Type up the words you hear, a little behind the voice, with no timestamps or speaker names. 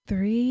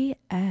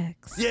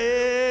3X.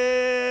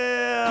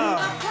 Yeah!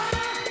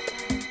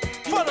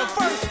 For the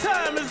first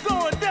time, it's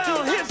going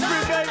down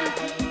history, baby.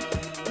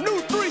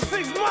 New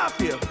 3-6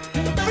 Mafia,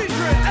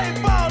 featuring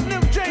 8Ball and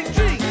MJG,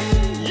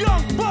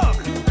 Young Buck.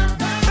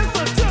 It's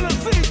a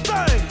Tennessee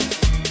thing.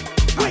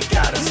 We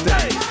gotta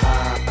stay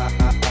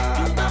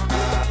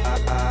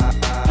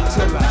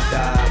till I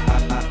die.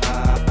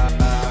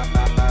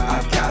 I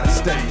gotta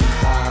stay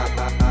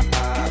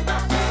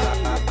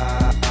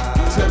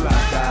till I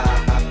die.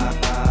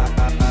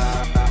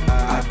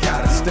 I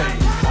gotta stay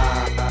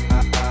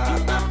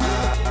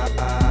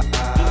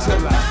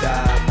till I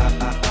die.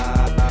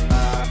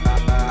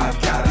 I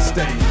gotta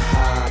stay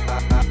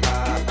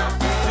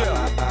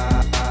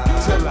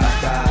till I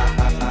die.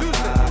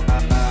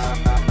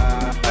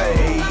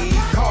 Hey,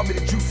 call me the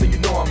juice and you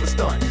know I'm a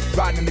stunt.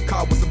 Riding in the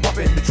car with some bump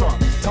in the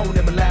trunk. Tone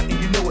in my lap and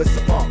you know it's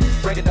a pump.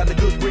 Breaking down the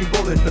good green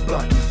roller in the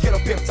blunt. Get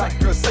up pimp tight,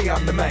 girl, say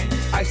I'm the main.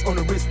 Ice on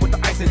the wrist with the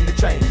ice in the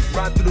chain.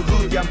 Ride through the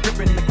hood, yeah, I'm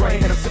gripping the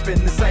grain. And I'm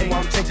sipping the same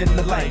while I'm changing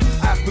the lane.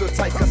 I feel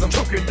tight cause I'm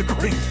choking the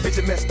green. Bitch,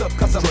 you messed up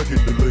cause I'm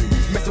drinking the lean.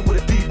 Messing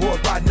with a D-boy,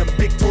 riding them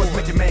big toys.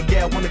 Make your man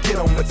gal wanna get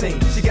on my team.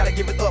 She gotta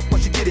give it up when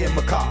she get in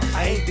my car.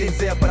 I ain't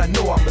Denzel, but I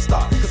know I'm a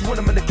star. Cause when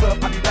I'm in the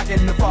club, I be back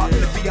in the bar. In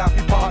the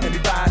VIP bar and be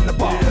buying the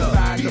bar.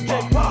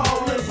 DJ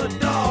Paul is a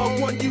dog,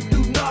 one you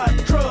do not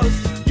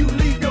trust. You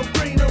leave your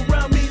green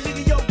around me,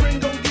 nigga, your green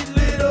gon' get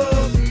lit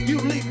up. You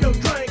leave your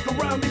drink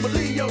around me,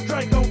 believe your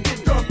drink gon'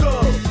 get drunk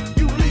up.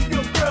 You leave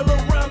your girl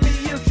around me,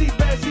 if she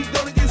bad, she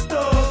gonna get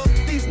stuck.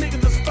 These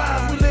niggas are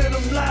spies, we let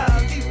them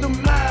lie. Keep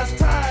them lies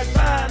tied,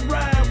 find,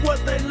 rhyme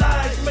what they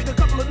like. Make a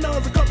couple of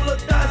nuns, a couple of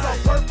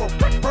dice. All purple,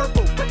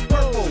 purple,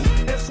 purple.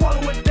 And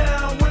swallow it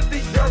down with the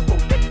yerple,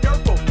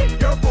 yerple,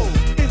 yerple.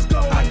 It's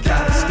going down. I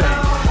gotta stay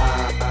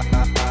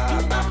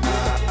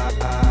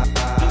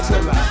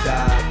till I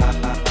die.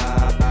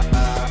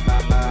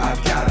 I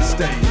gotta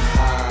stay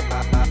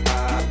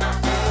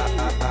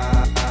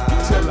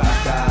till I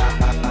die.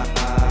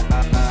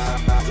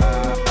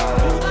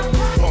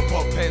 Pump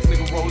up pants,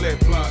 nigga, roll that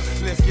blunt.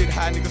 Let's get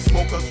high, nigga,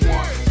 smoke us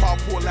one. Pop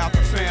pull out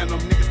the phantom,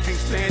 niggas can't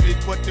stand it,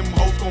 but them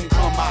hoes gon'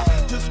 come out.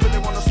 Just really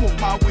wanna smoke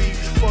my weed.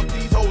 Fuck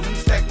these hoes and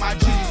stack my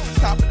G's.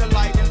 Stop at the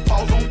light and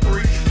pause on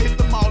 3. Hit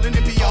them all and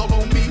it be all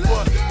on me.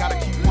 But gotta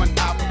keep one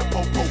eye for the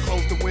popo.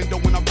 Close the window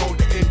when I roll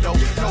the endo.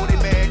 Know they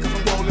mad cause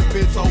I'm rolling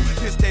benzo.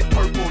 This that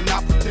purple,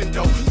 not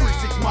pretendo.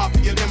 3-6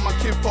 Mafia in my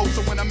kinfo.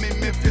 So when I'm in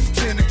Memphis,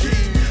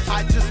 Tennessee,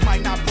 I just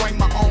might not bring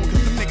my own.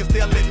 Cause them niggas,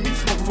 they'll let me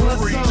smoke for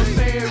free. What's up,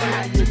 Mary?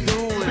 How you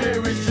doing?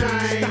 Mary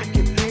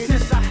Jane.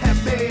 Since I have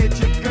met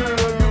you, girl,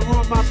 you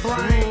ruined my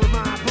brain.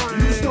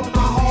 You stole my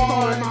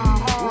heart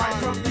right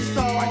from the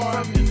start.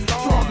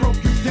 So I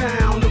broke you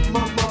down. Look,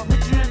 mama,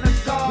 put you in the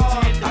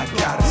dark. I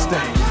gotta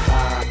stay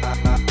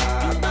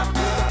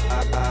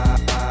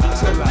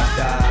till I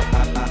die.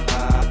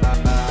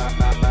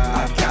 I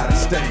gotta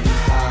stay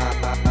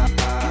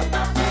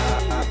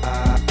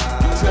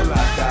till I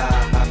die.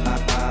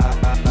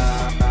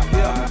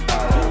 Yeah.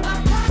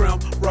 Prim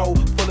roll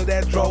full of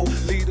that dro.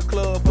 Leave the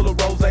club full of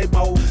rose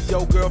mo.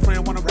 Yo,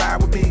 girlfriend wanna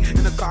ride with me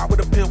in the car with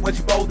a pimp where she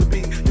supposed to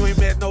be. You ain't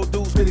met no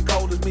dudes really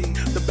cold as me.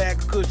 The bag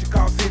of cushion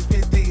cost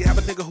 $6.50. Have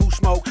a nigga who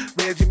smoke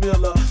Reggie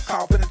Miller,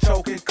 coughing and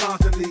choking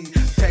constantly.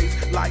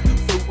 Tastes like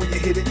fruit when you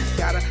hit it.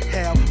 Gotta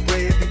have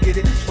bread to get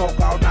it. Smoke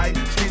all night,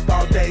 sleep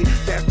all day.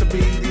 That's to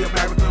me the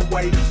American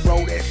way.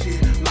 Roll that shit,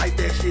 light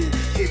that shit,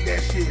 hit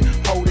that shit,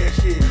 hold that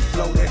shit,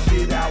 blow that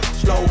shit out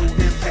slow,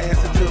 then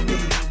pass it to me,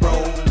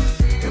 bro.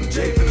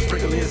 MJ finna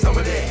sprinkle in some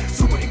of that.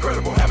 Super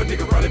incredible, have a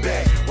nigga running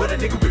back. What a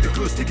nigga with the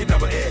good sticky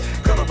number at.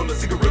 Cut up on a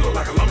cigarillo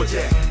like a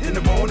lumberjack. In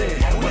the morning,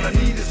 what I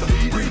need is some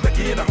weed. Breathe back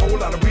in a whole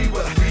lot of weed.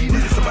 What I need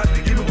is somebody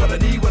to give me what I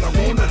need. What I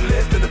want, nothing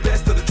less than the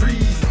best of the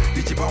trees.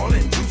 DJ Ball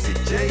and Juicy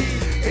J,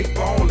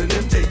 8Ball and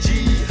MJG.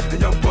 And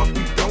Young Buck,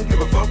 we don't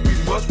give a fuck. We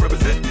must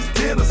represent this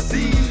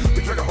Tennessee.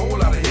 We drink a whole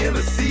lot of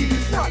Hennessy.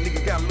 Nah,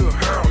 nigga got a little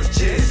hair on his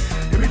chest.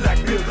 And we like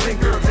Bill Clinton,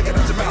 girl, take it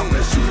out your mouth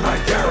and shoot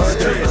like Gareth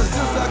Stress.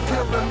 Since I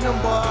can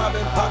remember, I've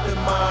been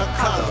popping my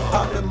collar,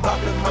 popping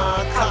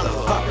my collar,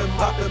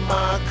 popping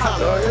my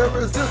collar.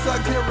 Ever since I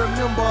can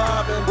remember,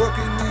 I've been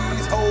working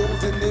these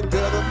hoes, and they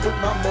better put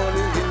my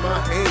money in my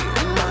hand.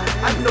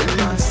 I know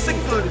you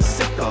sicker than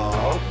sicker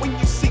when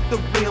you see the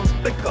rims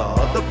flicker,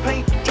 the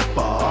paint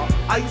dripper,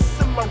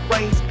 ice in my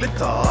reins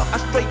glitter. I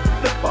straight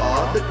flipper,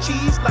 the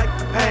cheese like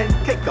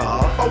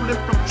pancaker,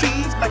 falling from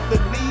trees like the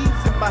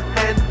leaves in my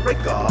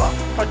handbreaker.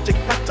 Project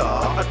cutter,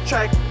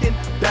 attracting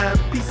dime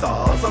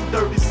pieces. I'm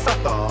dirty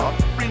sucker,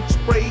 French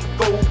spray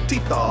gold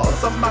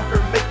teethers. I'm out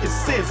here making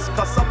sense,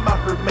 cause I'm out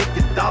here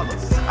making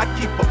dollars. I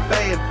keep a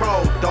bad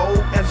broad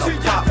dough and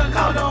a pop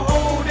collar. The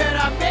hoe that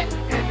I met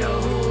in the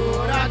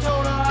hood. I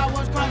told her I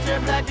was crunchy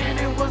black and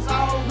it was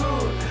all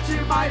good. She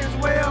might as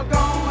well go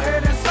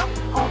ahead and suck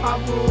on my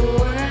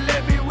wood and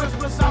let me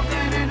whisper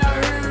something in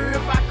her ear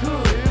if I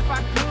could.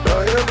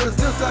 Ever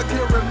since I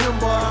can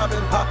remember, I've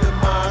been popping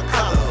my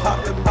collar,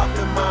 popping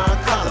my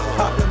collar,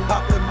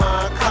 popping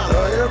my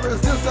collar. Ever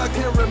since I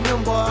can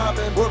remember, I've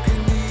been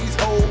working these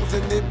hoes,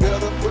 and they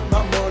better put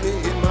my money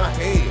in my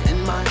hand.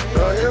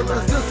 Ever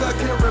since I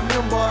can remember.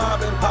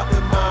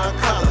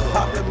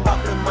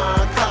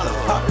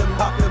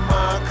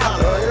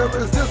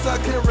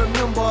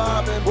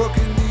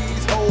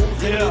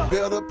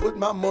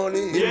 my money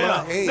in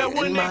my hand. Now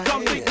when it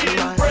comes to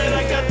getting bread,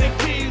 I got the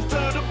keys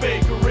to the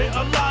bakery.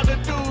 A lot of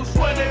dudes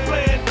swear they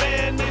playing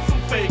band, they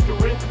some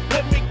fakery.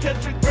 Let me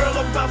catch a girl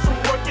about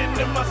some working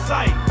in my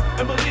sight.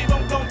 And believe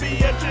I'm gonna be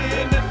at you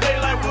in the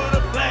daylight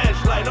with a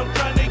flashlight. I'm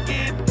trying to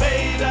get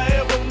paid,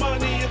 however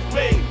money is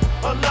made.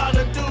 A lot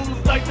of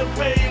dudes like to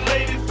pay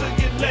ladies to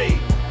get laid.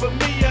 But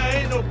me,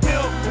 I ain't no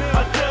pimp,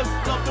 I just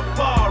love to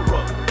borrow.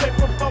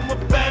 Paper from a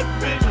bad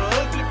bitch, a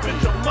ugly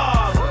bitch, a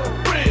model.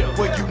 Real.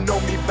 Well, you know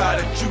me by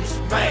the juice,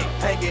 man.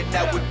 Hanging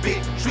out with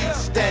big trees,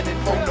 standing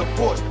on the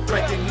porch,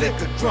 drinking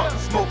liquor, drunk,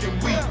 smoking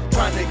weed,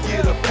 trying to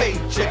get a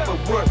paycheck for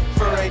work.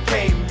 For ain't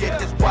came yet,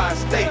 that's why I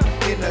stay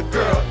in a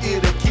girl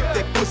ear to keep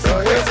that pussy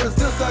wet. Ever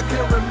since I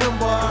can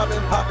remember, I've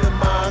been popping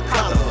my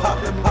collar,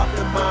 popping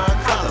my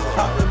collar,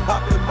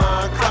 popping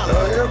my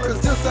collar. Ever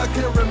since I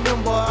can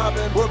remember, I've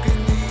been working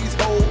these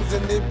hoes,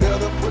 and they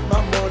better put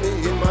my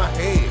money in my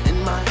hand.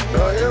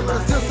 Ever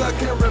since I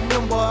can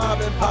remember, I've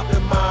been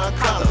popping my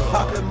collar,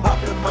 popping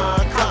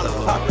my collar,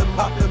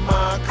 popping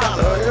my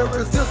collar.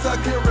 Ever since I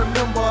can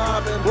remember,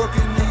 I've been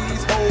working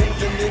these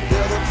hoes, and they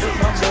better put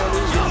my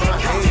money in my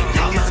hand.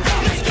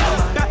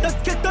 Got to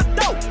get the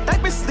dope. They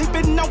been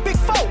sleeping on Big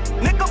 4.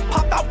 Nigga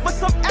popped out with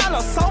some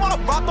Anna, so I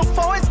robbed him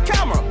for his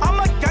camera. I'm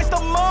a gangsta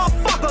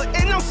motherfucker,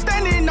 and I'm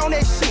standing on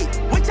that shit.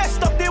 We just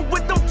stuffed it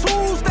with them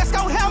tools. Let's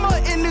go hammer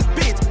in this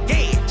bitch.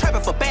 Yeah,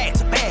 trapping for bag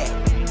to bag.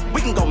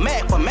 We can go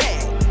mad for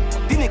mad.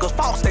 These niggas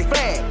false, they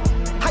flag.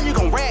 How you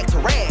gon' rag to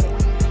rag?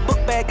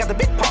 Book bag got the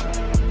big pop.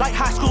 Like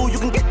high school, you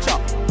can get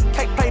jumped.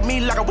 Can't play me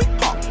like a weak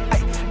pop.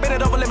 Hey, bend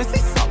it over, let me see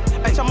some.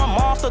 Hey, I'm a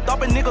monster,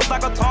 dumping niggas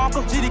like a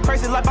Tonka. GD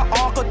crazy like my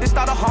uncle, this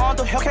not a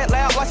Honda. Hellcat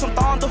loud like some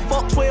thunder.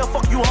 Fuck 12,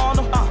 fuck you on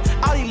them.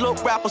 All these little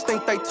rappers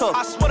think they tough.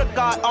 I swear to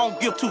God, I don't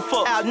give two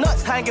fucks. Our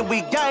nuts hanging,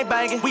 we gang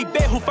banging. We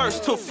bet who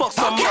first to fuck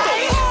some more.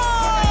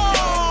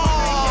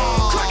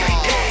 Crack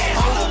ain't dead.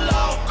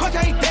 Crack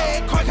ain't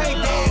dead. Crack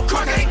ain't dead.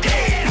 Crack ain't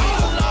dead.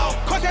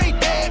 Crack ain't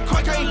dead.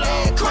 Crack ain't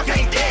dead. Crack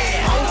ain't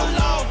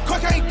dead.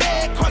 Crack ain't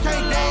dead. Crack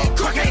ain't dead.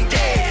 Crack ain't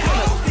dead.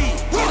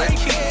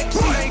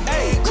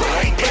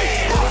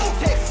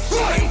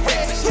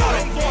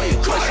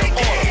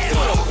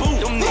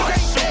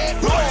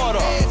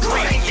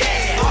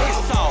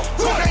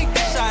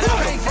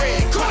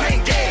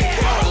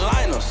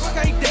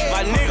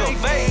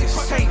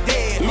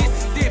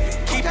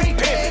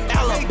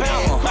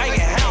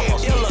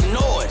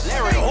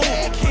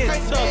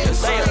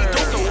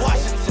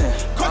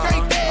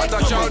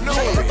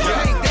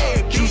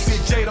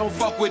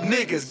 With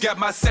niggas, got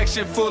my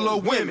section full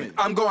of women.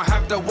 I'm gonna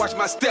have to watch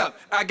my step.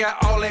 I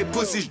got all they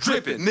pussies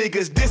dripping.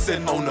 Niggas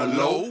dissing on the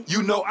low.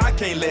 You know I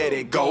can't let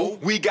it go.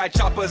 We got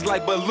choppers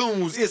like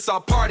balloons. It's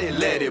our party,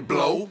 let it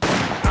blow.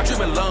 I'm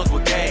tripping lungs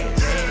with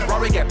gas.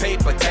 Rory got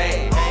paid for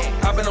tag.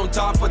 I've been on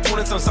top for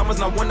 20 some summers,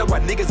 and I wonder why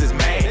niggas is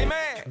mad.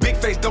 Big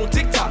face don't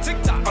tick-tock.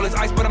 All this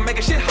ice, but I'm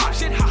making shit hot.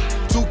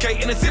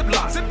 2K in a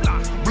Ziploc.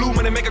 Blue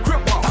money make a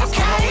crib walk.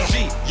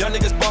 G, young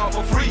niggas ball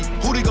for free.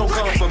 Who they gon'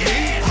 come for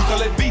me? You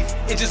call it beef,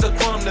 it's just a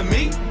crumb to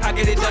me. I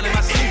get it done in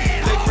my sleep.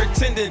 They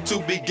pretending to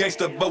be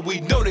gangster, but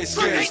we know they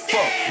scared as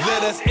fuck.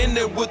 Let us in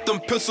there with them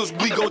pistols,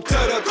 we gon'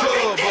 tear the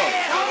club up.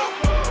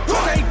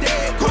 Cook ain't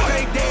dead, cook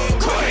ain't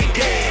dead, cook ain't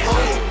dead.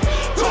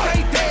 Cook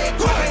ain't dead,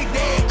 cook ain't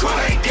dead, cook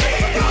ain't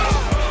dead.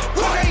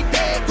 Cook ain't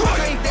dead, cook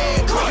ain't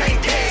dead, cook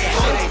ain't dead.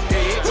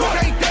 Cook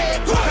ain't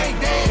dead, cook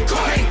ain't dead,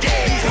 cook ain't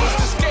dead.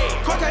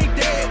 Cook ain't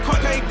dead,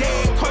 cook ain't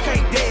dead, cook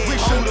ain't dead. We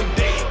shoot them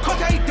dead.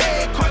 Cook ain't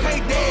dead, cook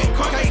ain't dead,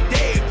 cook ain't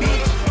dead,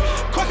 bitch.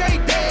 Cook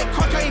ain't dead,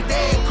 cook ain't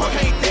dead, cook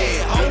ain't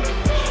dead, ho.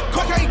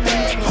 Cook ain't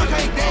dead, cook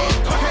ain't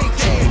dead, cook ain't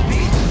dead,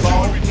 bitch.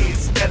 Ball head,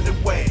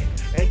 scallywag,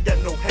 ain't got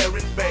no hair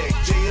in bag.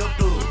 Jailed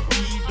up,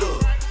 weed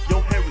up,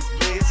 your hair is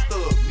messed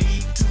up.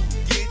 Need to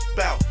get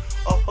bout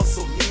a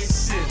hustle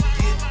mission.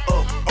 Get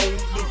up on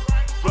loot,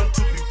 run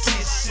to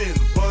beautician,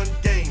 run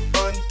game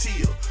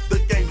until the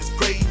game is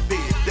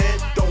gravy. That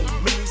don't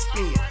mean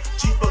spin,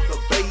 chief of the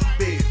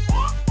baby.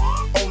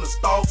 On the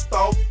stalk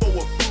for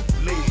a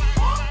bootleg.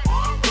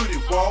 Pretty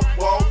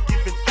walk,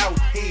 giving out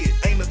head.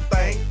 Ain't a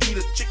thing, eat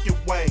a chicken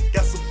wing.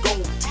 Got some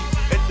gold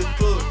teeth at the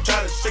club,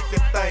 try to shake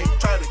that thing.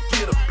 Try to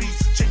get a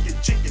piece,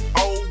 chicken,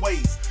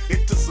 always.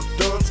 Into some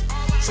duns,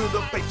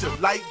 should've paid your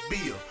light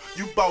bill.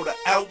 You bought an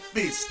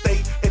outfit,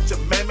 stay at your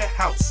mammy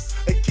house,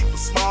 and keep a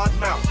smart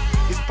mouth.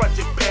 It's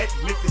Project Pat,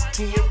 Memphis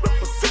 10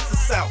 represents the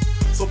South.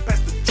 So pass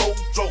the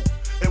JoJo,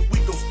 and we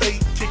gon' stay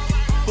kickin'.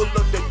 Full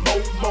of that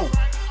mo-mo,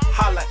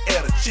 holla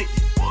at a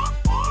chicken.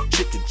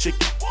 Chicken heads.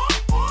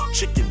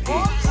 Chicken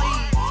heads.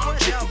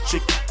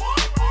 Chicken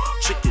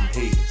heads. Chicken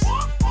heads.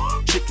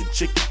 Chicken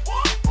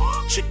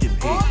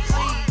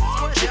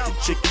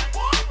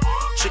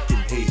heads.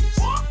 Chicken heads.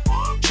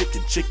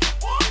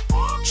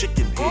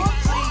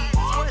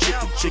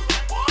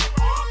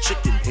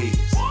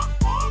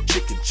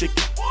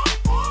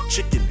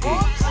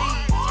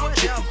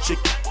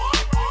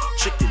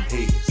 Chicken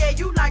heads. Yeah,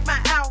 you like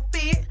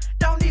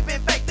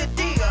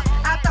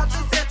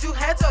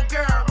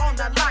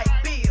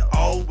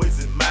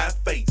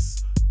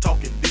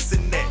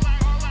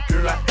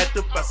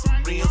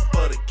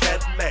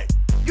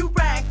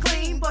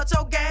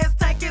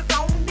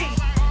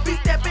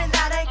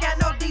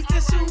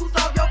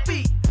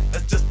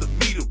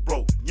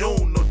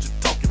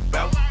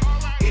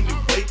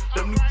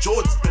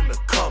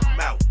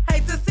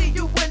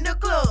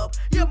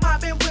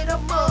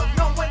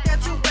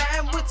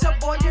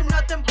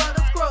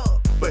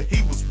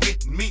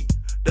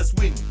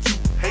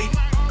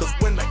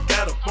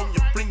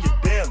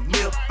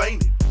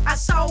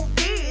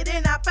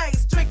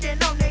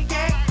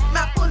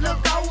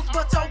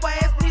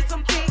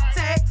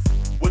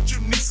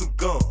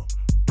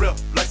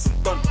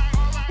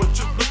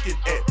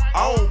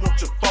phone,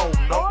 want your phone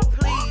number. Oh,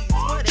 please,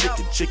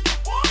 whatever. Chicken, chicken,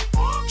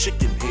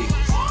 chicken heads.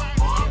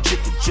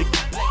 Chicken, chicken,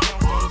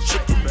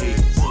 chicken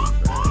heads.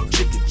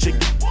 Chicken,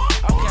 chicken,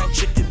 Okay,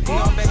 chicken we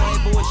all back on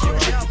that bullshit,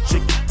 right?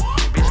 chicken, chicken.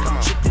 Bitch, come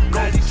on. Chicken,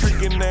 Now these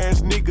trickin'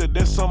 ass nigga,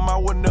 that's something I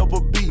would never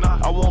be.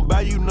 I won't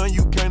buy you none,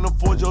 you can't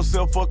afford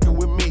yourself fucking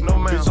with me. No,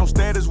 ma'am. Bitch, I'm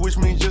status, which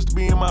means just to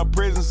be in my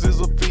presence is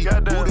a feat.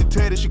 Goddamn. Booty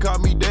tatted, she call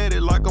me daddy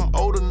like I'm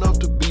old enough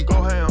to be.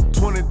 Go ham.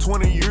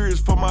 20 years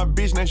for my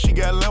bitch, now she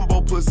got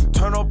Lambo pussy.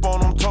 Turn up on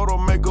them, total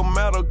make them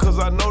matter, cause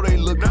I know they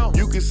look. No.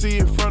 You can see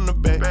it from the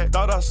back.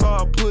 Thought I saw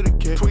her put a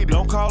cat. Tweet it.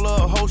 Don't call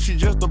her a hoe, she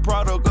just a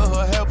product of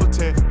her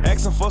habitat.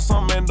 Asking for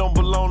something that don't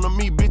belong to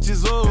me,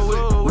 bitches over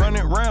it. Run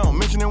it round,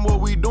 mentioning what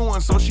we doing,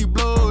 so she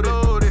blowed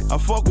it. I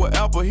fuck with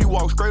Apple, he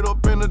walked straight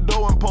up in the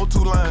door and pulled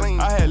 2 lines. Clean.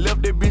 I had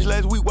left that bitch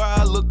last week, why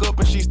I look up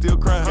and she still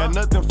crying. Got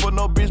nothing for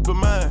no bitch but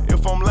mine.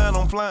 If I'm lying,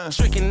 I'm flying.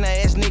 Trickin'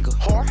 ass nigga.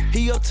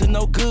 He up to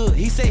no good.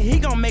 He said he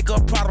gon' make her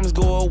problems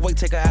go away,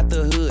 take her out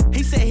the hood.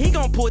 He said he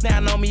gon' pull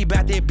down on me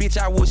about that bitch,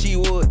 I wish he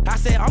would. I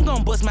said I'm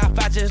gon' bust my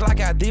fight just like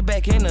I did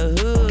back in the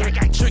hood.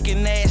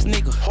 Trickin' ass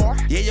nigga.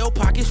 Yeah, your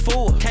pocket's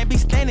full. Can't be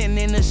standing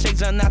in the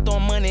shades and not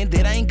throwing money,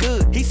 that ain't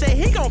good. He said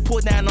he gon'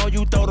 pull down on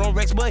you, throw them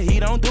racks, but he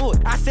don't do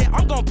it. I said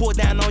I'm gon' pull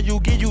down on you,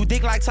 give you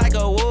dick like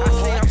Tiger Woods.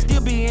 I said I'm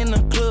still be in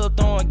the club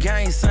throwing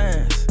gang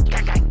signs.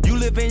 You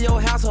live in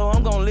your household,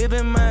 I'm gon' live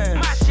in mine.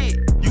 My shit.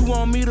 You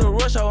want me to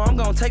rush, oh, I'm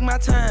gon' take my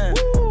time.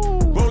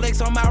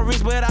 Rolex on my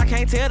wrist, but I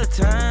can't tell the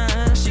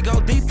time. She go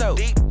deep though.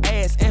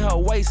 Ass in her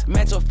waist,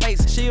 match her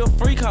face. She a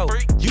freak hoe.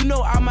 You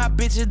know all my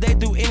bitches, they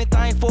do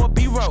anything for a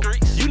B-roll.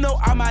 You know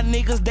all my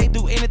niggas, they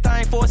do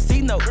anything for a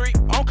C-note. I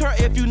don't care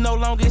if you no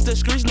longer it's the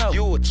streets, no.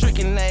 You a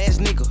trickin' ass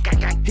nigga.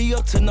 He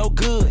up to no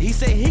good. He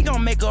said he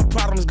gon' make her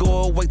problems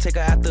go away, take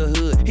her out the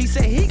hood. He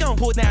said he gon'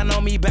 pull down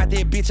on me about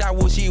that bitch, I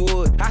wish he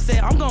would. I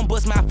said I'm gon'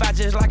 bust my fight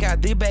just like I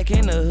did back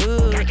in the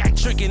hood.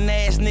 Trickin'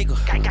 ass nigga.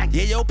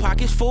 Yeah, your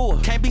pocket's full.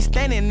 Can't be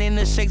standing in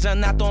the shakes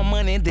and not throwing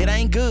money, that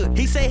ain't good.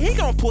 He said he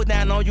gon' pull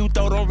down on you,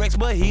 throw them racks,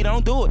 but he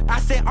don't do it. I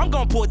said I'm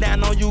gon' pull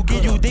down on you,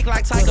 give you dick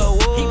like Tiger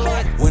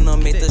Woods. When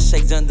I'm at the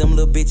shake, them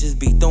little bitches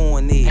be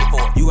throwing it.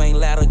 You ain't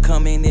allowed to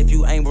come in if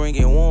you ain't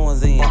bringing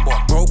ones in.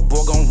 Broke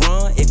boy gon'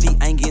 run if he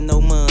ain't getting no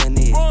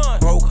money.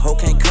 Broke hoe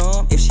can't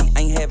come if she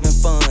ain't having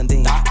fun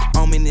then.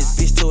 I'm in this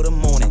bitch till the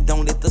morning,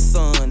 don't let the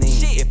sun in.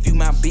 If you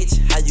my bitch,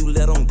 how you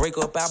let them break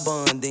up our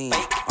bonding?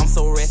 I'm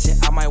so ratchet,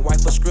 I might wipe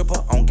a stripper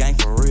on gang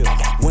for real.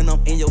 When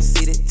I'm in your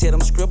city, tell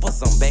them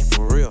strippers I'm back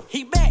for real.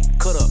 He back.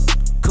 Cut up,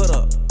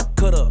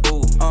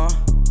 ooh,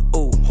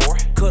 ooh,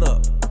 whore. Cut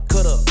up,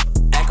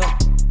 act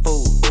up,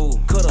 fool, ooh,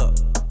 cut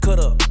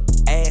up,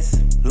 ass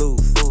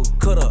loose, ooh,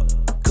 cut up,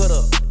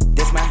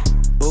 that's my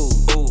boo,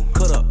 ooh,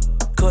 cut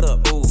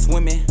up, ooh,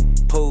 swimming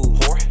pool,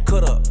 whore.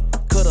 Cut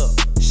up,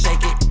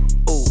 shake it,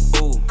 ooh,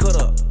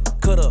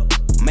 cut up,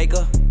 make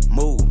a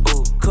move,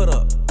 ooh, cut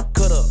up,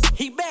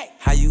 he back.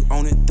 How you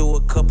own it through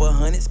a couple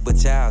hundreds,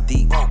 but y'all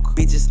deep.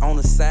 Bitches on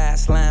the side,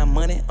 slime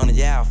money on the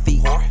y'all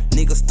feet.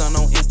 Niggas stun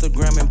on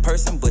Instagram in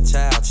person, but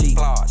y'all cheap.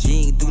 You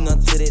ain't do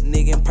nothing to that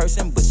nigga in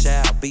person, but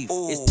y'all beef.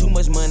 It's too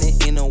much money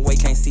in a way,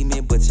 can't see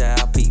me, but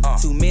y'all peep.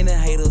 Too many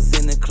haters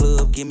in the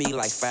club, give me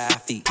like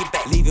 5 feet.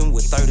 Leaving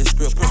with 30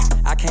 strippers,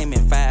 I came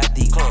in 5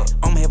 deep.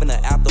 I'm having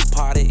an after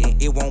party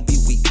and it won't be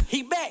weak.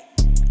 He back.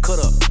 Cut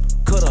up,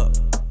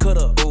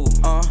 ooh,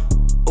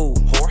 ooh,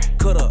 whore.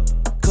 Cut up,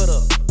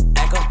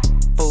 act up,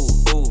 fool,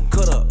 ooh,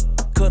 cut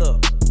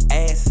up,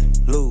 ass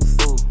loose,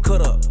 ooh,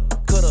 cut up,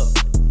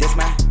 that's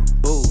my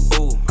boo,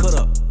 ooh, cut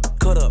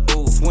up,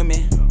 ooh,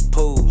 swimming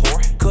pool,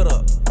 whore. Cut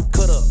up,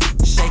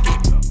 shake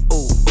it,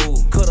 ooh,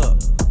 cut up,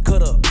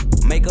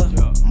 make a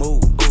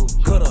move, ooh,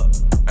 cut up.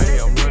 Hey,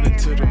 I'm running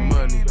to the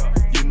money,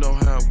 you know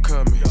how I'm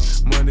coming.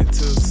 Monday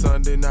till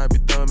Sunday night, be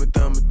thumbing.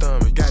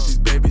 Got these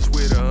babies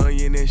with an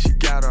onion and she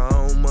got her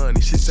own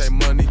money. She say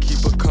money keep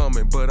her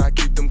coming, but I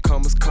keep them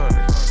commas coming.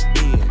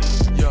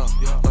 Yeah,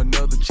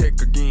 another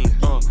check again.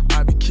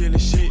 I be killing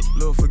shit,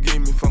 Lord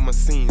forgive me for my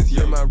sins.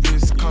 Yeah, my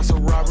wrist cost a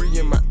robbery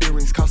and my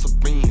earrings cost a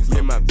Benz.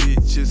 Yeah, my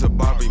bitch is a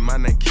Barbie, my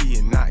name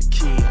Key not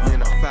Ken.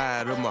 And I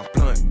fired up my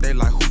blunt, they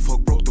like who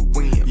fuck broke the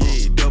wind.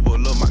 Yeah, double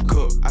up my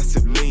cup, I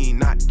sip lean,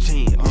 not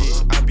gin.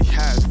 Yeah, I be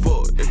high as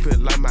fuck, it feel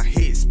like my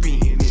head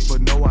spinning.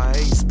 But no, I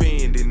ain't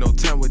spending no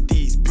time with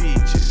these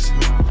bitches.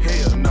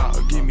 Hell nah,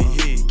 give me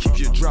head, keep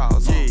your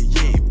draws.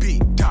 Yeah,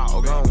 big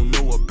dog, I don't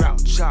know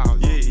about y'all.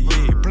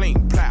 Yeah,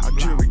 blink, plow,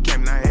 jury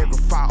game, Niagara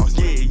Falls.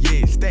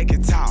 Yeah, stack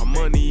it tall,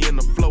 money in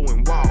the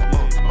flowing wall.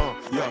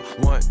 Yeah,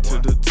 1 to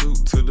the 2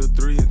 to the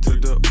 3 and to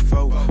the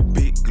 4.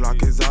 Big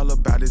Glock is all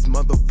about his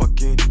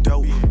motherfucking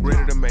dope.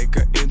 Ready to make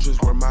an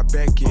interest where my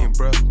back in,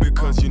 bruh.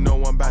 Because you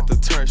know I'm about to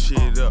turn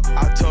shit up.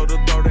 I told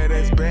her throw that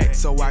ass back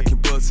so I can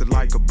bust it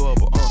like a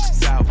bubble.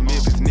 South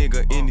Memphis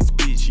nigga in this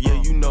bitch,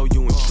 yeah, you know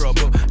you in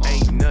trouble.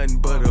 Ain't nothing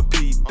but a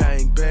P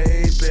thing,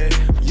 baby.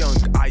 Young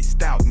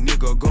iced out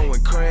nigga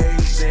going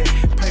crazy.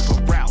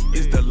 Paper route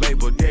is the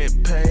label that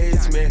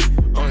pays me.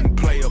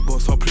 Unplayable,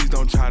 so please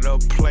don't try to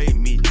play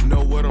me.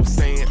 Know what I'm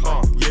saying?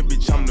 Yeah,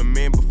 bitch, I'm the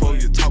man. Before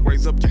you talk,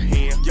 raise up your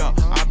hand. Yeah,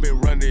 I been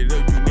running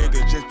up, you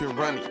niggas just been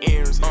running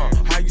errands.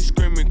 How you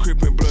screaming?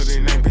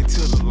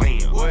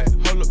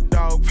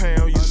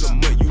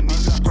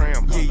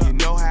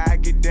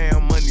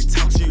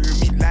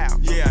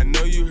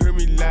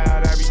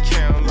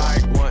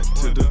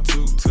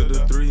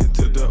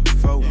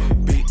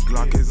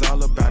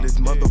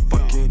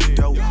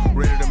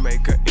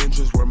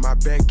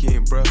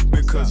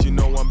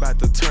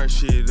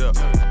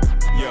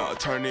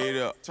 turn it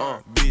up.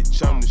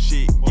 Bitch, I'm the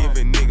shit.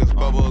 Giving niggas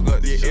bubble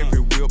guts. Yeah, every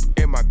whip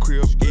in my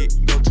crib,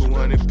 it go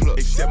 200 plus.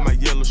 Except my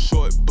yellow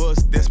short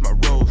bus, that's my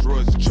Rolls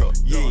Royce truck.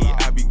 Yeah,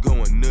 I be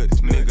going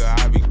nuts, nigga.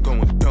 I be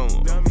going dumb.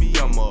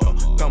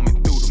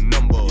 Thumbing through them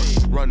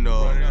numbers. Run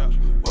up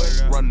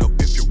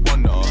if you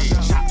run up.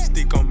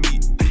 Chopstick on me,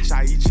 bitch.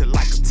 I eat you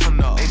like a ton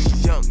of. And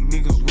these young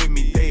niggas with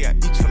me, they I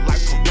eat you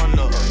like a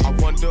runner. I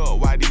wonder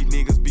why these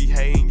niggas be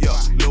hating, yeah.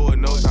 Lord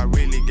knows I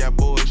really got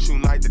boys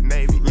shooting like the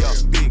Navy, yeah.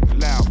 Big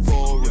loud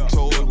for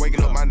retort,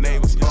 waking up my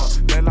neighbors,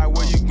 they like,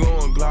 where you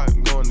going,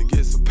 Glock? Going to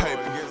get some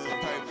paper,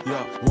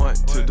 yeah. 1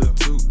 to the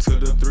 2 to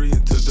the 3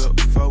 and to the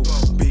 4.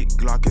 Big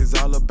Glock is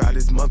all about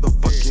his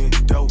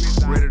motherfucking dope.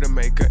 Ready to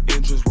make an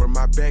entrance where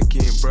my back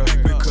in,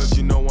 bruh. Because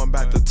you know I'm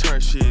about to turn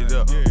shit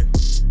up. Yeah,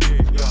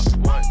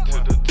 1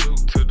 to the 2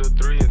 to the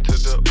 3 and to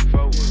the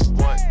 4.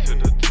 1 to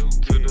the 2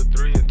 to the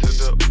 3 and to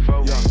the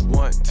 4. Yeah,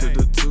 1 to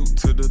the 2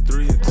 to the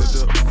 3 and to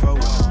the 4.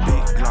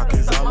 Big Glock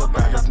is all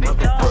about his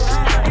motherfucking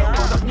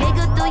dope.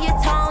 Nigga, do your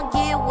tongue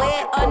get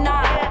wet or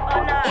not?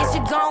 Is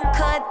you gon'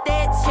 cut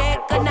that check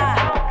or not?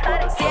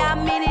 See how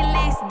many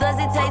licks does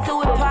it take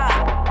to it pop?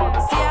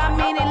 See how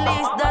many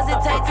licks does it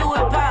take to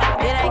it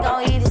pop? It ain't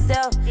gon' eat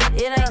itself.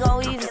 It ain't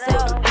gon' eat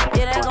itself.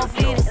 It ain't gon'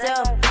 feed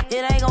itself.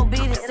 It ain't gon'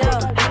 beat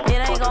itself. It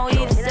ain't gon'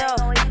 eat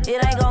itself. It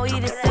ain't gon'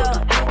 eat itself.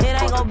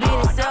 It ain't gon' beat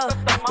itself.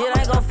 It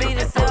ain't gon' feed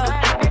itself.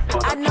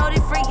 I know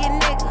this freaky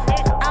nigga.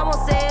 I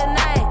won't say a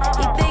name.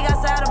 He think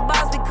outside the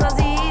box because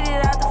he eat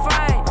it out the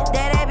frame.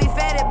 That be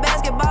fat at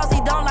basketballs.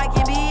 He don't like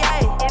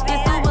NBA.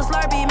 This super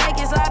slurpy make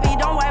it sloppy.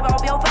 Don't wipe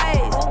off your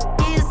face.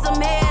 Get some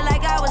head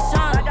like I was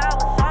Shauna.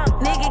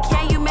 Nigga,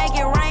 can you make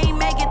it rain?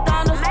 Make it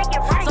thunder.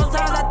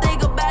 Sometimes I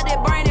think about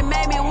that brain. It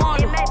made me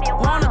wanna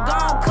go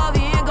on cover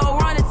you and go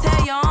run and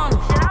tell your honor.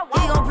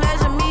 He gon'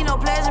 pleasure me, no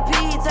pleasure P.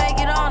 He take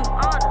it on him.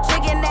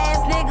 Chicken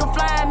ass nigga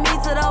flying me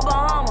to the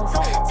Bahamas.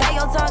 Take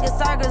your tongue in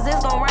circles.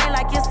 It's gon' rain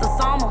like it's the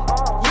summer.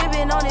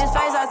 Dripping on his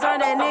face, I turn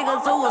that nigga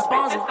to a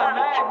sponsor.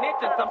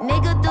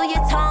 Nigga, do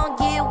your tongue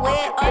get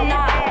wet or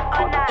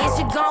not? Is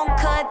you gon'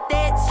 cut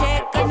that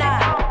check or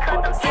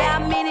not? See how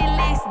many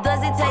licks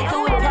does it take to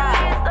it pop?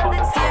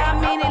 See how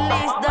many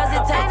licks does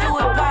it take to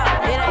it pop?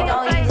 It ain't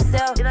gon' eat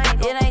itself.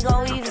 It ain't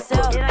gon' eat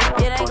itself.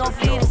 It ain't gon'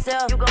 feed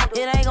itself.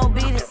 It ain't gon'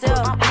 beat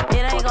itself.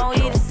 It ain't gon'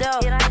 eat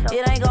itself.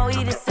 It ain't gon'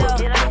 eat itself.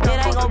 It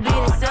ain't gon'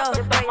 beat itself.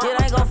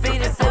 It ain't gon'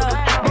 feed itself.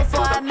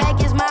 Before I make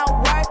his mouth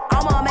work,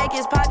 I'ma make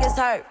his pockets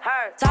hurt.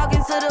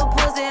 Talking to the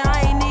pussy,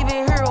 I ain't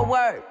even hear a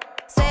word.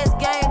 Says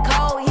game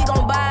cold, he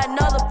gon' buy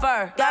another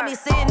fur. Got me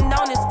sitting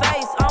on his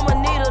face, I'ma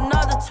need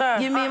another turn.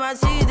 Give me my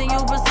cheese and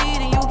you proceed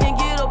and you can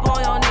get up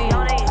on your knees.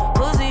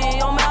 Pussy in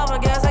your mouth, I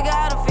guess I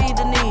gotta feed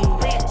the need.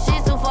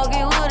 Shit too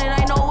fucking hood, it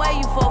ain't no way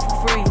you fuck for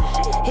free.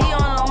 He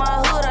on my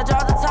hood, I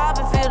drop the top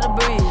and feel the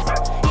breeze.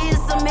 Get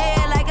some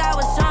head like I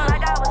was Shauna.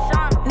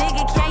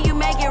 Nigga, can you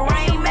make it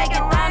rain, make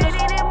it thunder?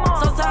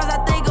 Sometimes I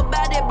think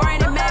about that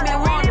brain, it made me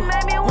wonder.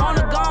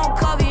 Wanna go on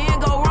cover you and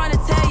go run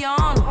and tell your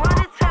honor.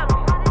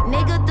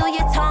 Nigga, do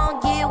your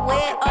tongue get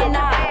wet or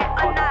not?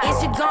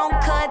 Is you gon'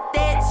 cut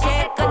that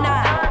check or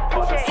not?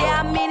 See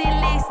how many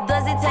licks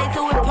does it take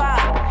to it pop?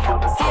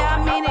 See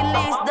how many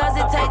licks does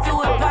it take to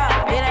it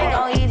pop? It ain't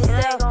gon' eat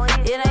itself.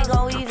 It ain't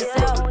gon' eat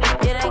itself.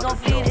 It ain't gon'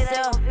 feed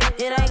itself.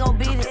 It ain't gon'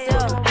 beat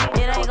itself.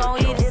 It ain't gon'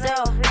 eat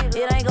itself.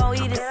 It ain't gon'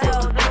 eat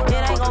itself.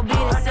 It ain't gon'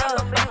 beat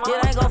itself.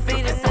 It ain't gon'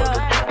 feed itself.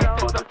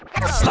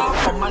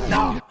 Slop on my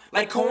knob,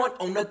 like corn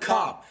on the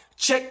cob.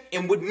 Check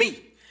in with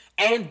me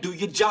and do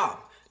your job.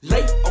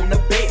 Lay on the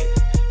bed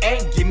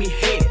and give me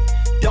head.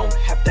 Don't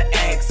have to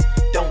ask,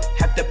 don't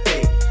have to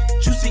beg.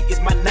 Juicy is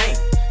my name,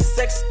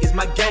 sex is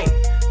my game.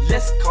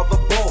 Let's call the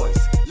boys,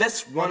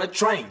 let's run a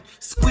train.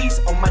 Squeeze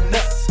on my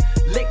nuts,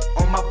 lick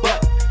on my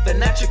butt. The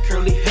natural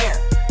curly hair,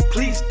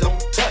 please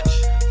don't touch.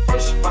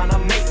 First find a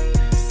mate,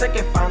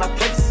 second find a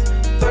place.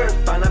 Third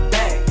find a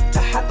bag to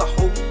hide the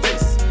whole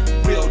face.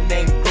 Real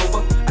name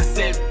Grover, I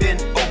said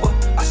bend over.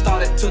 I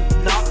started to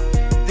knock,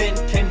 then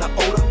came the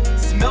odor.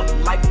 Smelled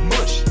like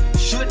mush,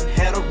 shouldn't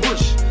had a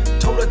rush.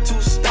 Told her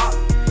to stop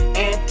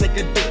and take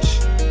a douche.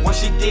 Once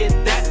she did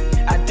that,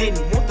 I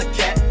didn't want the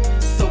cat,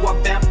 so I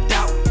vamped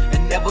out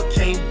and never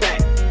came back.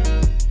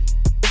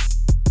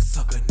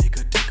 Suck a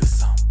nigga, dick or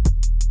some.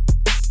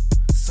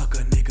 Suck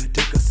a nigga,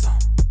 dick or some.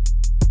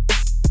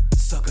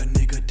 Suck a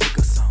nigga, dick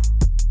or some.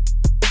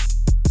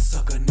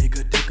 Suck a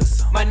nigga, dick or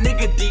some. My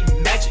nigga D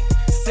Magic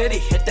said he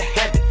had to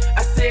have it.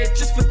 I said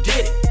just forget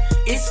it,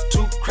 it's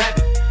too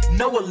crabby.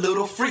 Know a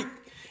little freak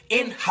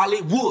in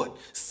Hollywood,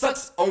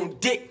 sucks on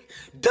dick,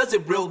 does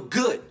it real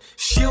good.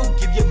 She'll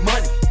give you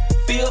money,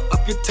 fill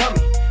up your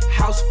tummy.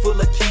 House full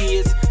of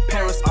kids,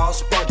 parents all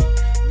spruggy.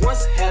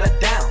 Once had her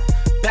down,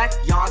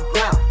 backyard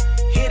ground.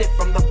 Hit it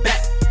from the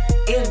back,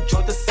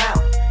 enjoy the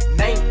sound.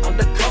 Name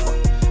undercover,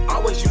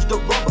 always used the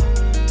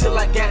rubber. Till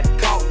I got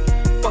caught,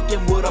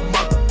 fucking with a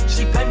mother.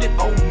 She blamed it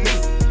on me,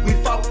 we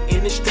fought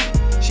in the street.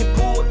 She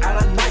pulled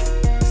out a knife,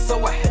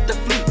 so I had to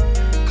flee.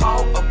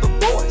 Called up the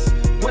boys,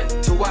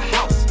 went to a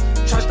house.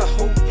 Trashed the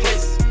whole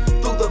place,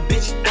 threw the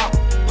bitch out.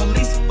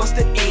 Police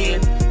busted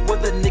in, where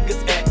the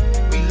niggas at.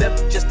 We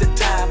left just in time.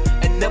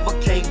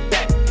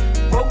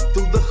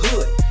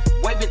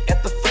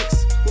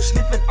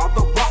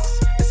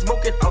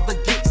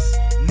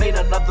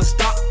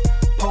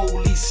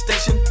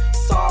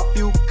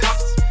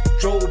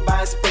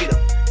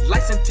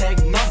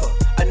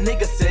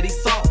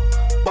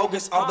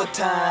 all the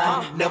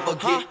time, never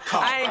get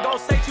caught. I ain't gon'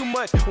 say too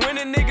much when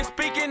a nigga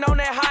speaking on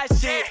that hot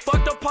shit.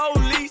 Fuck the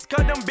police,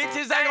 cause them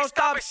bitches ain't gon'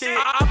 stop shit.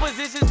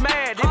 Opposition's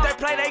mad, if they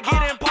play, they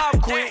get in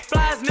pop quick.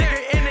 Flies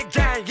nigga in the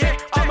gang, yeah,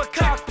 I'm a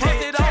cockpit.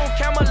 Posted on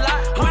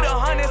Camelot with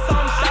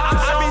 100-some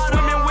shots. I be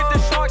swimming with the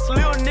sharks,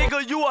 little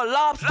nigga, you a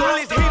lobster.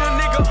 Bullies heat a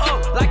nigga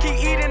up like he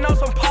eating on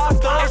some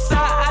pasta. Inside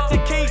out to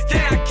Kingston,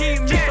 I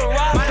keep me some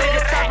rocks. My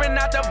nigga trapping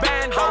out the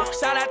bando,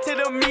 shout out to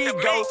the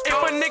Migos. If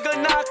a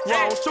nigga knock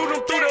wrong, shoot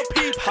him through the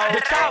peephole.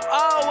 The top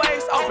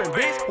always open,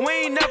 bitch, we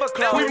ain't never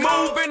close. We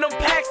move in them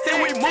packs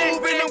and we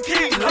move in them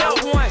keys.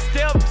 Step 1,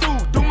 step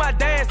 2, do my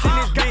dance in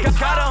this bitch.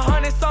 Got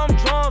 100-some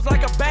drums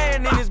like a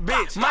band in this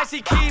bitch. Might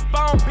she keep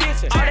on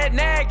bitching, all that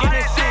nagging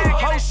and shit.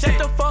 Ho, shut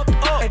the fuck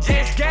up and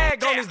just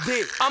gag on his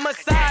dick. I'm a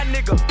side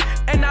nigga,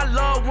 and I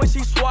love when she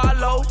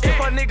swallow. If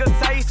a nigga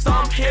say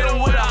something, hit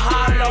him with a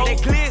hollow. They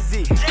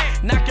glizzy,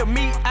 knock your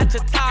meat out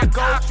your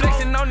taco.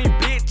 Flexing on these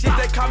bitches,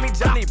 they call me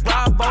Johnny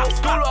Bravo.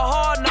 School of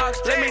hard knocks,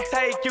 let me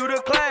take you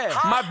to class.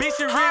 My bitch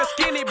is real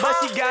skinny, but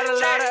she got a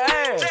lot of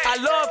ass. I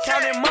love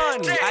counting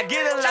money, I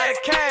get a lot of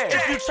cash.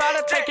 If you try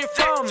to take it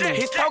from me,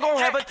 his toe gon'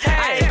 have a tag.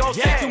 I ain't gon'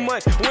 say too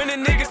much when a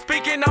nigga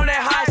speaking on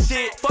that hot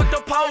shit. Fuck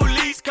the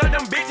police, cause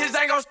them bitches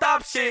ain't gon'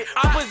 stop shit.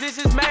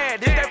 Opposition's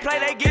mad, if they play,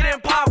 they get in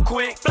pop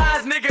quick.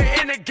 Flies nigga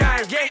in the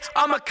game, yeah,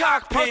 I'm a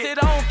cockpit. Posted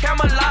on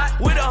Camelot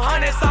with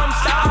 100-some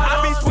shots.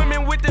 I be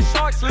swimming with the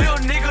sharks, little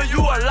nigga, you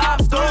a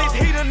lobster. Bullies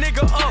heat a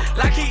nigga up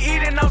like he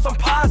eating on some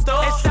pasta.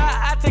 And shout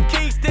out to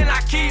Kingston,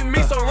 I keep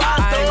me some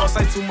rosters. I ain't gon'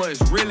 say too much,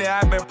 really,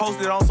 I been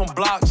posted on some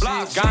block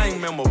shit.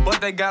 Gang member, but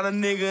they got a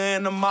nigga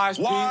in the mosh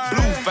pit.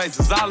 Blue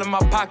faces all in my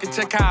pocket,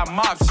 check how I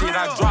mop shit.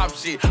 I drop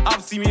shit,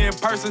 up see me in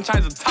person,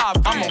 change the top.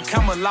 I'm on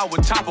Camelot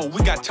with Chopper,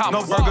 we got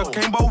choppers. No Burger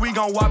King, but we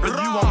gon' whop it,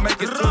 you won't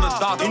make it to the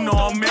doctor. You know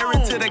I'm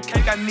married to the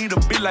cake, I need a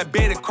bitch like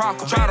Betty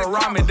Crocker. Try to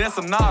rob me, that's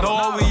a nod. No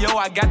OVO,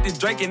 I got this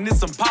Drake and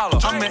this Impala.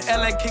 I'm in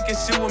LA kicking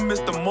shit with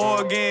Mr.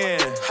 Morgan.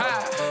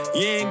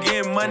 You ain't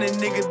getting money,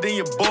 nigga, then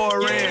you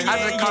boring. I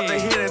just caught the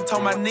hit and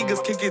told my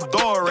niggas kick his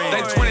door in.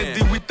 They 20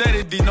 deep, we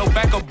 30 deep, no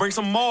backup, bring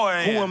some more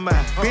in. Who am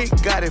I? Big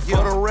got it.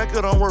 For the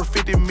record, I'm worth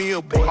 50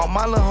 mil, boy. All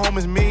my little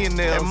homies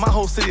millionaires, and my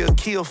whole city a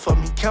kill for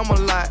me.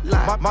 Camelot,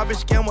 my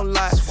bitch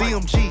Camelot.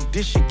 CMG,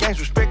 this shit gangs,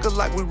 respect us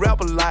like we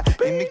rap a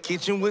lot. In the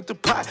kitchen with the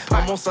pot,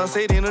 I'm on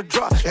Sunset in a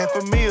drop. Half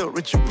a meal,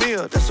 Richard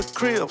Mill, that's a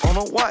crib on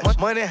a watch.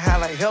 Money high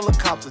like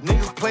helicopters,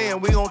 niggas playing,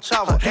 we gon'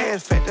 chop.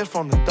 Ass fat, that's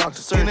from the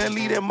doctor. Send that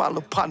lead at my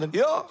little partner.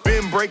 Yeah.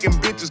 Been breaking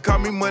bitches, call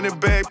me money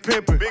bag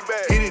pimpin'.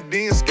 Hit it,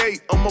 then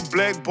skate, I'm a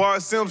black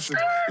Bart Simpson.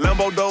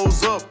 Lambo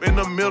doors up in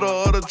the middle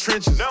of the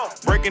trenches.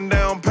 Breaking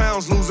down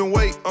pounds, losing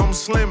weight, I'm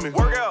slimming.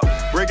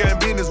 Break out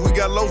business, we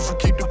got loads to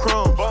keep the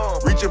crumbs.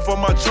 Reaching for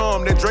my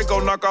charm, that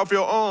Draco knock off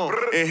your arm.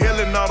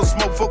 Inhaling all the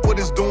smoke, fuck what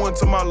it's doing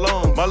to my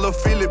lungs. My little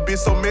Philly bitch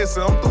so messy,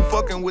 I'm through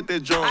fucking with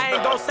that drum. I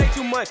ain't gon' say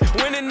too much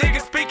when a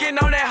nigga speaking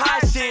on that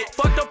hot shit.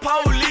 Fuck the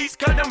police,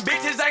 cause them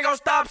bitches ain't gon'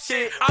 stop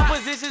shit.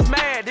 Opposition's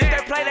mad, if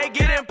they play, they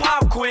get in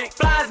pop quick.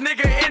 Flies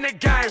nigga in the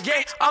game,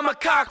 yeah, I'm a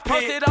cockpit.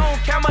 Posted on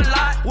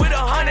Camelot with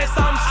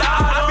 100-some shots.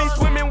 I be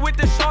swimming with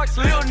the sharks,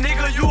 little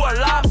nigga, you a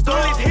lobster.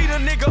 Bullies heat a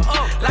nigga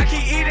up like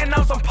he eating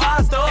on some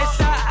pasta. And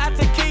shout out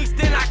to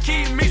Kingston, I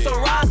keep me some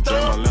rosters.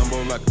 Turn my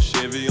Lambo like a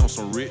Chevy on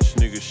some rich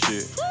nigga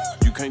shit.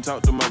 You can't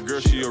talk to my girl,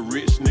 she a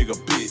rich nigga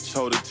bitch.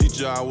 Told the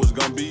teacher I was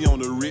gonna be on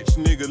the rich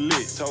nigga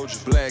list. Told you,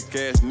 black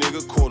ass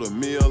nigga,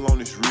 $250,000 on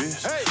his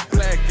wrist. Hey.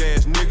 Black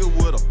ass nigga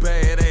with a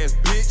bad ass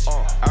bitch.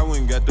 I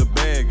went and got the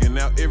bag and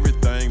now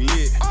everything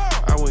lit.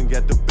 I went and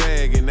got the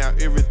bag and now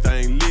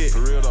everything lit. For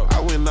real though. I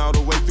went all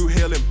the way through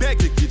hell and back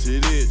to get to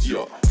this.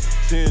 Yeah.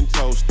 10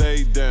 toes,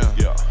 stay down.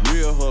 Yeah.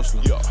 Real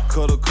hustler. Yeah.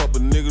 Cut a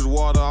couple niggas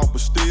water off,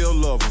 but still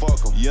love 'em.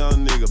 Fuck 'em.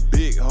 Young nigga,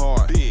 big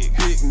heart. Big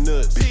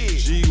nuts. Big.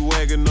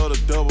 G-Wagon or the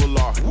double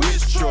R.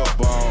 Which truck?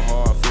 Ball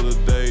hard for the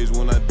days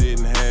when I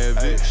didn't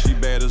have it. She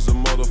bad as a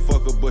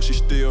motherfucker, but she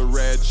still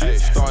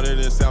ratchet. Started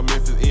in South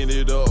Memphis,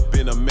 ended up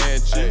in a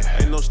mansion.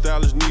 Ain't no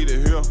stylist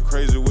needed here.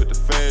 Crazy with the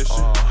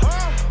fashion.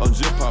 I'm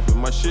just popping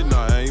my shit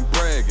now, I ain't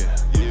bragging.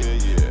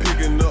 Yeah.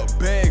 Picking up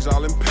bags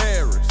all in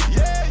Paris.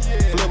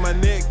 Flip my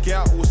neck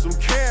out with some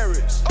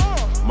carrots.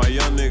 My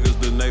young niggas,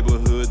 the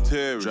neighborhood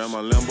terrorists. Drive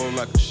my Lambo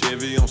like a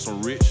Chevy on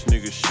some rich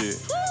nigga shit.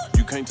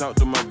 You can't talk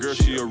to my girl,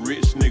 she a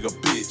rich nigga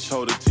bitch.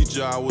 Told the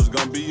teacher I was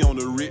gonna be on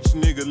the rich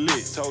nigga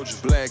list. Told you,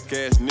 black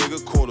ass nigga,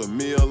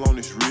 $250,000 on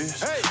his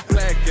wrist.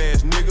 Black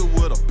ass nigga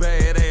with a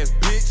bad ass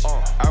bitch.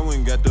 I went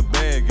and got the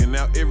bag and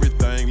now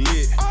everything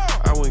lit.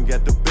 I went and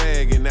got the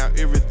bag and now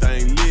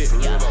everything lit.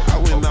 I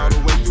went all the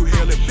way through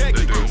hell and back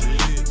to get to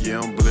it. Yeah,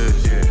 I'm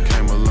blessed.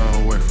 Came a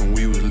long way from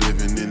we was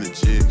living in the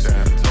chicks.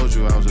 Told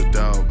you I was a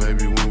dog,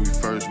 baby, when we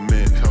first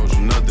met. Told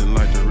you nothing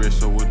like the rest,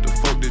 so what the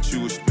fuck did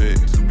you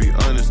expect? To be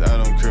honest, I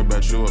don't care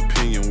about your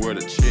opinion, where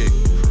the check?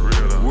 For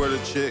real though. Where the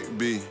check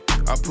be?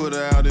 I put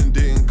her out and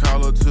didn't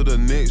call her till the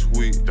next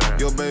week.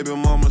 Your baby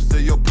mama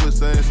said your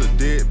pussy ass a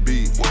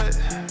deadbeat. What?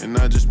 And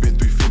I just spent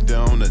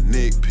 $350 on a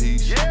neck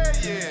piece.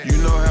 You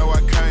know how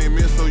I came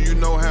in, so you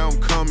know how I'm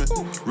coming.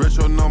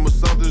 Retro number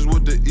somethings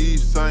with the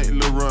Yves Saint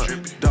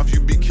Laurent. Dolph, you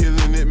be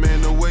killing it,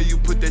 man, the way you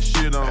put that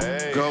shit on.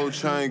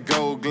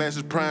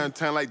 glasses, prime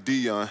time like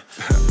Dion.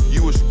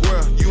 You a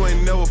square, you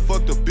ain't never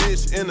fucked a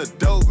bitch in a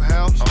dope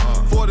house.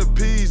 40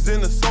 P's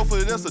in the sofa,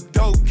 that's a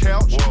dope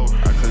couch.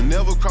 I could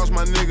never cross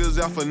my niggas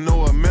out for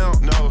no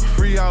amount.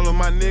 Free all of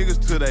my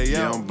niggas till they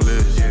out. I'm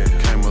blessed.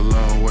 Came a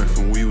long way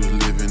from we was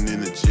living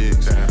in the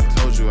chicks.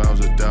 Told you I was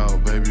a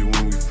dog, baby,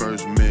 when we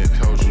first met.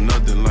 Told you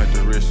nothing like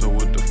the rest, so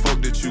what the fuck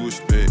did you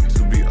expect?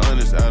 To be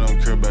honest, I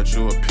don't care about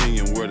your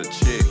opinion, where the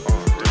check.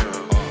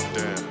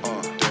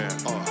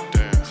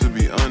 To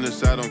be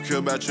honest, I don't care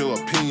about your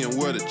opinion,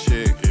 where the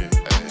check.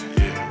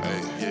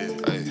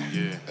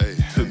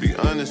 To be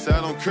honest,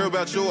 I don't care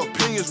about your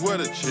opinions, where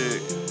the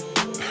check.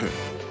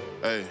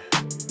 Hey.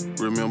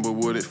 Remember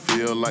what it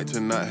feel like to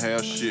not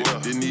have shit.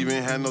 Didn't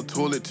even have no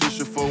toilet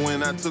tissue for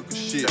when I took a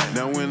shit.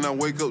 Now when I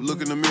wake up,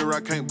 look in the mirror,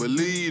 I can't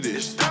believe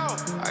this.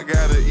 I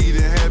got a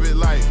eating habit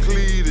like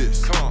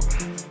Cletus.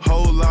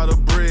 Whole lot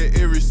of bread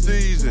every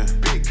season.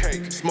 Big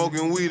cake.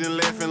 Smoking weed and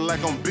laughing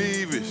like I'm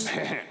Beavis.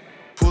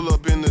 Pull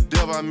up in the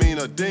devil, I mean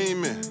a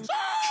demon.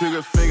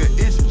 Trigger finger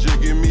itching,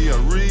 just give me a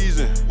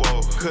reason.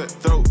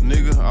 Cutthroat,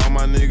 nigga, all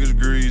my niggas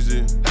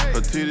greasy.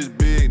 Her titties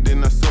big,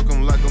 then I suck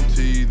them like I'm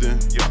teething.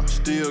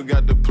 Still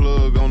got the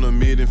plug on the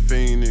mid in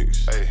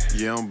Phoenix.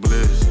 Yeah, I'm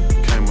blessed.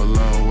 Came a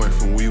long way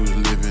from we was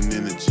living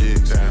in the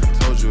chicks.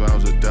 Told you I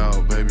was a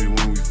dog, baby,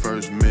 when we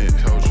first met.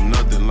 Told you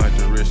nothing like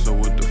the rest, so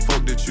what the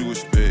fuck did you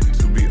expect?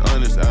 To be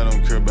honest, I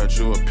don't care about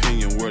your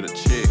opinion, where the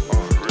check.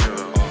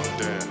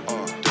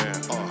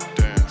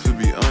 To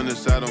be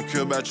honest, I don't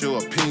care about your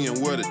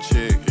opinion, where the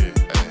check.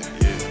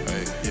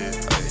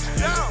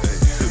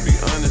 To be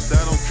honest,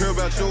 I don't care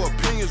about your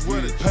opinions,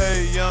 where the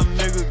pay, young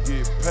nigga,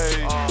 get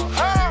paid.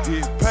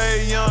 Get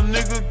paid, young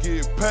nigga,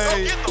 get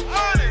paid.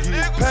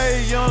 Get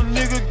paid, young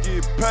nigga,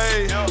 get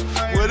paid.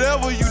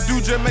 Whatever you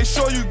do, just make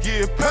sure you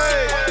get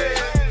paid.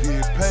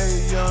 Get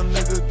paid, young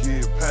nigga,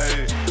 get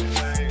paid.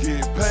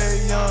 Get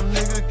paid, young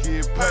nigga,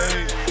 get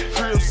paid.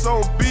 Crib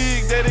so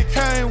big that it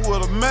came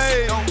with a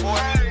maid.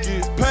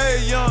 Get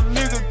paid, young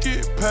nigga,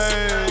 get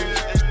paid.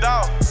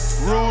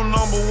 Rule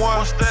number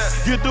one,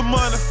 get the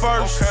money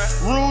first.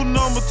 Rule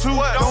number two,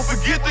 don't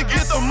forget to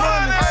get the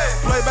money.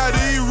 Play by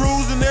these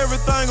rules and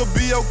everything will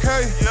be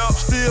okay.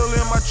 Still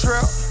in my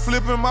trap,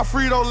 flipping my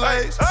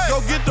Frito-Lays.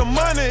 Go get the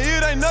money,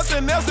 it ain't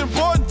nothing else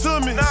important to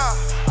me.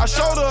 I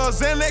showed her a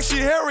Xanax, she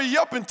hurry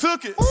up and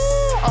took it.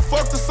 I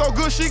fucked her so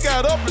good, she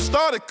got up and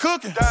started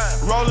cooking.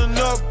 Rolling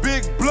up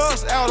big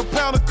blunts, out a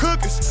pound of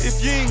cookies.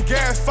 If you ain't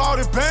gas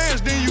 40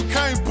 bands, then you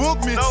can't book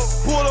me.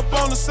 Pulled up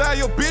on the side,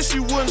 your bitch, she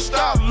wouldn't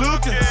stop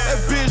looking. That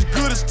bitch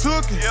good as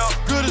tookin',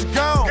 good as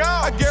gone.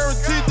 I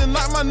guarantee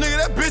tonight, my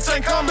nigga, that bitch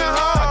ain't coming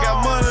home. I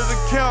got money to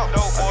count,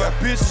 I got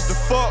bitches to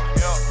fuck,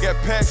 got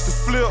packs to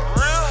flip,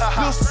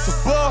 pistols to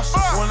bust.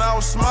 When I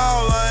was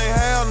small, I ain't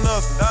had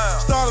nothing.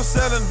 Started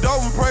selling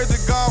dope and prayed to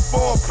God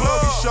for a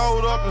plug. He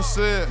showed up and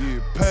said,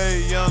 get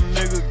paid, young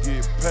nigga,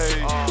 get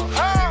paid.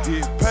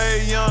 Get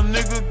paid, young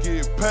nigga,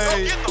 get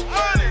paid.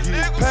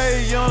 Get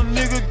paid, young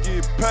nigga,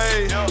 get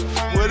paid.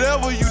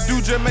 Whatever you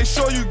do, just make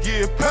sure you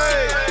get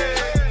paid.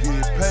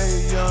 Get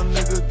paid, young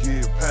nigga,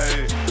 get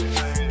paid.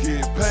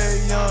 Get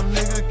paid, young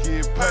nigga,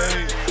 get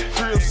paid.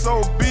 Crib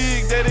so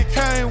big that it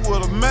came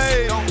with a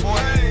maid.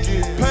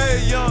 Get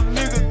paid, young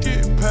nigga,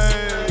 get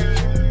paid.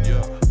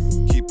 Yeah,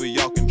 keep it,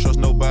 y'all can trust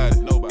nobody.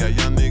 Got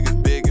young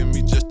niggas begging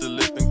me just to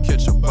let them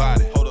catch a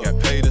body. Got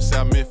paid in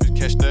South Memphis,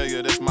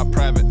 Castalia, that's my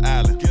private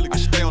island. I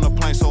stay on the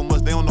plane so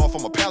much they don't know if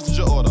I'm a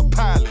passenger or the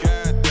pilot.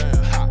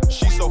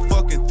 She so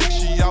fucking thick,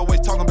 she always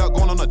talking about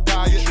going on a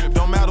diet.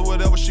 Don't matter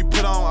whatever she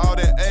put on, all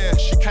that ass,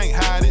 she can't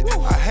hide it.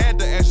 I had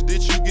to ask her,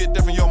 did you get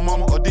that from your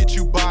mama or did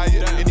you buy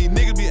it? And these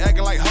niggas be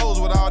acting like hoes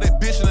with all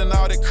that bitching and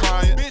all that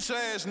crying. Bitch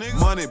ass nigga.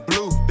 Money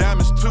blue,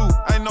 diamonds too,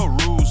 ain't no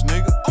rules,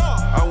 nigga.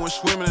 I went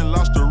swimming and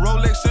lost a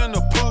Rolex in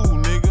the pool,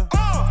 nigga.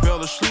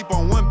 Fell asleep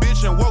on one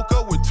bitch and woke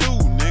up with two,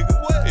 nigga.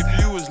 If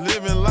you was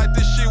living like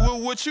this shit,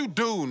 what you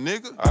do,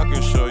 nigga? I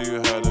can show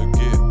you how to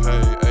get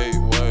paid 8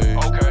 ways.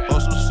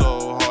 Hustle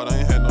so hard, I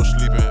ain't had no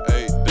sleep in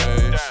 8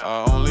 days.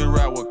 I only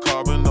ride with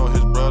Carbon or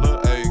his brother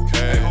AK.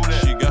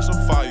 She got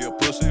some fire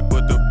pussy,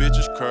 but the bitch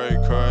is cray.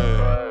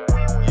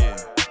 Yeah.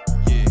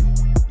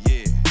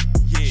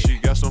 She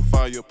got some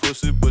fire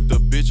pussy, but the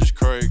bitch is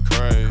cray.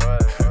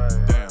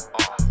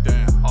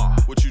 Damn.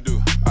 What you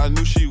do? I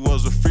knew she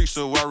was a freak,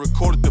 so I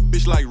recorded the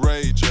bitch like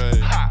Ray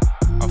J.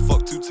 I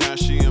fucked 2 times,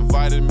 she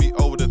invited me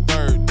over the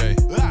 3rd day.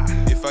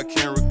 If I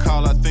can't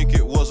recall, I think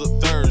it was a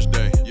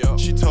Thursday.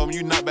 She told me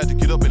you not about to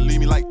get up and leave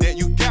me like that,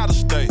 you gotta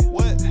stay.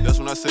 That's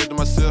when I said to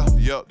myself,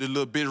 yup, this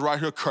little bitch right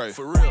here cray.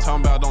 For real.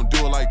 Talking about don't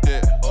do it like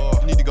that.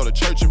 You need to go to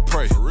church and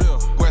pray. For real.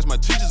 Go ask my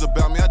teachers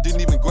about me, I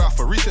didn't even go out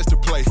for recess to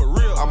play. For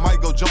real. I might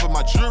go jump in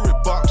my jewelry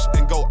box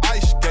and go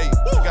ice skate.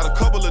 Got a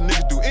couple of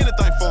niggas do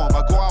anything for them,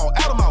 I go all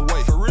out of my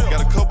way. For real.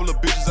 Got a couple of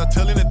bitches, I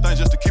tell anything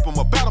just to keep them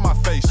up out of my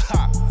face.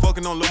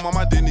 Fucking on Lil' Mama,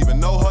 I didn't even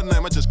know her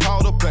name, I just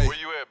called her bae. Where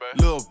you at,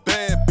 babe? Little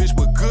bad bitch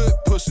with good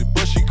pussy,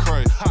 but she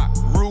cray.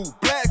 Rude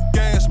black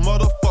ass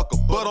motherfucker,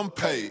 but I'm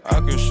paid. I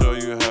can show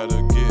you how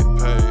to get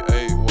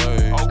paid 8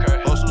 ways.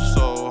 Hustle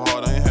so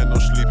hard, I ain't had no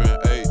sleep in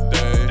 8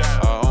 days.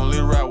 I only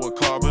ride with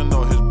Carbon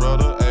or his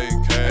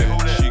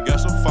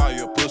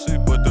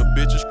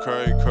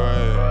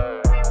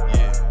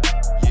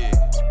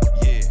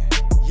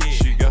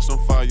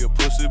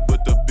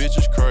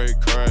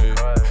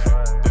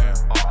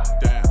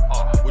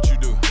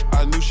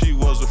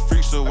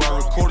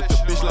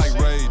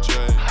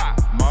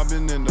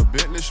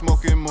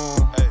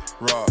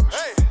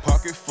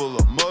pocket full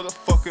of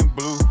motherfucking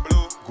blue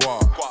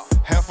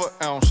guap. Half an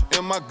ounce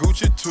in my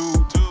Gucci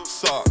tube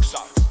socks.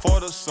 For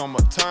the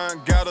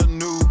summertime, got a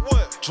new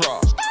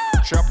drop.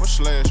 Trapper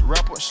slash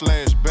rapper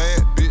slash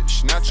bad bitch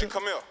snatcher.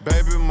 Come here.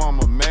 Baby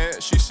mama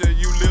mad, she said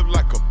you live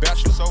like a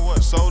bachelor. So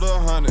what? Sold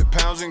 100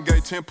 pounds and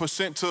gave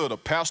 10% to the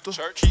pastor.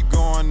 Church. Keep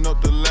going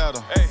up the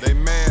ladder. Hey. They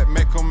mad,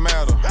 make them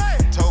matter.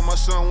 Hey. Told my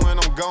son when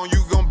I'm gone,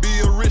 you gon' be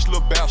a rich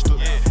little bastard.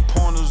 Yeah.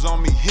 Pointers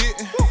on me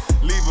hitting,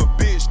 leave a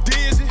bitch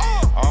dizzy.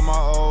 All my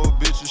old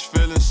bitches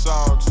feeling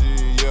salty,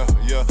 yeah,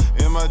 yeah.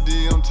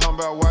 MID, I'm talking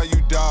about why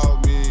you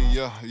dog me,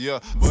 yeah, yeah.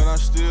 But I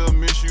still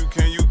miss you,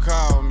 can you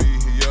call me,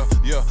 yeah,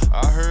 yeah.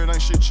 I heard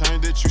ain't shit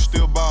changed that you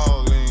still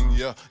ballin',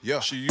 yeah, yeah.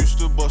 She used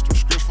to bust them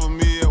scripts for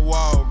me at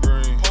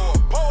Walgreens.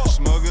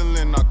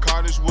 Smuggling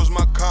narcotics was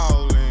my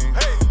calling,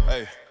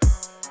 hey.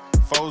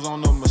 Foes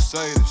on the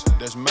Mercedes,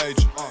 that's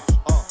major.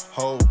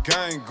 Whole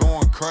gang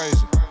going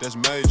crazy, that's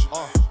major.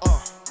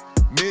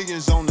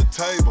 Millions on the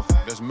table,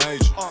 that's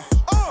major.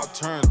 I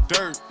turn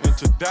dirt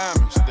into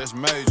diamonds, that's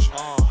major.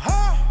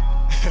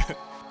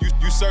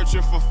 You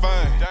searching for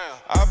fame.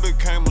 I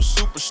became a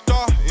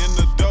superstar in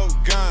the dope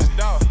game.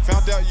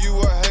 Found out you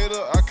a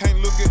hater, I can't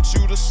look at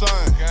you the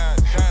same.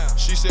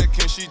 She said,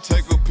 can she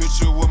take a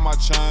picture with my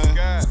chain?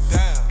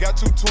 Got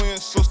two twin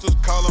sisters,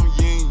 call them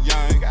yin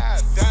yang.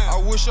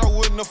 I wish I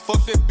wouldn't have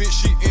fucked that bitch,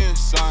 she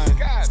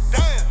insane.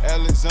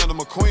 Alexander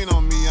McQueen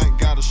on me, ain't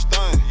got a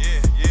stain.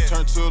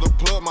 Turn to the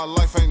plug, my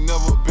life ain't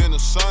never been the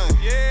same.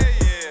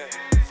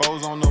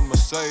 Foes on the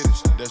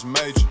Mercedes, that's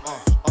major.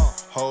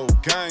 Whole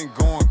gang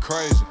going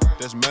crazy,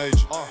 that's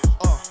major.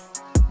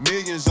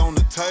 Millions on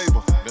the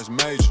table, that's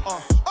major.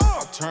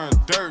 I turn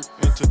dirt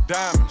into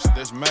diamonds,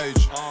 that's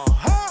major.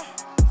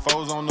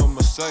 Foes on the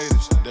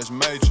Mercedes, that's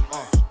major.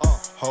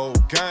 Whole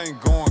gang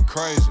going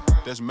crazy,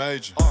 that's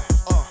major.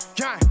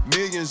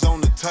 Millions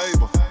on the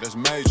table, that's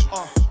major.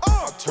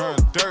 I turn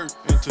dirt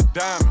into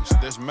diamonds,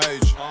 that's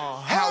major.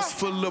 House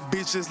full of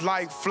bitches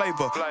like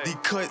flavor. The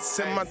cuts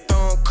in my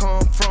thumb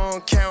come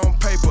from count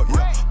paper.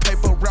 Yeah.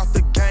 Paper route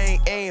the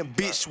gang and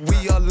bitch,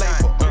 we a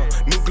label.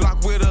 New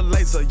Glock with a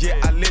laser, yeah,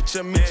 I let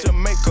you meet your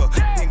maker.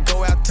 Then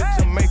go out to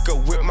Jamaica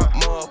with my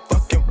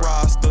motherfucking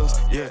rosters.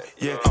 Yeah,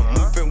 yeah, I'm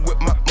moving with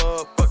my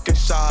motherfucking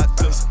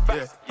shotters.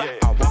 Yeah, yeah,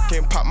 I walk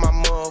and pop my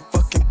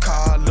motherfucking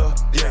collar.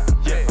 Yeah,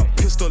 yeah, a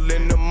pistol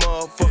in the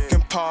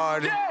motherfucking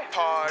party.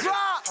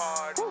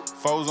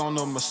 Foes on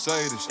the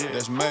Mercedes,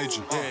 that's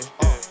major.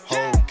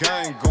 Whole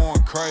gang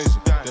going crazy,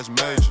 that's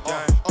major.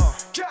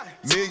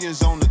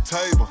 Millions on the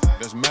table,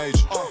 that's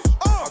major.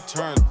 I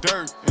turn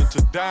dirt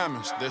into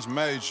diamonds, that's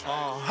major.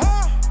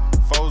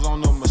 Foes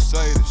on the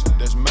Mercedes,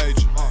 that's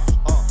major.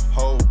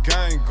 Whole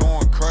gang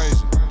going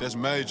crazy, that's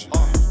major.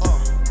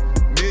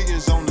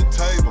 Millions on the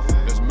table,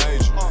 that's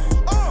major.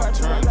 I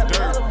turn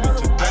dirt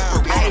into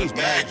diamonds,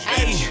 that's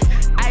major.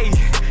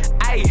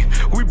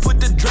 We put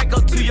the Draco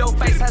to your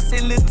face. I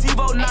send Lil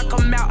Tivo, knock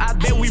him out. I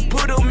bet we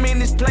put him in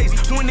his place.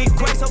 20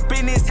 grace up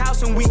in his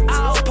house and we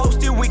all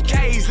posted with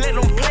K's. Let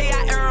him play,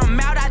 I air him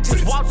out. I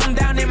just walk them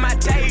down in my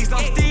days.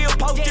 I'm still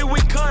posted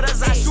with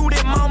cutters. I shoot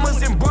at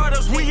mamas and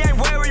brothers. We ain't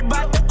worried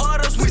about the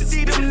others. We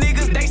see them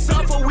niggas, they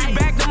suffer. We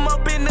back them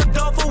up in the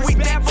duffel. We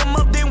dap them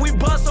up, then we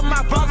bust them.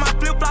 I brought my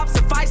flip-flops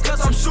and fights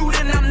cause I'm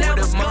shooting. I'm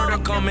never scared.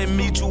 Murder come and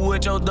meet you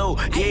at your door.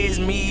 Yeah, it's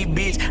me,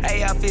 bitch.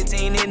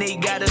 AR-15 and they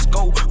got a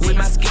scope with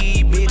my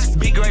ski, bitch.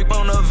 Big grape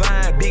on the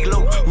vine, big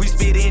low. We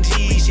spit in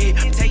cheese shit.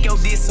 Take your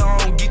diss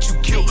song, get you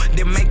killed.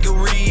 Then make a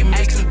remix.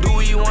 Ask him,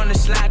 do you wanna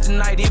slide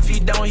tonight? If he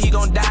don't, he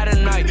gon' die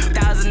tonight.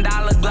 $1,000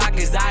 Glock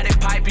is out that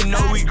pipe, you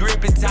know we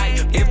grip it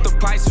tight. If the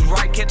price is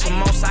right, catch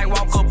him on sight,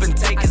 walk up and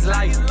take his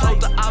life.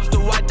 Told the ops to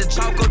wipe the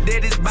chalk up,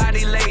 dead his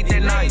body late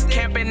that night.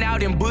 Camping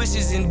out in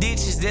bushes and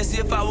ditches, that's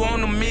if I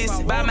wanna miss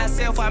it. By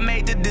myself, I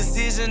made the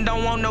decision,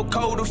 don't want no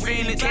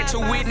co-defendant. Catch a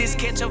witness,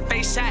 catch a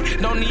face shot,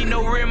 don't need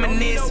no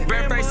reminisce.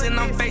 Bare facing,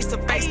 I'm face to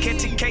face,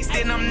 catch a case,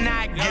 then I'm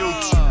not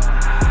guilty.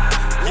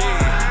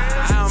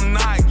 Yeah, I'm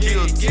not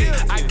guilty.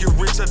 I get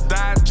rich or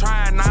die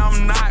trying,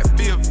 I'm not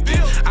 50.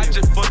 I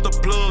just fucked the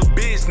plug,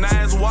 bitch,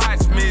 now it's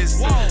watch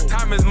missing.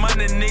 Time is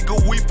money,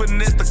 nigga, we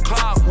finesse the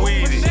clock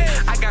with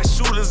it. I got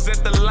shooters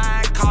at the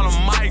line, call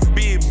him Mike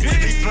Bibby.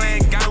 He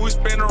playing guy, we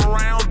spin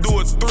around, do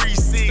a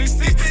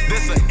 360.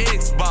 That's an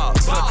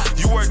Xbox.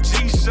 You wear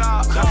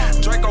G-Shock.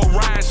 Draco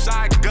riding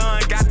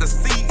shotgun, got the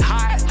seat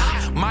hot.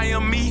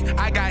 Miami,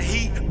 I got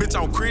heat, bitch,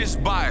 I'm Chris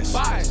Bosh.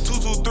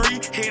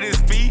 223, hit his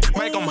feet,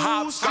 make him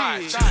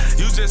hopscotch.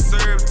 You just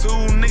served two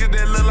niggas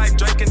that look like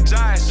Drake and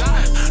Josh.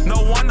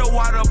 No wonder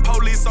why the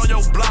police on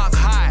your block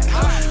hot.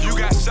 You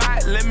got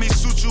shot, let me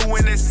shoot you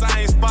in that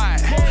same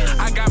spot.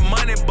 I got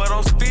money, but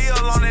I'm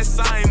still on that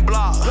same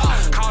block.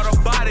 Caught a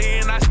body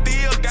and I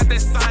still got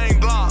that same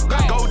Glock.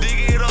 Go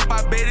dig it up,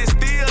 I bet it's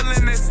still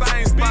in that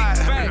same spot.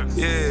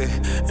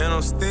 Yeah, and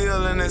I'm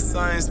still in that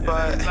same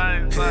spot.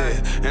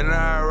 Yeah, and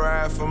I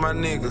ride for my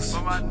niggas.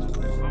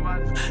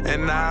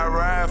 And I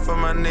ride for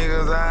my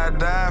niggas, I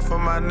die for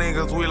my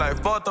niggas. We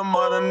like fuck them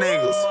other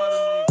niggas.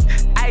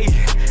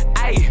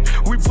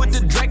 Ayy, we put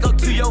the Draco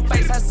to your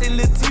face. I send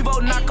Lil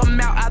Tivo, knock him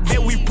out. I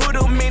bet we put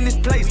him in his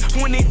place.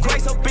 20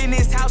 grace up in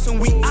his house and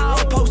we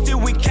all posted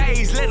with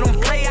K's. Let them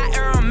play, I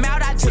air them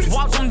out. I just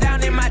walk them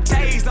down in my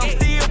J's. I'm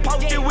still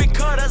posted with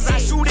cutters. I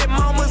shoot at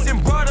mamas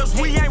and brothers.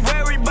 We ain't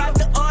worried about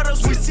the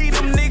others. We see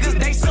them niggas,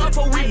 they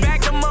suffer. We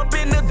back them up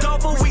in the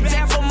duffel. We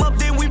dap them up,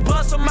 then we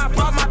bust them. I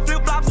brought my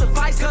flip-flops to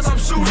fight cause I'm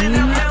shooting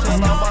them never all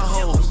my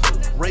hoes,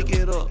 rake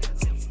it up,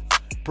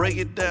 break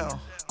it down,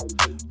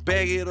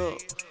 bag it up.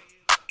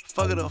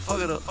 Fuck it up,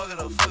 fuck it up, fuck it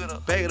up, fuck it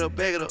up. Bag it up,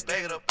 bag it up,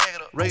 bag it up, bag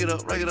it up. Rake it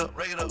up, rake it up,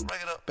 rake it up,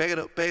 rake it up. Bag it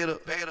up, bag it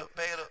up, bag it up,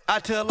 bag it up. I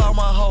tell all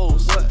my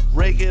hoes,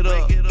 rake it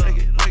up,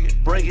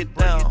 break it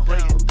down,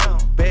 bag it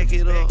up, bag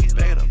it up,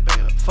 bag it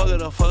up. Fuck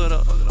it up, fuck it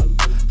up,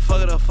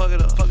 fuck it up, fuck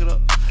it up, fuck it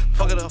up.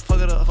 Fuck it up, fuck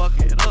it up, fuck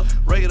it up.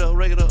 Rake it up,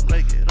 rake it up,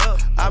 rake it up.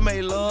 I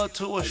made love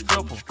to a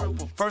stripper.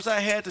 First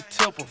I had to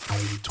tip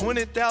her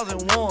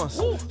 20,000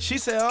 once. She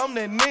said I'm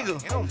that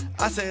nigga.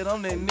 I said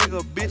I'm that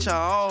nigga, bitch. I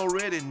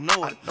already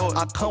know it.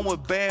 I come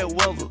with bad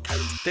weather.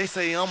 They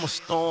say I'm a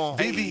storm.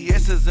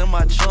 VVS is in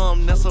my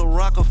charm. That's a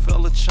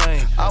Rockefeller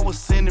chain. I was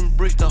sending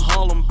bricks to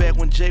Harlem back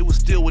when Jay was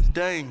still with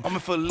Dame. I'm in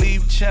for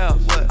leave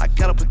child. I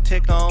got a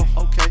protect on.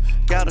 Okay.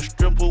 Got a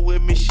stripper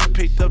with me. She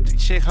picked up the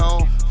check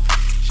home.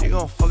 She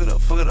gon' fuck it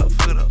up, fuck it up,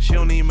 fuck it up. She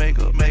don't need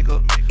makeup.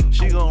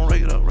 She gon'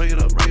 rake it up, rake it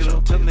up, rake it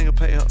up. Tell the nigga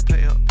pay up.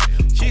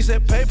 She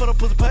said pay for the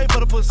pussy, pay for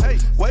the pussy. Hey,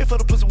 wait for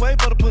the pussy,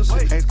 wait for the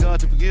pussy. Ask God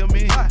to forgive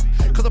me.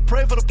 Cause I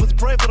pray for the pussy,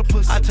 pray for the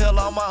pussy. I tell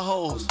all my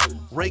hoes,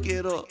 rake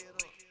it up,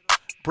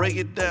 break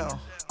it down,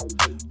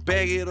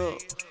 bag it up.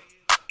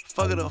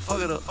 Fuck it up,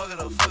 fuck it up, fuck it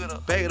up, fuck it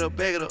up. Bag it up,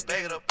 bag it up,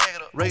 bag it up, bag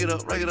it up. Rake it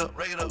up, rake it up,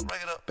 rake it up,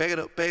 rake it up. Bag it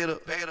up, bag it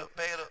up, bag it up,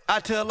 bag it up. I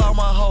tell all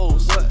my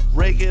hoes,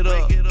 rake it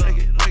up,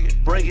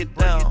 break it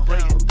down,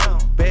 bag it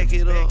up, bag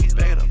it up,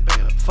 bag it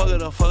up. Fuck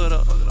it up, fuck it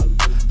up,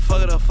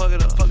 fuck it up, fuck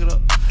it up, fuck it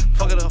up,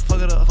 fuck it up,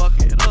 fuck it up, fuck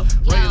it up.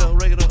 Rake it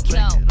up, rake it up,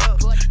 rake it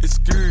up.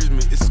 Excuse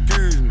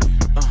me,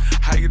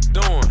 how you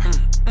doing?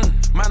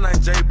 My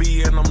name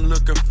JB and I'm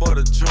looking for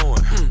the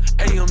joint.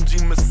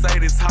 AMG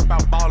Mercedes, hop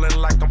out ballin'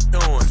 like I'm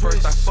on.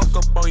 First I fuck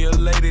up on your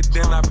lady,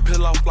 then I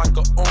peel off like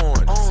a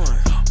orange.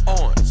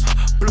 Orange,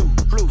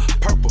 blue,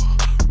 purple,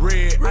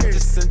 red. I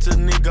just sent a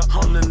nigga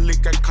on the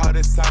lick, I caught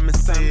it, Simon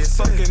said.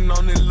 Fucking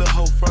on this little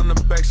hoe from the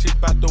back, she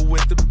bout to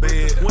wet the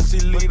bed. When she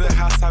leave the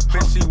house, I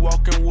bet she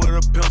walking with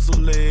a pencil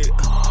leg.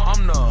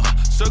 I'm the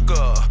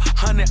sugar,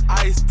 honey,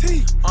 iced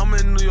tea. I'm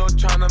in New York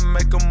tryna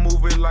make a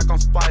movie like I'm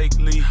Spike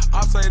Lee.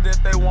 I say that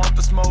they want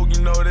the smoke,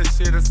 you know that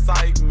shit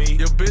excite me.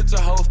 Your bitch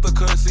a hoster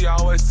cause she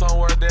always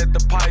somewhere that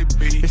the pipe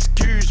be.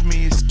 Excuse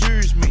me,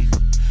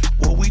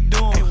 what we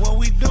doing? Hey, what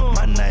we doing?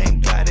 My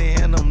name got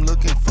it and I'm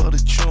looking for the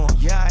joint.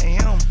 Yeah, I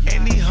am.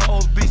 And these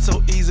hoes be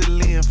so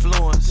easily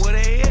influenced. Where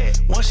they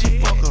at? Once she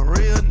fuck a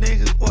real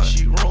nigga, what?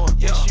 She ruined.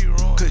 Yeah, she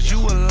ruined. Cause you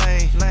a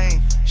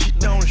lame. She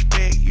don't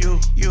respect you.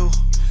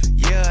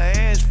 Yeah, her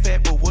ass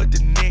fat, but what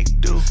the neck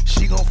do?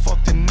 She gon'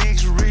 fuck the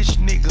next rich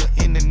nigga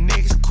in the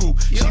next coupe.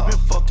 She been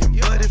fucking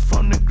buddy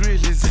from the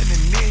Grizzlies and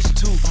the next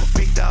two. I'm a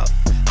big dog.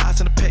 I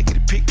send a pack, get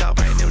it picked up.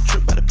 I ain't never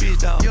tripped by the bitch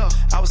dog.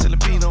 I was selling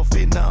beans on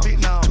fit now.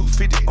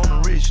 250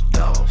 on the rich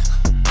dog.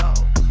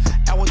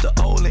 I went to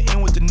old and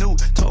in with the new.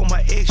 Told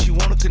my ex she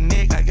wanna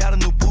connect. I got a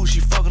new boo,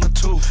 she fucking her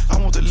too. I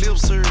want the lip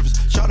service.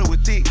 Shot it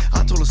with thick.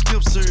 I told her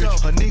skip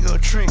service. Her nigga a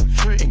trick.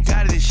 And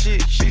got it as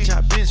shit. Bitch,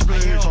 I been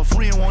splurged. Her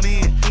friend won't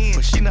in.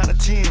 But she not a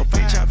 10.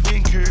 Bitch, I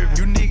been curved.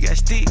 You nigga got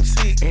sticks.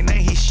 And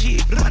ain't his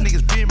shit. My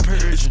niggas been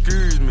purged.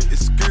 Excuse me.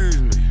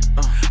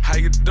 How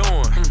you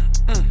doing?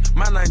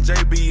 My name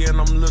JB and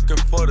I'm looking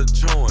for the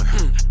joint.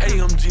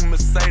 AMG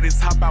Mercedes,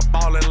 hop out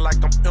ballin' like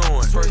I'm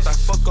on. First I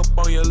fuck up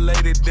on your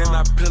lady, then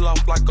I peel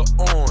off like a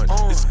orange.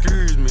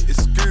 Excuse me.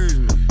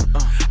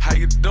 How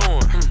you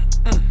doing?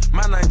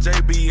 My name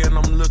JB and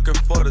I'm looking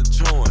for the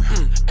joint.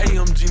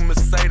 AMG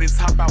Mercedes,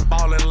 hop out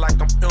ballin'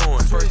 like I'm on.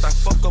 First I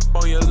fuck up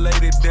on your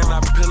lady, then I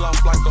peel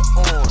off like a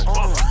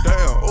orange.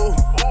 Damn, ooh,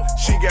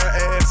 she got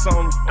ass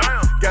on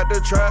her. Got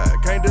to try,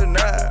 can't deny,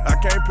 I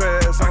can't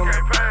pass on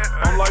her.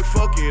 I'm like,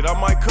 fuck it, I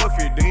might cuff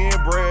it, then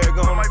brag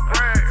on her.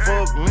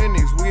 Fuck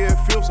Lennox, we at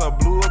Phillips, I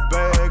blew a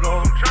bag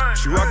on her.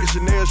 She rockin'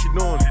 Chanel, she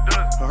doing it.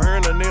 Her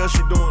and her nails,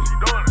 she doing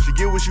it. She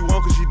get what she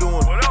want, cause she doing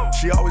it.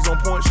 She always on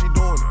point, she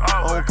doing it.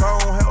 On car,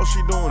 on house,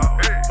 she doing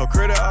it. Her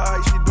credit,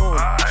 alright, she doing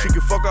it. She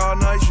can fuck all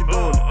night, she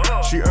doing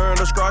it. She earned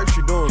her stripes,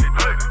 she doing it.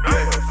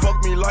 Yeah, fuck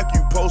me like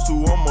you supposed to,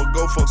 I'ma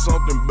go fuck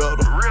something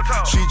better.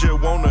 She just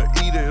wanna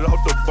eat it off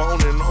the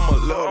bone and I'ma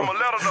let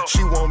her.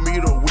 She want me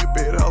to whip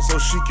it out so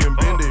she can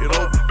bend it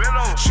over.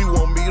 She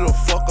want me to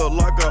fuck her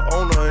like a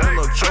owner and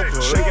a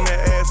choker. Shaking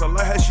that ass, I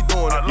like how she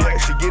doing it. Yeah,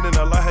 she getting,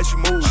 I like how she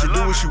move. She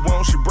do what she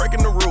want, she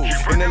breaking the rules.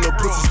 And that little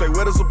pussy stay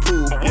wet as a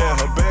pool. Yeah,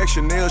 her bag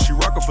Chanel, she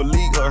rockin' for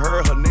Lee.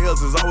 Her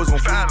nails is always on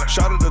fleek.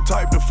 Shot at the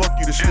type to fuck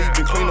you to sleep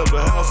and clean up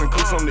the house and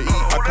cook something to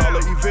eat. I call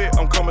her Yvette,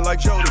 I'm coming like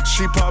Jody.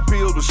 She pop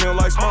pills, but she don't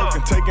like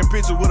smoking. Taking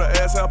pictures with her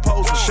ass out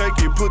posing. Shake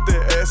it, put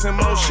that ass in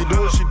motion.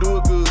 She do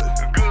it good.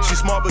 She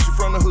smart, but she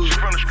from the hood.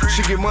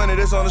 She get money,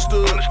 that's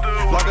understood.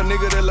 Like a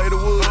nigga that lay the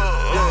wood.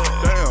 Yeah,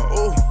 damn,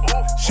 ooh.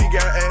 She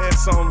got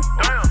ass on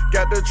her.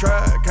 Got to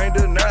try, can't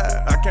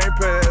deny, I can't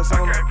pass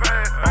on it.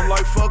 I'm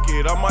like, fuck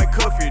it, I might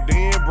cuff it,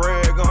 then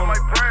brag on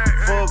it.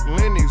 Fuck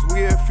Lennox,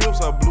 we at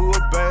Phillips, I blew a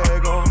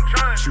bag on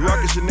it. She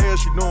rockin' Chanel,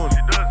 she doing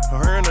it.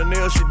 Her and her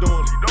nails, she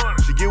doing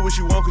it. She get what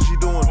she want, cause she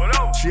doing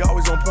it. She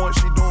always on point,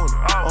 she doing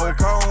it. On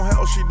car, on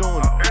house, she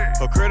doing it.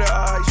 Her credit,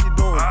 alright, she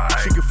doing it.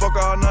 She can fuck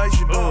all night,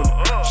 she doing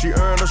it. She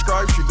earn her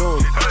stripes, she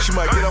doing it. She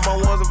might get on my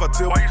ones if I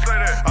tip her.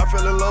 I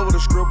fell in love with a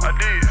script.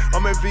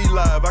 I'm at V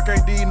Live, I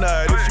can't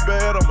deny it. If she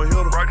bad, I'ma hit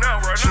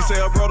her. She say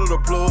I brought her the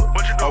plug.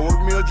 I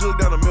worked me a jug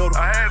down the middle.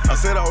 I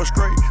said I was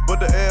straight, but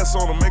the ass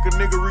on her make a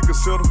nigga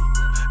reconsider.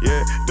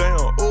 Yeah,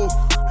 damn, ooh.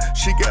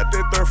 She got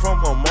that thing from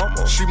her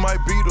mama. She might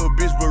beat a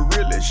bitch, but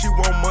really, she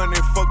want money,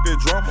 fuck that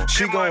drama.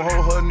 She gon'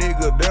 hold her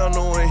nigga down,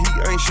 knowing he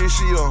ain't shit,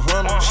 she a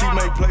hunter. She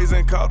make plays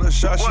and call the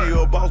shot, she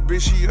a boss,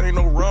 bitch, she ain't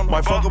no runner.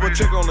 Might fuck up a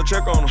check on her.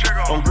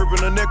 I'm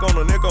gripping the neck on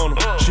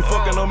her. She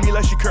fucking on me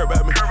like she care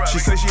about me. She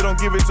say she don't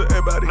give it to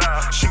everybody.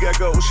 She got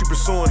goals, she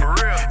pursuing it.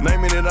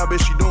 Naming it, I bet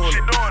she doing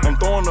it. I'm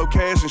throwing no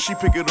cash and she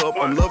pick it up.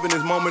 I'm loving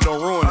this moment,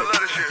 don't ruin it.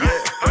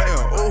 Yeah,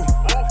 damn, ooh.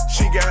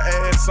 She got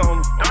ass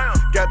on her.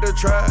 Got to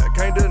try,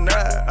 can't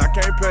deny, I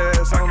can't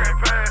pass on it.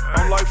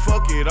 I'm like,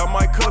 fuck it, I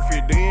might cuff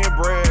it, then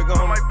brag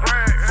on it.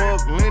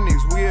 Fuck Lennox,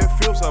 we at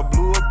Phillips, I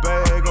blew a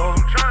bag on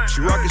it.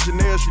 She rockin'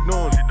 Chanel, she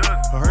doing it.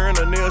 Her and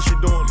her nails, she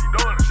doing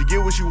it. She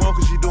get what she want,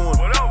 cause she doing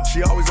it.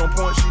 She always on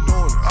point, she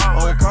doing it.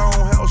 On car,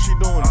 on house, she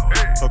doing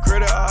it. Her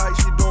credit, alright,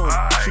 she doing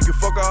it. She can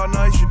fuck all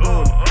night, she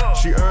doing it.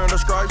 She earn her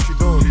stripes, she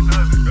doing it.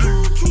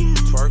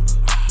 Twerk,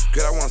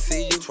 good, I wanna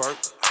see you twerk.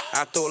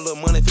 I throw a little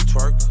money if you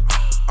twerk.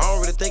 I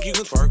don't really think you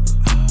can twerk.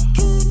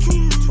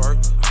 Twerk.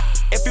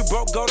 If you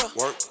broke, go to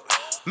work.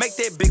 Make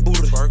that big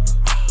booty twerk.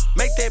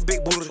 Make that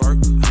big booty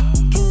twerk.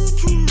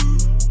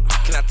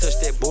 Can I touch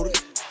that booty?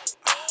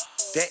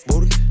 That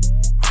booty.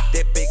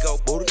 That big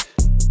old booty.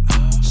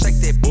 Shake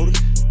that booty.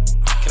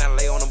 Can I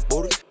lay on them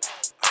booty?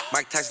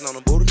 Mike Tyson on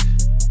the booty.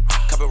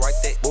 Copyright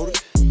that booty.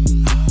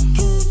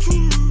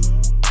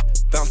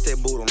 Bounce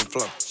that booty on the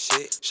floor.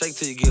 Shit. Shake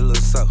till you get a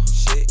little soft.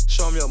 Shit.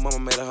 Show 'em your mama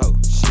made a hoe.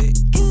 Shit.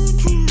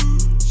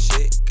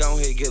 Shit. Go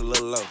ahead, get a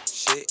little low.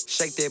 Shit.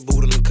 Shake that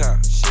booty in the car.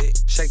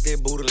 Shit. Shake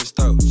that booty in the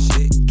stove.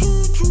 Shit.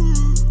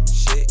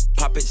 Shit.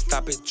 Pop it,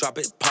 stop it, drop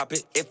it, pop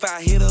it. If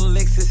I hit a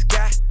Lexus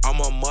sky, I'm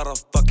a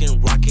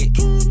motherfucking rocket.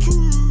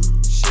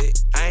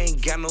 Shit. I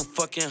ain't got no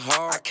fucking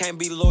heart. I can't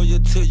be loyal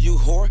to you,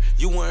 whore.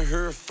 You weren't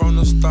here from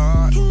the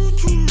start.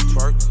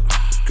 Twerk.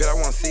 Good, I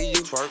wanna see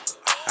you twerk.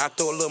 I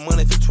throw a little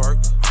money if you twerk.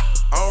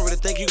 I don't really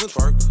think you can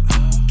twerk.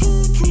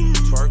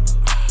 Twerk.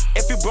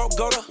 If you broke,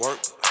 go to work.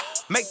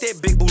 Make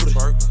that big booty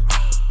twerk.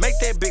 Make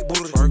that big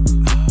booty twerk.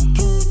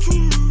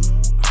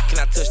 Can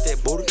I touch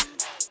that booty?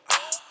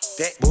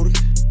 That booty.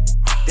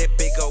 That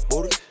big old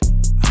booty.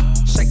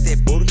 Shake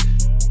that booty.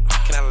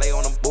 Can I lay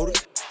on them booty?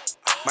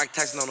 Mike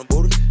Tyson on the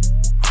booty.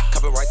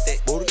 Copyright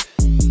that booty.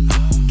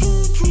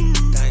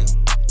 Damn.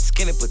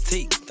 Skinny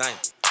petite. Damn.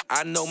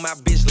 I know my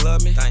bitch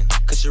love me. Damn.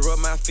 Cause she rub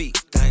my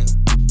feet. Damn.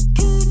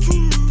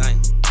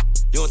 Damn.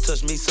 You don't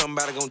touch me,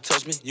 somebody gon'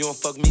 touch me. You don't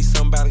fuck me,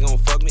 somebody gon'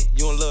 fuck me.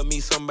 You don't love me,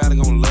 somebody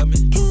gon' love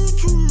me.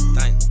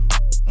 Damn.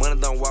 Money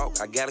don't walk,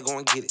 I gotta go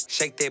and get it.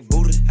 Shake that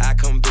booty, I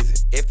come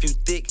visit. If you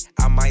thick,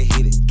 I might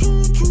hit it.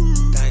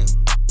 Damn.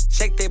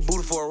 Shake that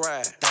booty for a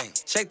ride. Damn.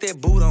 Shake that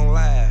booty on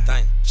live.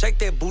 Damn. Shake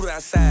that booty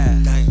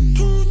outside. Damn.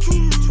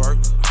 Twerk.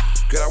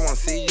 Good, I wanna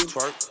see you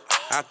twerk.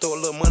 I throw a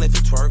little money if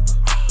you twerk.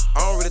 I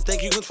don't really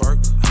think you can twerk.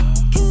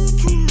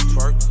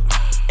 Twerk.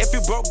 If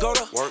you broke, go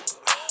to work.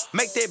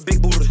 Make that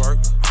big booty twerk.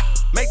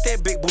 Make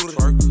that big booty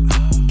twerk.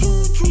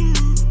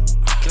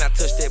 Can I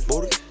touch that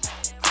booty?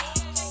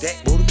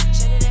 That booty.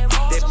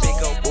 That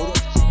big old booty.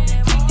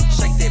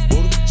 Shake that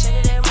booty.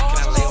 Can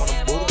I lay on the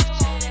booty?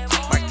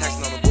 Mike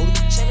Tyson on the booty.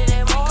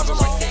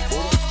 Copyright that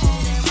booty.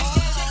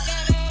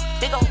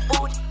 Big old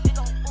booty.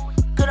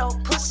 Good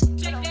old pussy.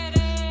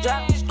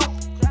 Drive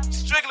stupid.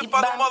 Strictly by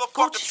the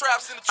motherfucking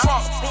traps in the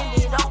trunk. Bend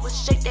it over,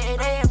 shake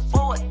that ass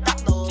for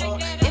 $1.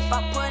 If I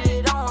put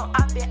it on, I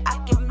bet I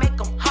can make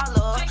them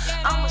holler.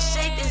 I'ma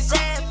shake this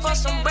ass for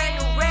some brand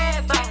new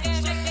red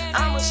bottoms.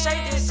 I'ma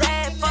shake this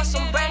ass for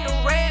some brand new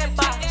red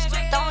bottoms.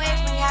 Don't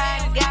ask me how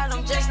I got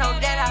them, just know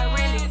that I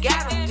really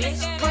got them,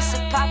 bitch. Pussy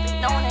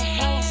poppin' on a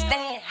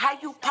handstand, how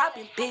you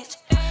poppin', bitch?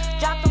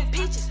 Drop them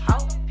peaches,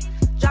 ho.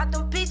 Drop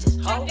them peaches,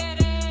 ho.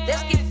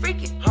 Let's get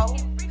freaky, ho.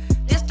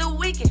 This the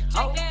weekend,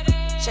 ho.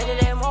 Shake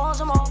it that more,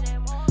 some more.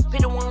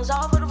 Pick the ones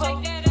off of the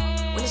road.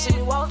 When you see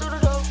me walk through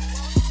the door,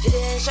 it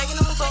ain't shaking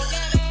on the floor.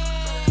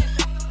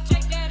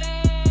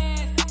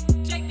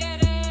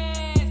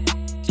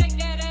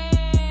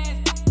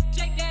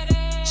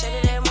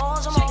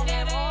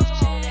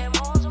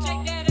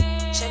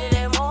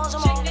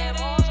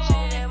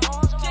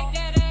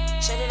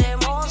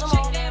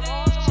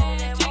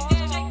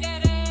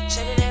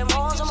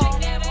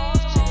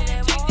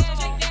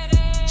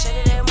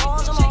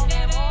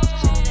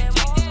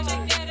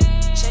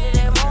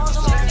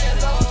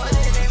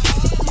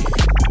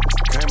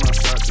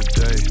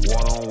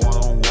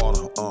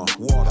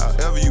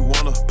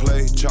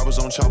 play choppers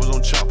on choppers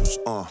on choppers,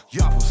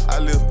 I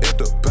live at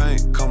the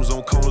bank, commas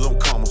on commas on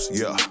commas,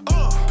 yeah.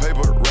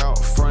 Paper route,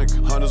 Frank,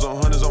 hundreds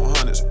on hundreds on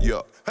hundreds,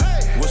 yeah.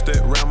 What's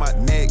that round my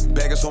neck?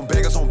 Baggers on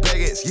baggers on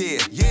baggers, yeah.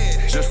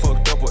 Just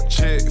fucked up a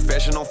check,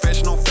 fashion on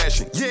fashion on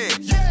fashion, yeah.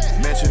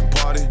 Mansion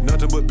party,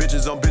 nothing but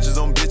bitches on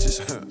bitches on bitches.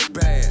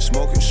 Bad,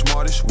 smoking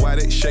smartest, why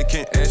they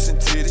shaking ass and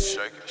titties?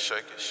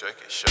 Shake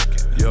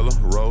it. Yellow,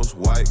 rose,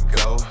 white,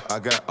 gold. I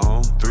got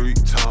on 3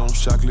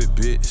 tones, chocolate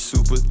bit,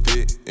 super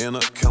thick, in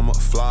a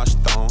camouflage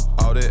thong.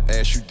 All that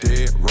ass you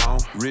dead wrong.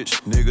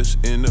 Rich niggas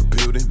in the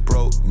building,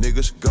 broke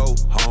niggas go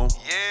home.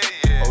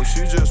 Yeah. Oh,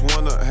 she just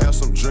wanna have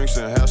some drinks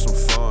and have some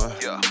fun.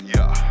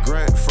 Yeah.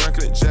 Grant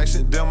Franklin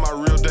Jackson, them my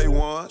real day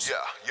ones.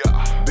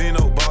 Yeah.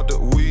 Bino bought the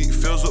weed,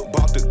 Fizzle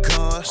bought the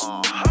guns.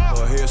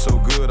 Her hair so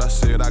good, I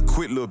said I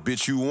quit, little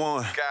bitch, you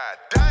won. God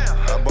damn.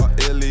 I bought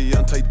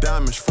Eliante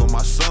diamonds for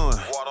my son.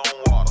 Water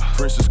on water.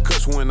 Princess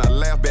cuts when I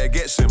laugh,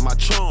 baguettes in my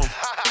chum.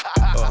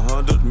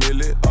 100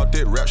 million, all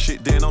that rap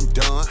shit, then I'm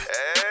done.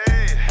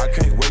 Hey. I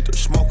can't wait to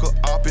smoke a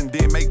op and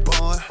then make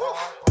bun.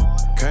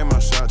 Came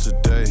outside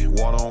today,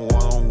 water on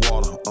water on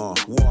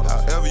water,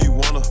 However you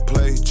wanna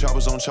play,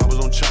 choppers on choppers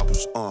on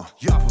choppers,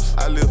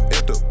 I live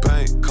at the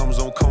bank, commas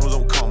on commas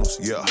on commas,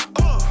 yeah.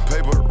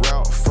 Paper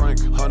route, Frank,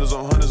 hundreds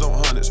on hundreds on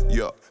hundreds,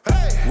 yeah.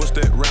 What's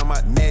that round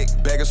my neck?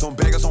 Baggers on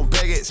baggers on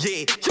baggers,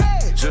 yeah.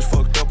 Just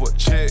fucked up a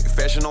check,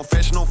 fashion on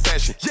fashion on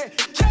fashion, yeah.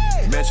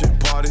 Mansion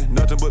party,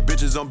 nothing but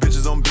bitches on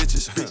bitches on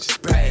bitches.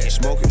 Bad,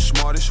 smoking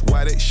smartest,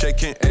 why they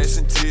shaking ass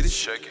and titties?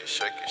 Shake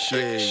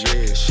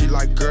it. She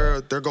like,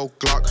 girl, there go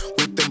Glock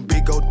with them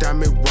big old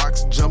diamond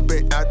rocks,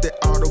 jumping out the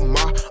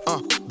Audemars.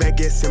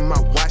 Baguettes in my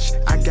watch,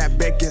 I got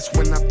baguettes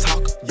when I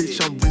talk. Bitch,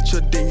 I'm richer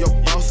than your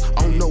boss.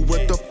 I don't know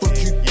what the fuck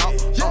you thought.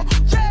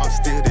 I'm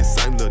still the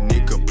same little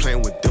nigga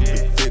playing with them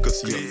big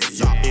figures,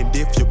 yeah. And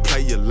if you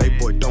play your late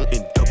boy, don't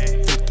end up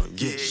a victim,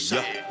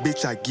 yeah.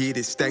 Bitch, I get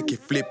it, stack it,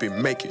 flip it,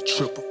 make it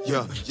triple,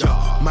 yeah.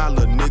 My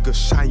little nigga,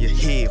 shine your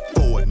head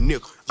for a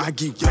nickel. I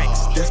get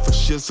racks, that's for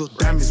shizzle.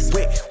 Diamonds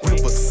wet,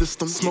 river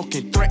system.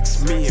 Smoking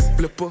threats, me and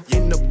Flipper.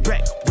 In the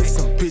back with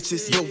some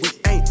bitches. Yo, we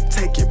ain't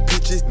taking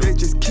pictures, they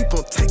just keep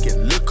on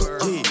taking liquor.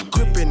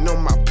 Gripping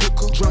on my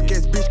pickle. Drunk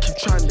ass bitch keep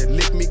trying to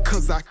lick me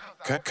cause I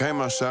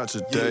came outside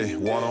today,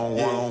 water on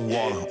water on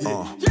water,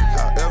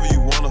 However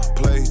you wanna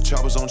play,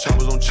 choppers on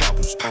choppers on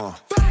choppers,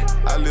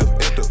 I live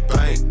at the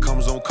bank,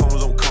 commas on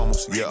commas on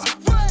commas, yeah.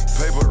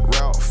 Paper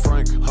route,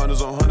 Frank,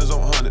 hundreds on hundreds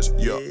on hundreds,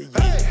 yeah.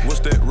 What's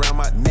that round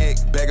my neck?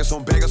 Baggers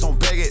on baggers on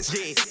baggers,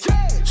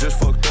 Just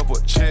fucked up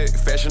a check,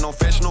 fashion on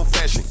fashion on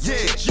fashion, yeah.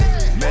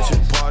 Mansion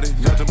party,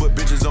 nothing but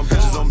bitches on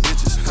bitches on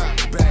bitches.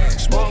 Bad,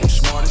 smoking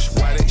smartest,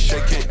 why they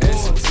shaking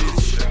ass and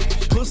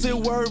titties? Pussy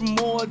worth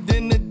more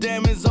than the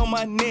diamonds on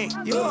my neck.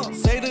 Yeah.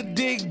 Say the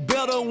dick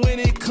better when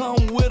it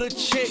come with a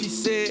check. She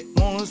said,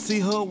 wanna see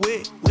her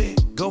wet.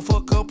 Go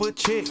fuck up a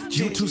check.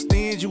 You too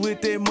stingy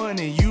with that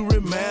money. You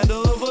remind her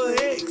of her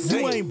ex.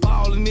 You ain't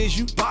ballin' this,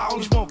 you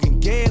ballin'. Smoking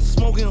gas,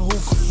 smoking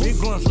hookah. Big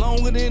blunts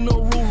longer than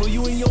no ruler.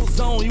 You in your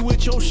zone, you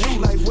with your shoe.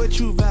 Like what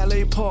you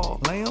valet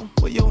park. Lamb,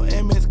 where your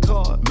MS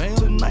card. Man,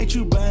 tonight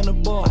you buying a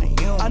bar.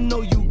 I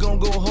know you gon'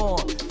 go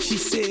hard. She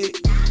said,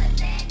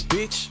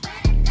 bitch.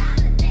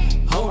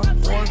 Hold on,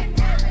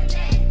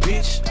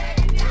 bitch.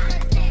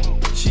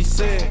 She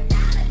said,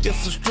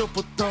 it's a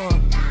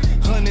stripper-thon,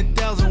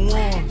 100,000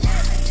 ones.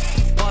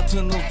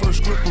 Bartender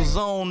first stripper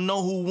zone,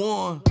 know who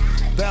won.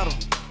 Battle.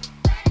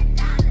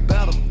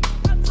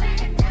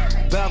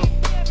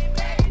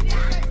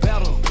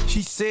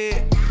 She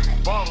said,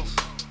 bottles,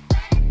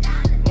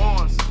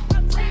 ones,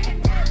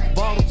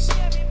 bottles,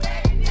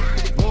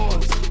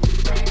 ones.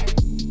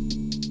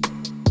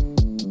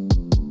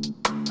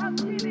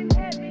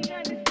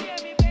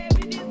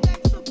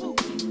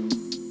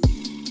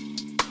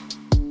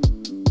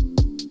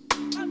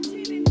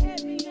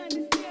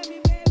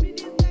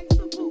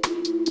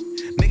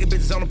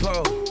 On the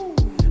pole,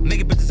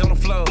 nigga bitches on the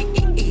floor.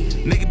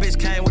 Nigga bitch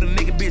came with a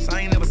nigga bitch.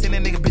 I ain't never seen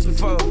that nigga bitch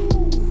before.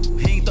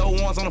 He ain't throw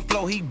ones on the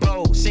floor, he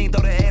bold. She ain't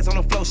throw that ass on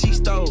the floor, she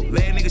stole.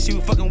 Last nigga she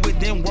was fucking with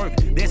didn't work.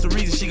 That's the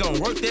reason she gon'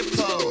 work that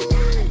pole.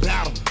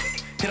 Battle,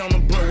 hit on the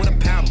butt with a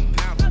paddle.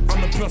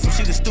 I'm the principal,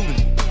 she the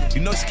student.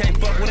 You know she can't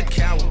fuck with a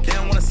coward. They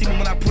don't wanna see me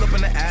when I put up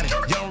in the attic.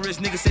 Young rich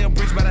nigga sell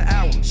bricks by the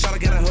hour. Shawty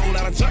got a whole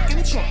lot of junk in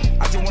the trunk.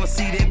 I just wanna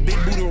see that big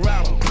booty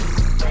rattle.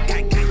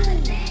 Gang,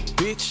 gang.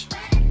 Bitch.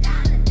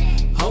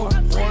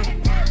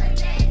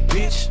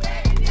 Bitch,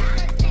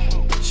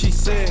 she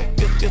said,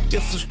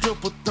 it's a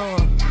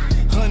stripper-thon,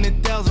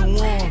 100,000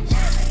 ones.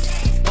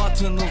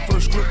 Bartender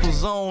first stripper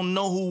zone,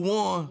 know who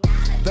won.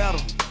 Battle.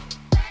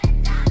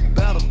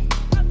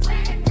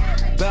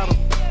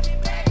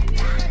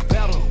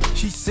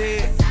 She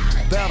said,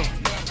 battle.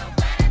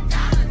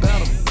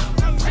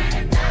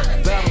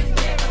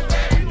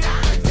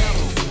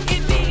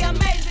 It be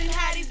amazing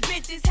how these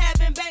bitches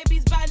having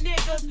babies by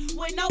niggas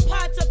with no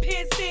pot to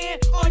piss in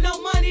or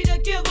no money to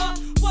give up.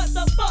 What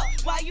the fuck?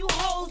 Why you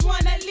hoes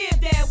wanna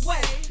live that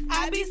way?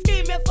 I be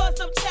scheming for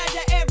some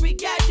cheddar every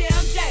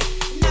goddamn day.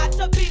 Not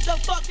to be the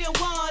fucking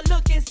one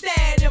looking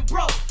sad and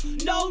broke.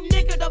 No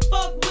nigga to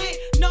fuck with,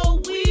 no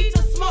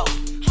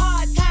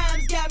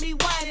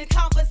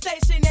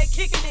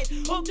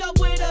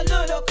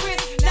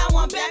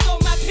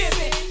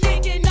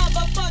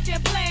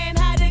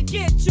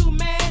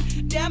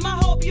Damn, I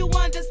hope you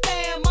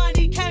understand.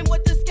 Money came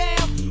with the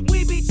scam.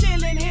 We be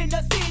chillin' in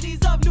the cities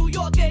of New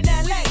York and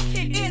LA.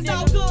 It's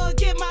all good,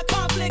 get my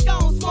conflict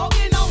on,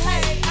 smoking on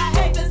hate. I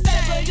hate to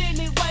say, but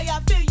anyway, I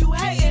feel you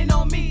hating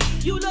on me.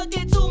 You look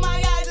into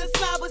my eyes and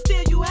smile, but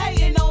still you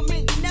hating on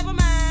me. Never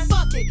mind,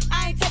 fuck it,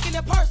 I ain't taking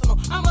it personal.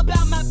 I'm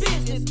about my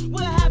business.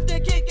 We'll have to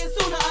kick it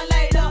sooner or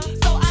later,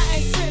 so I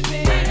ain't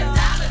tripping. Where the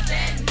dollars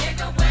at,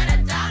 nigga? Where the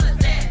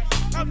dollars at?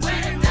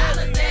 Where the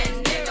dollars at,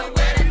 nigga?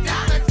 Where the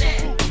dollars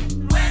at?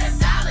 Where the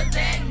dollars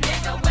at,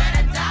 nigga? Where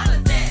the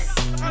dollars at?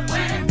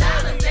 Where the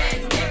dollars at,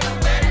 nigga?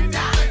 Where the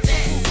dollars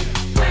at?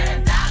 Where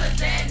the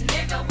dollars at,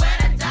 nigga? Where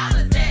the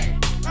dollars at?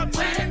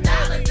 Where the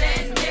dollars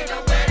at, nigga?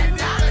 Where the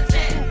dollars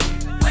at?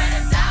 Where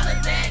the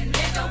dollars at,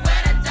 nigga?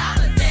 Where the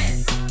dollars at?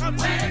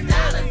 Where the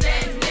dollars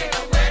at,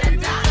 nigga? Where the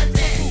dollars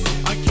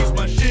at? I keep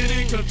my shit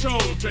in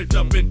control, draped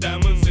up in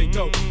diamonds and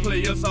gold.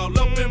 Players all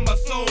up in my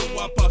soul,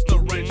 I pass the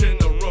range in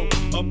the road.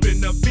 Up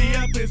in the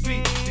VIP,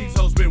 these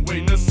hoes been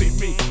waiting to see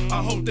me.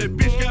 I hope that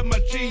bitch got my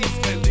cheese,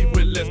 can't leave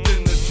with less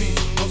than a G.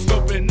 I'm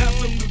scoping out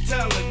some new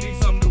talent, need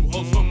some new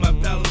hoes for my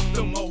palace.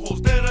 Them old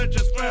hoes that I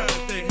just found,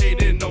 they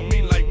hating on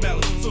me like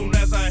malice. Soon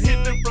as I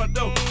hit the front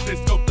door, they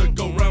scope to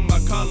go round my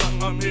collar.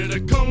 I'm here to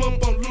come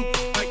up on loop,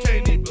 I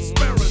can't even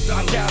spare a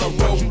dollar. I got a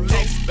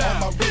Rolex on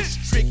my wrist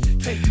trick.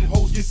 Can't you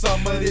hoes get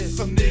some of this?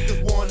 Some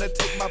niggas wanna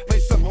take my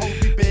place, some hoes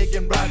be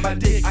begging, ride my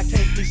dick. I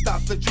can't be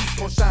stopped, the juice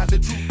gon' shine, the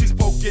truth be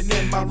spoken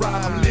in my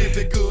rhyme. I'm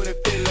living good and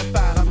feeling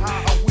fine. I'm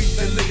high on weed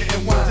and liquor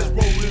and wine. Just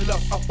roll it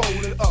up, I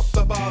fold it up.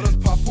 The bottles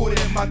pop, put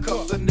it in my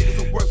cup. The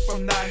niggas will work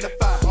from 9 to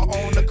 5. Or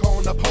on the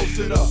corner, post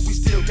it up. We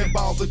still can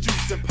ball the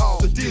juice and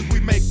pause. The deals we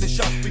make, the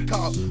shots we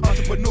call.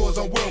 Entrepreneurs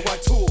on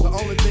worldwide tour. The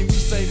only thing we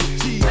say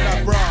is G,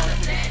 not brown.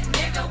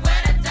 Nigga,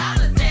 where the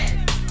dollars at?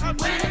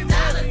 Where the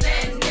dollars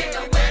at,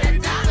 nigga? Where the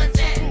dollars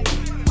at?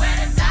 Where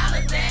the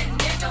dollars at,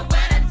 nigga?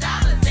 Where the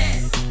dollars at?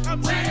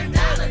 Where the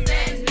dollars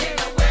at,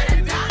 nigga? Where the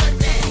dollars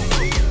at?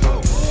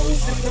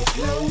 Hoes in the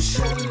club,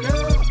 show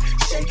love.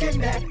 Shaking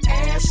that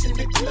ass in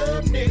the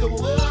club, nigga,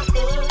 what?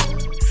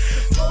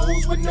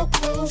 Hoes with no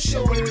clothes,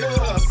 showing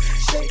love.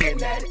 Shaking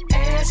that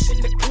ass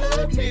in the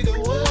club, nigga,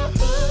 what?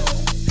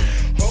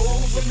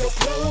 Hoes with no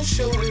clothes,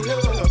 showing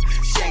love.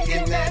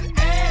 Shaking that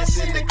ass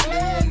in the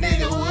club,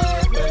 nigga,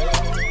 what?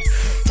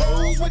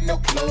 Hoes with no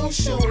clothes,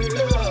 showing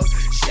love.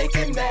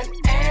 Shaking that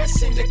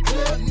ass in the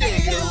club,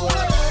 nigga,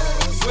 what?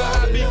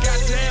 Well, I be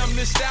goddamn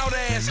this stout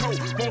asshole.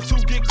 Wants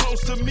to get close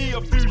to me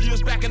a few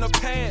years back in the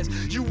past.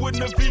 You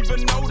wouldn't have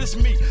even noticed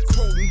me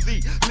quoting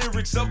the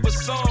lyrics of a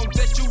song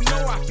that you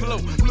know I flow.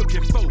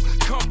 Looking for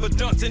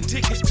confidence and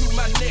tickets to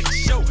my next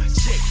show.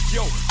 Check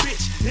yo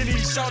bitch in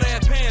these short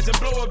ass pants and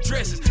blow up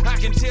dresses. I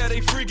can tell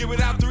they freaking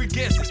without 3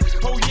 guesses.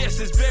 Oh yes,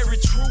 it's very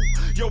true.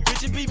 Yo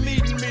bitch, it be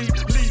meeting me,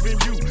 leaving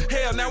you.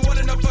 Hell, now what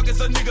in the fuck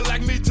is a nigga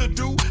like me to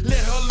do? Let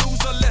her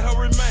lose or let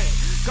her remain?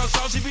 Cause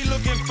all she be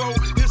looking for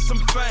is some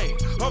fame,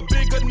 a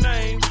bigger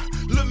name.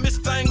 Little Miss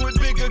Thing with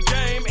bigger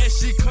game, and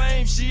she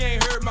claims she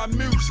ain't heard my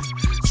music.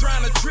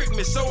 Trying to trick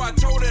me, so I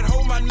told that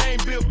hoe my name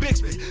Bill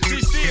Bixby.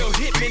 She still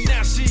hit me,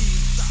 now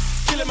she's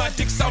killing my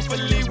dick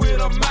softly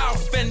with her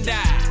mouth and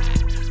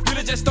I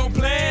really just don't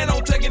plan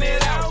on taking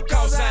it out,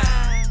 cause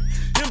I'm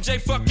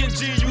MJ fucking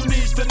G, you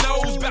needs to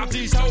know about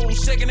these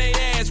hoes shaking their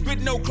ass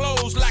with no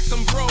clothes like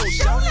some bros.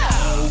 Show love.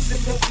 Hoes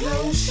in the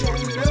club, show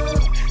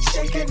love.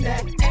 Shaking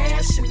that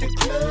ass in the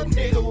club,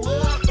 nigga,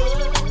 what?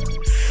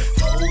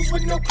 Hoes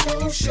with no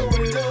clothes,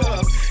 showing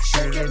love.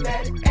 Shaking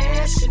that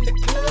ass in the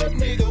club,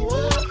 nigga,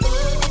 what?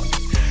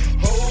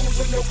 Hoes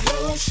with no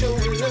clothes,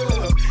 showing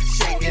love.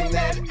 Shaking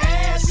that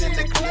ass in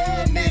the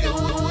club, nigga,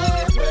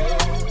 what?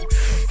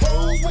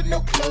 Hoes with no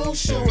clothes,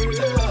 showing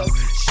love.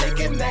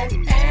 Shaking that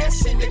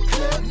ass in the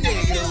club,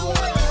 nigga,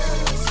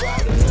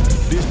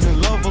 what? Distant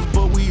lovers,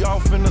 but we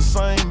off in the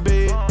same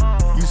bed.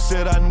 You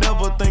said I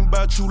never think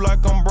about you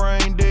like I'm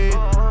brain dead.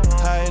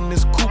 High in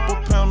this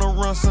Cooper, pound of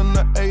runs in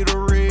the 8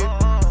 of red.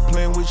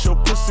 Playing with your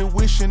pussy,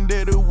 wishing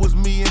that it was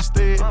me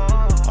instead.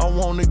 I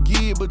wanna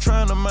give, but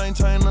trying to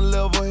maintain a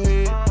level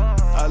head.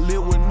 I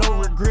live with no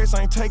regrets,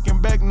 ain't taking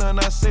back none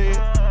I said.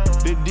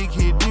 That dick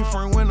hit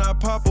different when I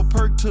pop a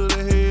perk to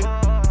the head.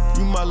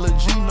 You my lil'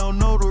 G, no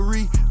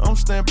notary, I'm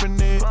stamping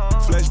it.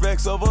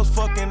 Flashbacks of us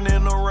fucking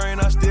in the rain,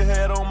 I still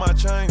had on my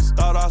chains.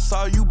 Thought I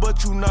saw you,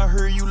 but you not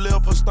here, you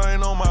left a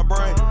stain on my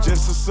brain.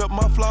 Just accept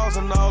my flaws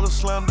and all the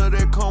slander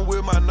that come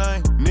with my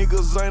name.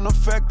 Niggas ain't a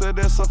factor,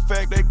 that's a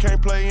fact, they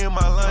can't play in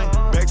my lane.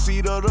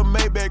 Backseat of the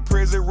Maybach,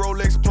 present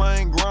Rolex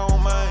playing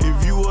grown man.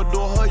 If you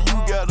adore her,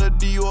 you got a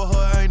deal with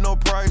her, ain't no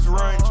price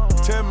range.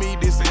 Tell me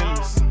this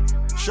endless,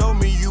 show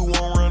me you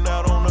won't run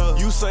out on her.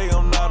 You say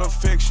I'm not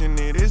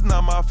affectionate, it's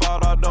not my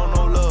fault, I don't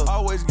know love.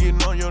 Always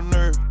getting on your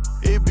nerve,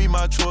 it be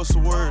my choice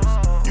of words.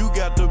 You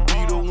got to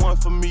be the one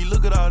for me,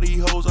 look at all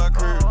these hoes I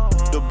curve.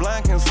 The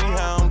blind can see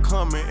how I'm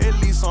coming, at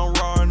least I'm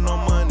raw and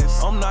I'm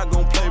honest. I'm not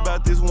gonna play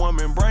about this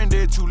woman, brain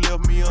dead, you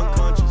left me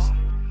unconscious.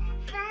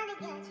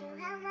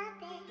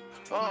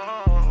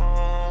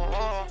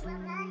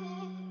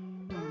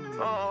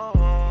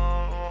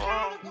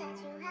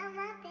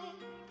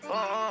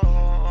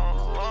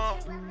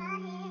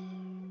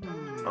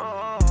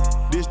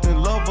 Distant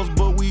lovers,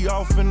 but we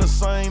off in the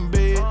same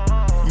bed.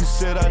 You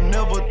said I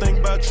never think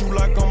about you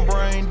like I'm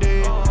brain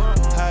dead.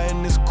 High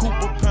in this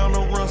Cooper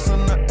pounder, runs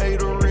in the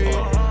 8 of red.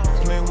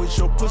 Playing with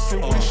your pussy,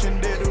 wishing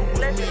that it was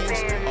me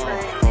instead.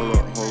 Hold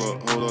up.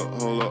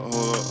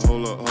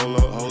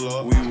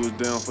 We was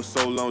down for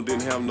so long,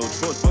 didn't have no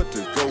choice but to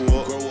go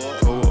up.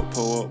 Pull up.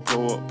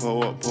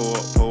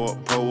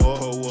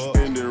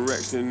 Spending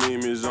racks and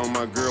image on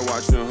my girl,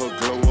 watching her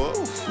glow up.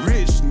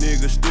 Rich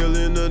nigga still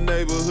in the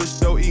neighborhood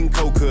store eating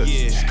cold cuts.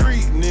 Yeah.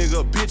 Street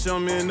nigga, bitch,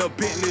 I'm in a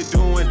Bentley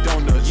doing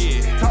donuts.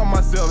 Yeah. Taught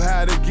myself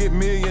how to get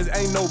millions,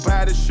 ain't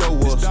nobody show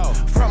us.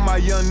 From my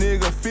young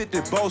nigga,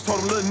 50 boss,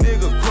 told him little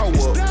nigga grow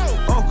up.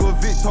 Uncle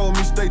Vic told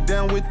me stay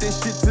down with this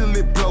shit till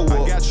it blow up.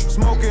 I got you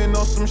smoking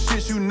on some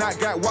shit you not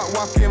got,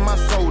 walk in my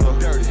soda.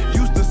 Dirty.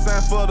 Used to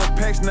sign for the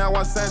packs, now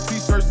I sign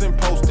t-shirts and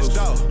posters.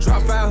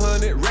 Drop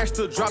 500 racks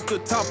to drop the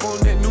top on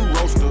that new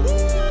roaster.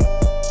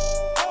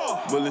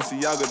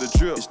 Balenciaga the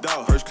drip.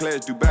 First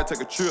class Dubai,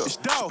 take a trip.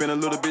 Spend a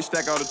little bit,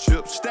 stack all the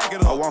chips. Stack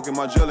it up. I walk in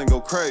my jail and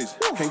go crazy.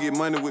 Can't get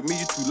money with me,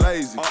 you too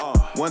lazy.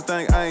 One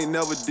thing I ain't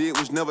never did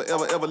was never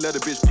ever let a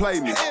bitch play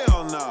me.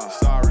 Hell nah.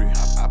 Sorry.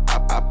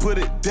 I put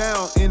it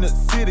down in the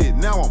city,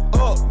 now I'm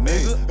up,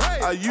 nigga. Hey.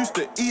 I used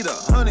to eat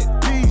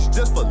 100 P's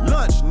just for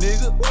lunch,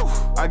 nigga. Woo.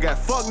 I got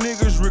fuck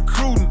niggas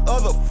recruiting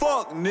other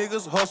fuck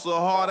niggas. Hustle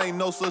hard, ain't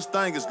no such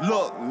thing as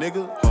luck,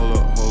 nigga. Hold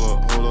up.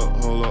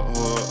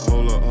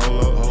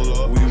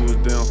 We was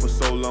down for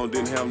so long,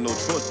 didn't have no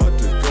choice but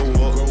to go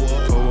up.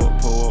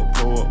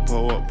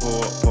 Pull up.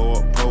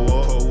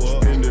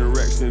 Spending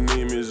racks and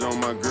image on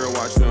my girl,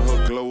 watching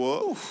her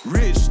glow up.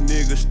 Rich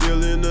nigga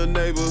still in the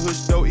neighborhood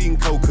store eating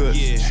cold cuts.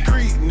 Yeah.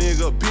 Street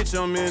nigga, bitch,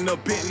 I'm in a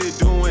Bentley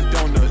doing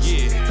donuts.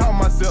 Yeah. Taught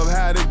myself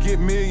how to get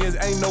millions,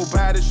 ain't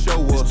nobody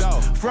show us.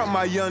 From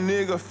my young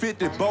nigga,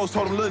 50 boss,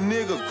 told him little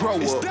nigga grow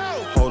up.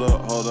 Hold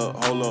up.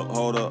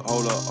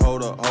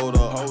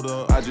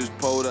 I just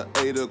pulled a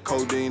 8 of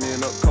codeine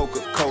in a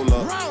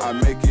Coca-Cola. I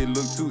make it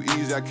look too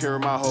easy, I carry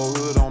my whole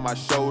hood on my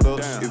shoulders.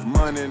 Damn. If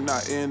money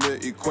not in the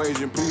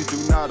equation, please do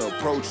not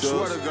approach us.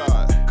 Swear to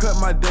God. Cut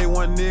my day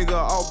one nigga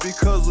off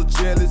because of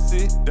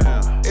jealousy.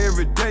 Damn.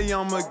 Every day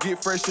I'ma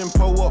get fresh and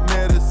pull up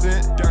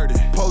medicine. Dirty.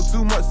 Pull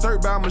too much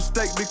syrup by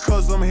mistake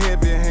because I'm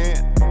heavy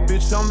hand.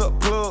 Bitch, I'm the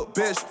plug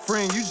best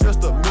friend, you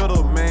just a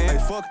middleman. Hey,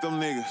 fuck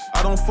them niggas.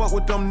 I don't fuck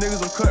with them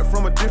niggas, I'm cut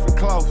from a different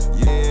cloth.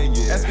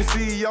 Yeah. Ask your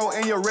CEO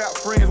and your rap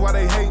friends why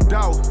they hate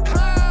dogs.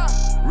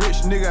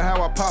 Rich nigga,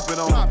 how I pop it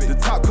on them. The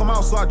top come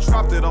out, so I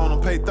dropped it on them.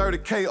 Paid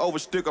 30K over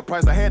sticker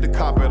price, I had to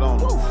cop it on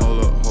them.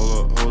 Hold up.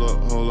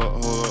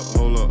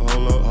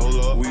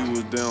 We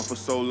was down for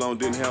so long,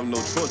 didn't have no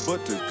choice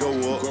but to go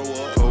up.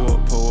 Pull up.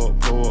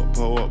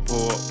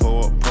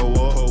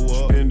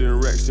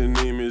 Spending racks and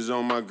image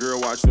on my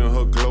girl, watching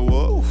her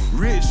glow up.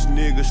 Rich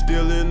nigga,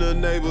 still in the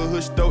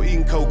neighborhood store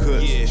eating cold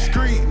cuts. Yeah.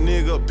 Street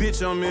nigga,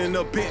 bitch, I'm in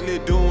a Bentley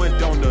doing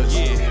donuts.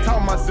 Yeah.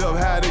 Taught myself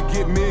how to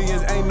get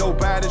millions, ain't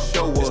nobody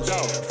show us.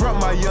 From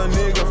my young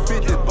nigga,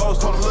 50 boss,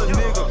 told a little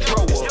nigga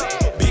grow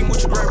up. Beam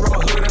with your bread,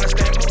 rubber hood and a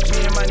stamp.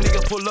 Me and my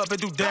nigga pull up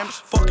and do damage.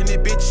 Fucking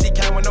it, bitch, she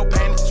came with no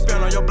panties. Spin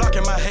on your block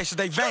and my hashes,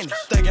 they vanish.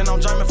 Thinking I'm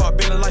jamming for a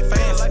billion like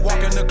fans.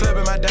 Walk in the club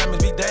and my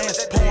diamonds be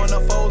dancing. Pouring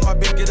up foes, my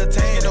bitch get a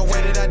tan. The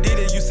way that I did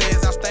it, you say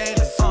it's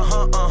outstanding.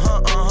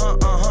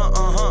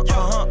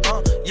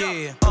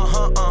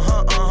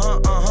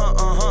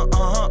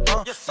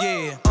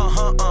 Yeah.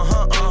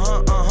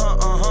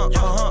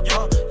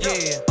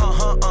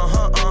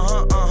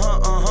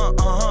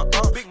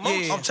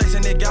 I'm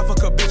chasing that gal,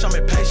 fuck a bitch, I'm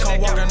impatient.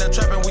 I'm walking the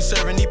trap and we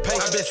serving these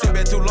patients. I been sitting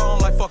back too long,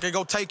 like fuck it,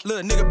 go take.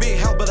 Little nigga, big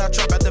house, but I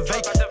trap at the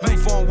vacant. New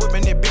phone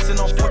whipping that bitch and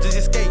on forges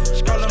escape.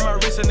 Scrolling my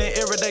wrist and then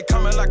every day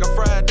coming like a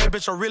Friday,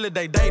 bitch, I really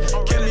they dating.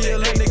 Kill me a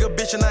little nigga,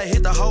 bitch, and I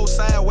hit the whole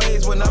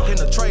sideways when I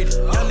penetrated.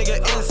 Young nigga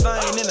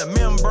insane in the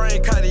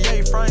membrane,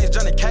 Cartier frames,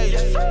 Johnny Cage.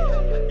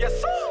 Yes,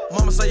 sir.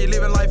 Mama say you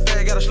living life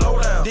fast, gotta slow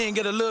down. Didn't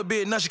get a little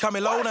bit, now she call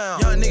me low down.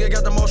 Young nigga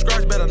got the most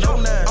scratch, better know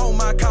now. On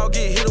my call,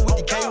 get hit with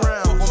the K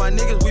round. Fuck with my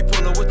niggas, we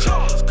pull up with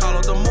choppers. Call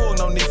up the morgue,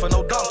 no need for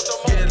no doctors.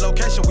 Get in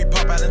location, we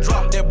pop out and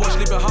drop. That boy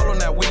sleeping hollow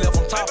now, we left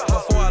on top.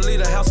 Before I leave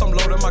the house, I'm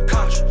loading my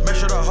couch. Make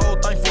sure the whole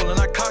thing full and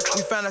I cock.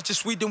 We found out you're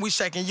sweet, then we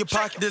shaking your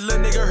pocket. This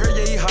little nigga here,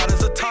 yeah, he hot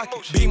as a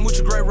talkie. Beating with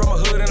your gray rubber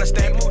hood and a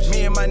stamp.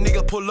 Me and my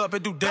nigga pull up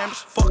and do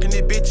damage. Fucking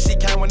it, bitch, she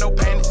came with no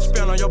panties.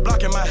 Spin on your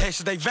block and my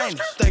hashes, they vanish.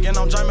 Thinking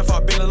I'm jamming for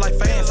a billion like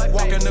fans.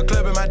 Walk in the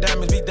club and my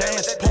diamonds be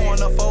dancing.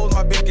 Pouring up foes,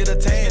 my bitch get a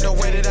tan. The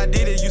way that I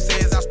did it, you say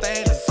it's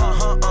outstanding.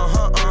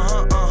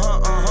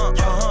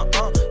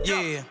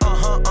 Yeah.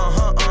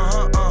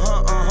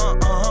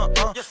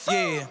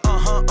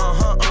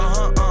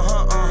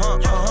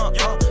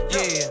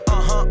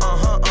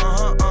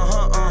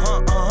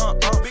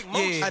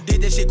 I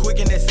did that shit quick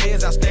and that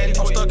says outstanding.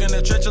 I'm stuck in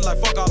the trenches like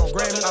fuck all them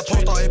Grammys. I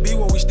post all AB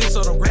where we still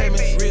so them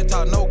Grammys. Real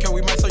talk, no, can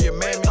we make so you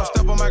mammy? I'm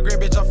step on my grip,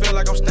 bitch, I feel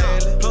like I'm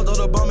Stanley. Plugged on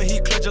the bum and he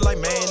clutch it like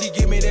Mandy.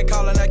 Give me that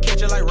call and I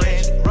catch it like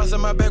Randy. Runs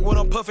in my back when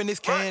I'm puffing this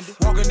candy.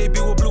 Walking this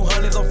beat with blue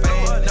honeys on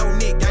fan. No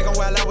Nick, gang gon'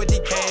 wild out with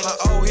these candy. My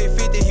old head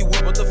 50, he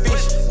whip with the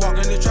fish.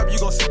 Walking the trap, you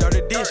gon' see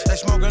dirty dish. They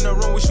smoke in the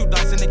room when we shoot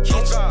dice in the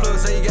kitchen. Plug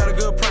say you got a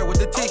good price with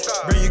the ticket.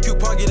 Bring your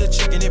coupon, get a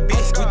chicken and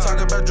biscuit. We talk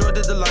about drugs,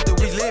 that's the life that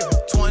we live.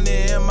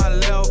 20 in my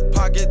left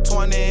pocket,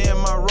 20 in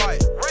my right.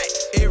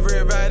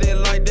 Everybody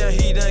like that,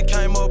 he done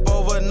came up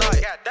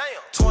overnight.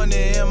 20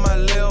 in my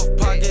left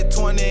pocket,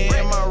 20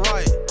 in my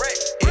right.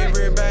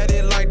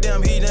 Everybody like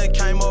them, he done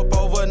came up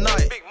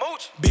overnight.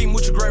 Big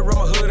Moochie Gray, run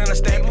my hood and I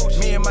stamp it.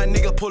 Me and my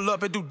niggas pull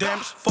up and do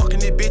damage. Fucking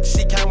this bitch,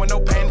 she came with no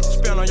panties.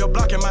 Spin on your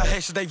block and my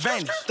hatches, they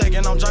vanish.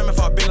 Thinking I'm jamming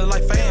for a billion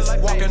like fans.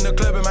 Walk in the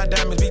club and my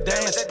diamonds be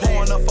dancing.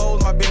 Pouring up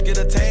foes, my bitch get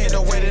a tan.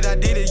 The way that I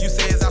did it, you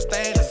say is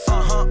outstanding.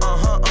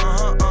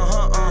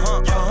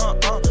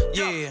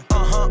 Yeah. Yeah.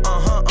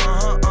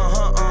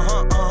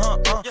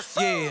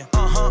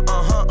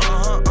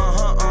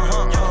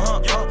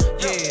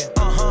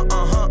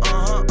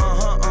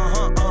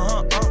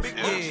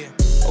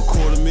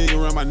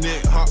 My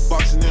neck, hot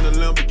boxing in a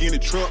Lamborghini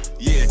truck.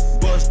 Yeah,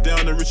 bust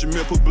down the Richard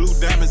Mille, put blue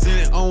diamonds in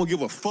it. I don't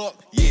give a fuck.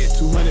 Yeah,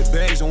 200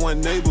 bags in one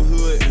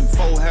neighborhood and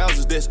 4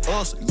 houses. That's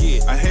us.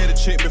 Yeah, I had a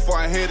check before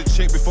I had a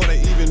check before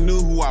they even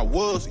knew who I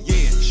was.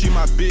 Yeah, she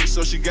my bitch,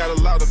 so she got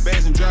a lot of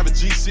bags and drive a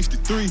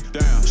G63.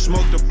 Damn,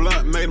 smoked a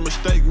blunt, made a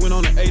mistake, went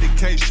on an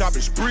 80K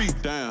shopping spree.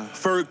 Damn,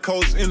 fur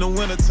coats in the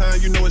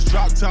wintertime, you know it's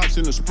drop tops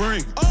in the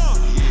spring.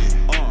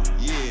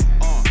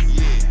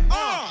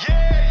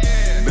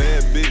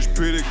 Bad bitch,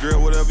 pretty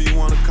girl, whatever you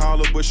wanna call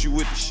her, but she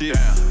with the shit.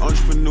 Damn.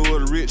 Entrepreneur,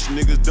 the rich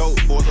niggas, dope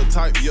boys, her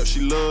type, yup,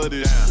 she love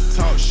this.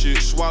 Damn. Talk shit,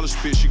 swallow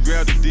spit, she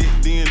grab the dick,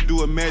 then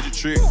do a magic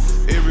trick.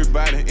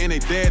 Everybody and they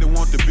daddy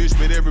want the bitch,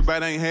 but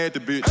everybody ain't had the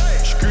bitch.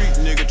 Hey. Street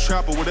nigga,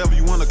 trapper, whatever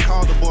you wanna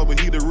call the boy, but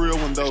he the real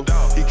one though.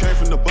 He came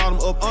from the bottom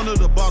up under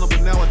the bottom,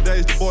 but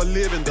nowadays the boy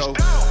living though.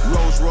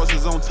 Rolls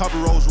Royces on top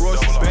of Rolls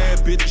Royces.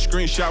 Bad bitches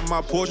screenshot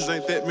my portraits,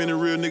 ain't that many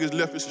real niggas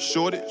left, it's a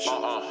shortage.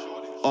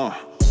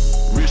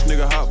 Rich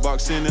nigga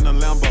hotboxing in a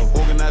Lambo.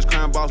 Organized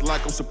crime boss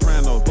like I'm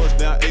Soprano. Bust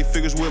down 8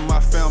 figures with my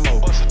famo.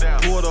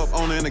 Pulled up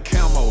on her in a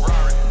camo.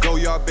 Go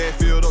yard bad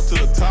filled up to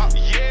the top.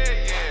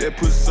 That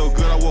pussy so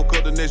good I woke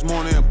up the next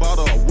morning and bought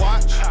her a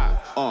watch.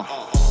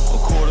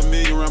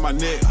 $250,000 around my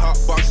neck.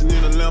 Hotboxing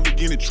in a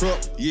Lamborghini truck.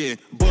 Yeah,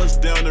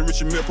 bust down the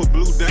Richard Mille, put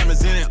blue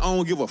diamonds in it. I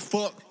don't give a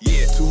fuck.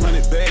 Yeah,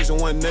 200 bags in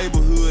one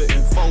neighborhood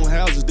and 4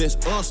 houses. That's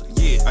us.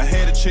 Yeah, I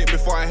had a check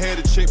before I had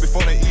a check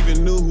before they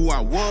even knew who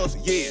I was.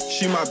 Yeah,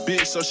 she my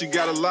bitch, so she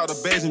got a lot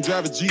of bags and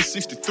drive a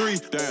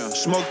G63. Damn,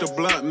 smoked a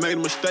blunt, made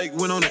a mistake,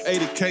 went on an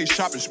 80K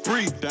shopping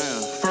spree.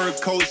 Damn, fur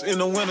coats in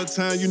the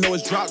wintertime, you know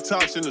it's drop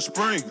tops in the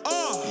spring.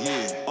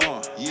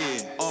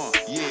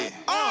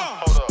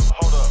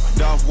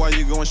 Dolph, why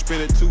you gon'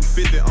 spend it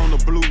 $250 on the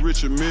blue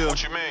Richard Mille?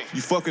 What you mean?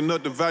 You fucking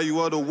up the value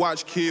of the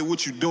watch, kid.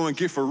 What you doing?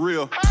 Get for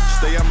real.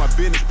 Stay out my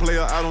business,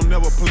 player. I don't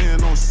never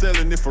plan on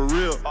selling it for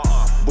real.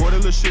 Boy, that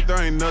little shit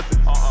there ain't nothing.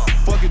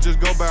 Fuck it, just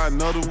go buy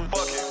another one.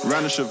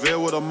 Round the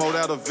Chevelle with a mold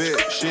out of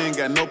vet. She ain't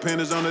got no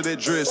panties under that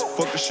dress.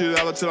 Fuck the shit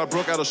out till I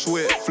broke out a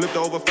sweat. Flipped her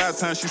over 5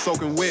 times, she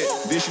soaking wet.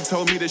 Then she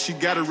told me that she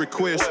got a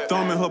request.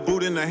 Thumbing her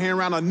boot in the hand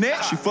around her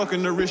neck. She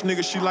fucking the rich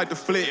nigga, she like to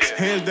flex.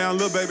 Hands down,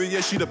 little baby,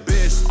 yeah, she the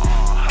best.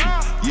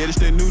 Yeah, this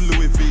that new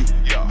Louis V.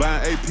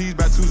 Buying APs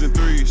by 2s and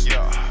 3s.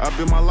 I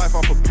built my life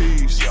off of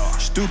P's.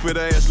 Stupid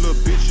ass little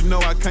bitch, you know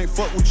I can't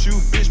fuck with you,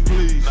 bitch,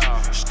 please.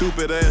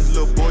 Stupid ass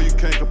little boy, you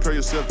can't compare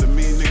yourself to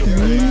me, nigga,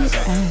 please.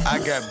 I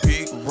got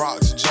big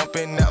rocks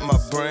jumping out my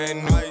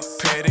brand new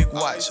Patek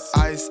watch.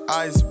 Ice,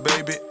 ice,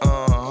 baby,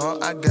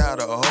 I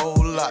got a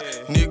whole lot.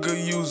 Nigga,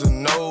 you's a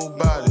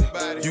nobody.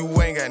 You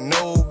ain't got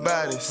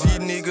nobody. See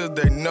niggas,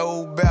 they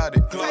know about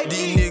it.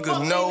 These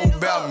niggas know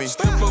about me.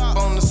 Step up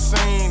on the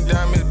scene,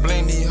 diamonds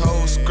bling these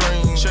whole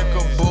screen. Check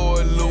a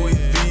boy, Louis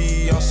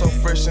V. I'm so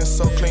fresh and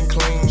so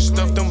clean.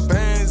 Stuff them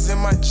bands in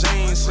my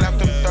jeans. Slap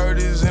them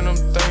 30s in them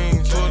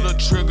things. Pull the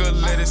trigger,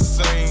 let it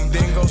sing.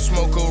 Then go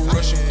smoke a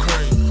Russian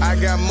cream. I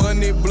got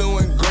money blue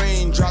and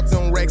green. Drop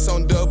them racks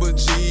on double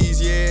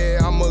G's. Yeah,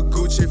 I'm a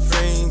Gucci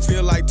fiend.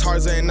 Feel like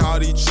Tarzan all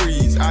these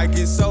trees. I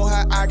get so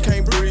high I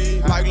can't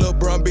breathe. Like Lil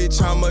Bruh,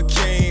 bitch, I'm a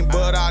king.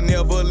 But I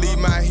never leave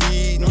my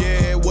heat.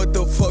 Yeah, what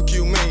the fuck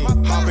you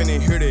mean? Hopping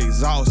in here to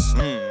exhaust.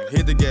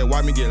 Hit the gate,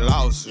 why me get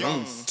lost?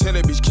 Tell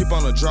that bitch keep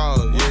on the draw,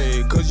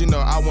 yeah. Cause you know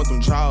I want them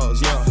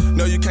draws, yeah.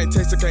 No, you can't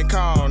text or can't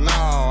call, no.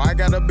 I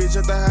got a bitch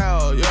at the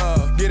house,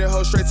 yeah. Get a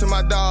hoe straight to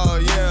my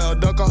dog, yeah.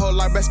 Dunk a hoe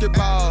like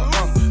basketball,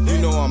 You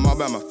know I'm all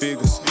about my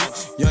figures.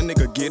 Young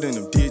nigga getting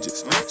them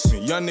digits.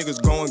 Young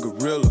niggas going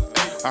gorilla.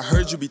 I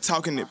heard you be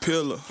talking that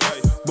pillar.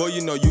 Boy,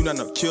 you know you not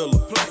no killer.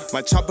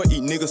 My chopper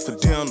eat niggas for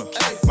dinner.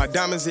 My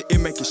diamonds, it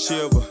make it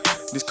shiver.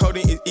 This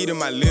codeine is eating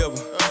my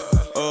liver.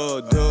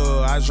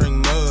 I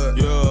drink mud,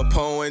 yeah,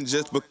 pouring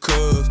just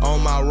because.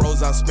 On my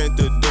rose, I spent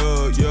the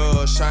dub,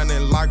 yeah,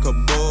 shining like a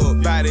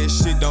bug. Buy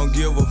this shit, don't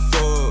give a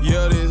fuck.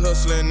 Yeah, this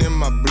hustling in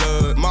my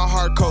blood. My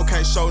heart cold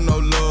can't show no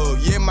love.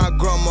 Yeah, my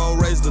grandma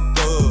raised a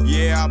thug.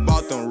 Yeah, I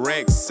bought them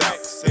racks out.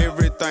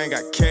 Everything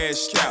got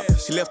cashed out.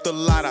 She left a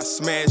lot, I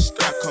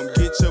smashed out. Come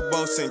get your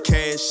boss and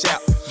cash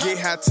out. Get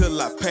high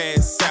till I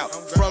pass out.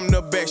 From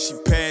the back, she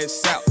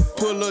pass out.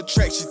 Pull a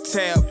track, she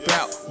tap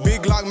out.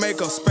 Big Glock make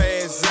her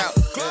spaz out.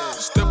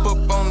 Step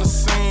up on the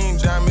scene,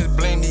 diamonds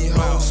bling these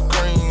whole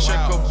screen.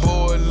 Check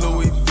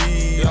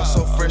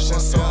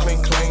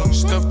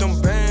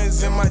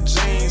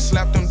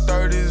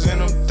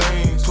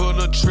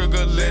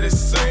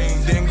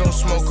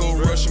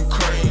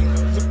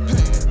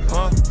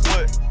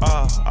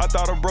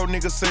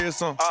niggas said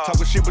something.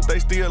 Talking shit, but they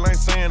still ain't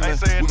saying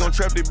nothing. We gon'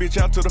 trap this bitch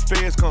out till the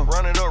feds come.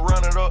 Run it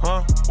up,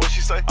 huh? What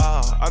she say?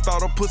 I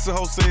thought her pussy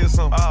hoe said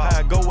something. How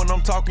I go when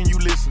I'm talking, you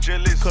listen.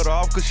 Cut her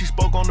off cause she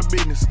spoke on the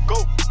business. Go.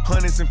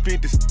 Hundreds and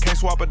fifties, can't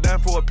swap a dime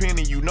for a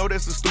penny. You know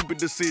that's a stupid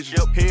decision.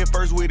 Head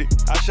first with it.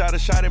 I shot a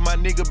shot at my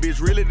nigga,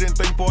 bitch. Really didn't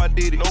think before I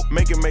did it.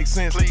 Make it make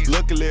sense. Please.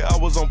 Luckily, I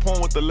was on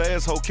point with the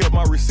last hoe, kept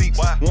my receipts.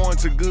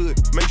 Warranted good.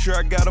 Make sure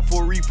I got her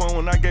for a refund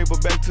when I gave her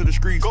back to the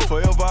streets.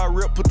 Forever I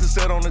rip, put the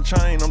set on the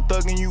chain. I'm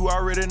thugging, you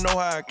already know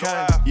how I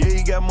came. Yeah,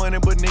 he got money,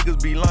 but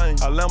niggas be lame.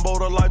 I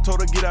Lambo'd her life,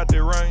 told her get out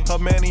that rain. Her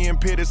manny and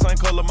petty, same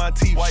color my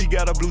teeth. She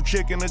got a blue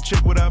chick and a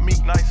chick without me.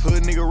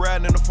 Hood nigga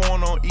riding in the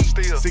phone on E.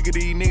 Sick of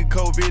these niggas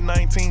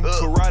COVID-19.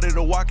 Karate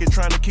to walk it,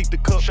 trying to keep the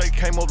cup.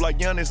 Came up like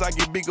Giannis, I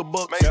get bigger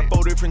bucks. Got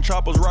 4 different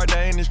choppers right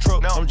there in this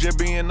truck. I'm just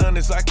being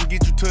honest, I can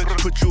get you touched.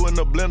 Put you in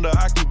the blender,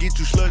 I can get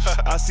you slush.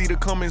 I see the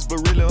comments,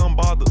 but really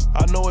unbothered.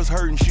 I know it's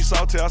hurting, she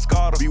salty, I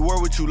scarred her. Beware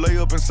what you lay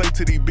up and say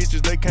to these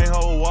bitches, they can't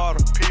hold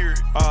water. Period.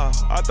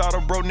 I thought a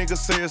bro nigga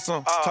said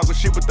something. Talking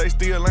shit, but they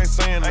still ain't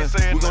saying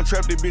nothing. We gon'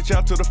 trap this bitch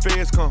out till the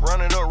feds come.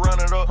 Run it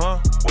up, huh?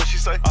 What she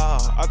say?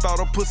 I thought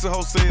a pussy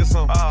hoe said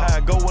something. How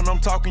I go when I'm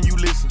talking, you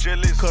listen.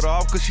 Cut her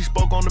off cause she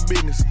spoke on the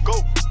business. Go.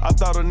 I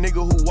thought a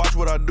nigga who watch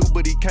what I do,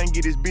 but he can't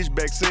get his bitch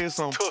back said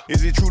something.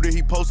 Is it true that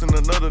he posting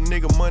another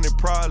nigga money?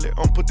 Probably.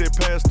 I'm put that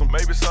past him.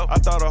 Maybe so. I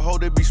thought a hoe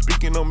that be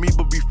speaking on me,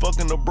 but be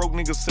fucking a broke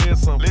nigga said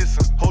something.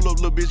 Listen. Hold up,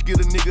 little bitch, get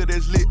a nigga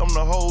that's lit. I'm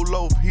the whole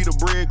loaf. He the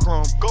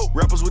breadcrumb. Go.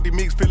 Rappers with these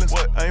mixed feelings.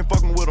 What? I ain't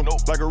fucking with them.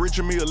 Nope. Like a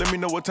Richard Mille. Let me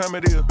know what time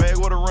it is. Bag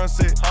what a run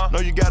set.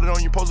 Know you got it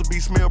on. You supposed to be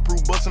smell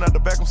proof. Busting out the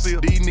vacuum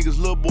seal. These niggas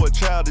little boy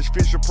childish.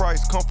 Fisher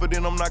Price.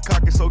 Confident I'm not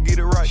cocky, so get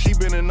it right. She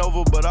bending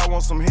over, but I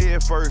want some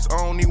head first. I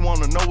don't even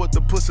wanna know what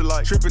the pussy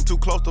like. Tripping too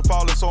close to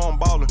falling, so I'm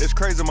ballin'. It's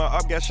crazy, my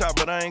op got shot,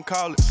 but I ain't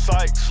call it.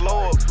 Psych,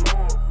 slow up.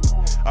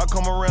 I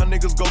come around,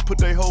 niggas go put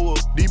they hoe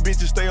up. These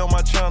bitches stay on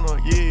my channel,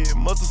 yeah.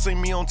 Must've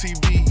seen me on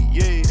TV,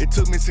 yeah. It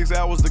took me 6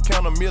 hours to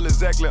count a meal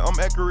exactly. I'm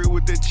accurate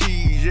with that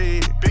cheese, yeah.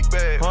 Big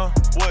bag,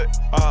 what?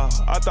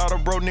 I thought a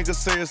bro nigga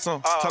said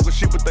something. Talking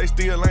shit, but they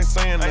still ain't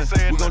saying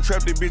nothing. We gon'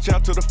 trap this bitch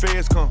out till the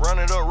feds come. Run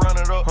it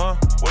up, huh?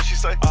 What she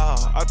say?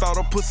 I thought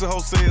a pussy hoe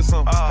said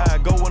something. How I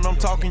go when I'm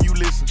talking, you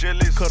listen.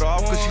 Cut her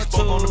off cause she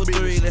spoke on the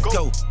business. Let's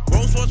go.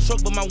 Rolls Royce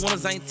truck, but my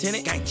winners ain't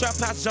tenant. Trap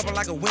house jumping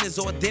like a winner's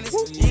or a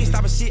dentist. You ain't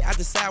stopping shit, I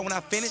decide when I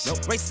finish.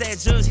 Race sad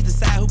judge, he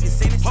decide who can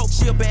sentence. Hope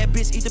she a bad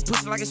bitch, eat the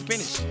pussy like a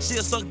spinach.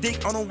 She'll suck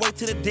dick on her way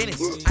to the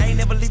dentist. I ain't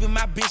never leaving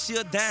my bitch, she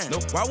a dime.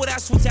 Why would I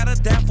switch out a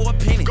dime for a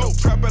penny? Go.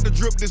 Trap out the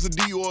drip, this a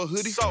D or a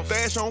hoodie.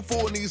 Stash on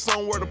full, need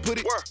somewhere to put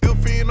it.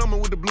 LFN on me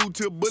with the blue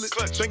tip bullet.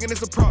 Thinking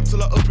it's a prop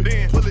till I up it.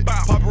 Then pull it.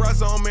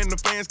 Paparazzi on me and the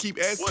fans keep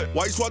asking.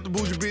 Why you swap the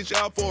bougie bitch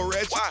out for a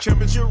ratchet?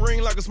 Championship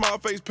ring like a small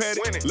face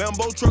patty.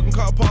 Lambo truck and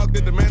car parked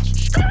at the mansion.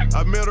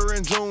 I met her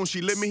in June,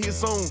 she let me hit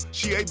soon.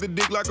 She ate the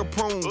dick like a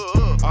prune.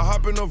 I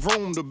hop in the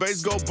room, the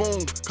bass go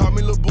boom. Call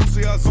me Lil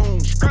Boosie, I zoom.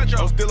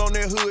 I'm still on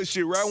that hood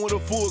shit, riding with a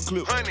full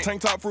clip.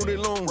 Tank top fruity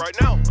loom. Right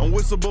now, I'm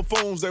with some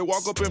buffoons, they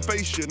walk up and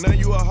face shit. Now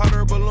you a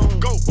hotter balloon.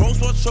 Go. Rolls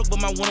Royce truck, but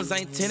my winners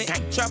ain't tenant.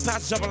 Trap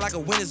house jumping like a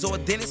winner's or a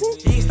dentist.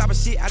 He ain't stopping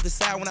shit, I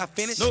decide when I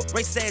finish.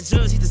 Race sad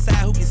judge, he decide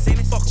who can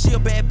sentence. She a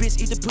bad bitch,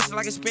 eat the pussy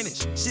like a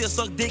spinach. She'll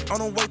suck dick on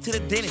her way to the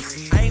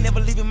dentist. I ain't never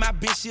leaving my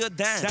bitch, she a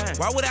dime.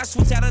 Why would I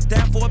switch out a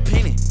dime for a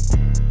penny?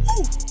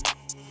 Woo.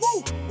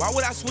 Woo. Why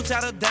would I switch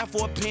out a dime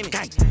for a penny?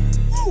 Gang.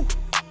 Woo.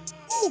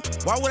 Woo.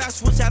 Why would I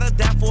switch out a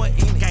dime for a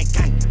penny? Gang,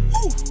 gang.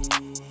 Woo.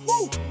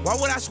 Woo. Why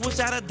would I switch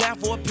out a dime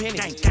for a penny?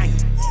 Gang, gang.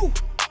 Woo.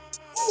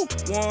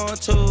 1,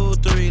 2,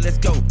 3, let's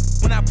go.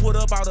 When I put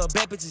up, all the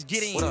bad bitches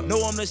get in.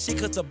 Know I'm the shit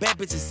cause the bad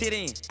bitches sit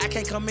in. I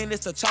can't come in,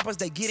 it's the choppers,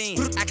 they get in.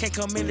 I can't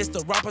come in, it's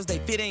the rappers, they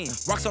fit in.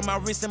 Rocks on my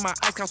wrist and my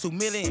ice cost $2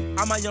 million.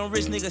 I'm a young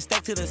rich nigga,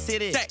 stack to the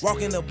city.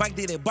 Walk in the bank,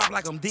 did it bop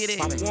like I'm did it.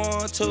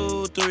 1,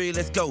 2, 3,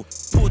 let's go.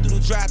 Pull through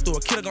the drive-thru,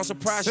 a killer gon'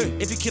 surprise you.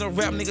 If you kill a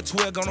rap nigga,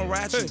 12 gonna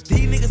ride you.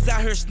 These niggas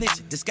out here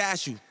snitching,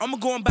 disguise you. I'ma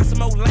go and buy some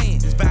more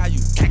land, it's value.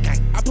 Gang, gang.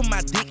 I put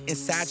my dick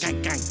inside you.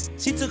 Gang, gang.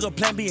 She took a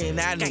plan B and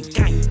I knew. Gang,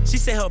 gang. She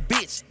said her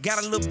bitch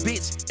got a little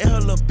bitch, and her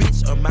little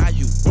bitch admire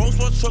you. Rolls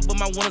Royce truck, but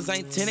my winners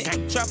ain't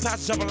tenant. Trap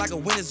house jumping like a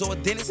winner's or a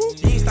dentist.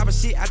 He ain't stopping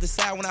shit, I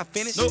decide when I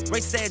finish.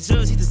 Race sad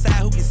judge, he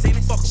decide who can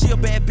sentence. She a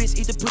bad bitch,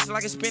 eat the pussy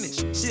like a spinach.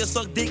 She'll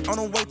suck dick on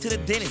her way to the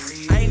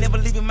dentist. I ain't never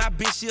leaving my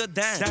bitch, she a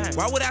dime.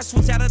 Why would I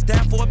switch out a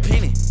dime for a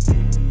penny?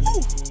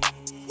 Woo.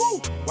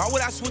 Woo. Why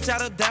would I switch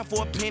out a dime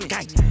for a penny?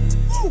 Gang.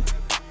 Woo.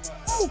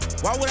 Woo.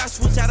 Why would I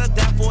switch out a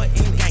dime for a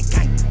penny? Gang,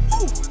 gang.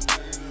 Woo.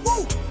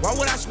 Woo. Why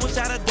would I switch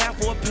out a dime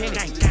for a penny?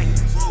 Gang, gang.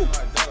 Woo.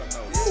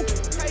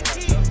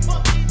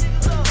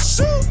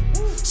 Shoot,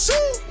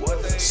 shoot,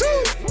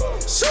 shoot,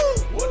 shoot,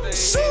 shoot,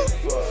 shoot,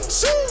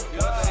 shoot,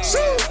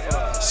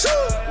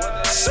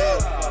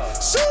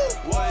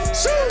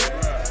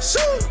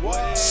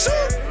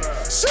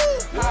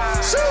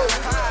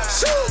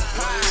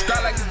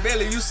 Start like it's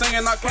belly, you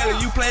singing all Kelly,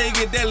 you play it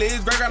get deadly,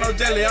 it's burger no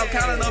jelly. I'm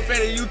counting up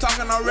fatty, you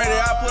talking already.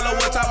 I pull up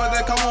with choppers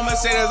that come on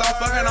Mercedes, I'm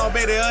fucking on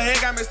Betty. Her head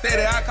got me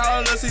steady. I call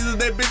her Little Caesars,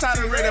 that bitch out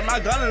of ready. My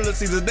gun Little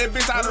Caesars, that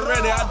bitch out of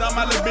ready. I done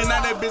my little bitch,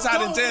 now that bitch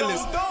out of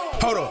jealous.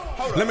 Hold up,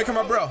 let me come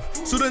my bro.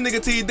 Shoot a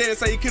nigga till he dead and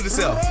say he killed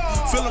himself.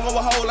 Fill him over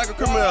a hole like a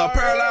criminal.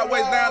 Paralyzed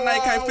waist down, now he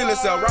can't feel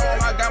himself. Roll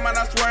my guy, man,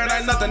 I swear it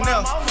ain't nothing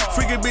else.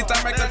 Freaky bitch,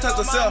 I make her touch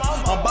herself.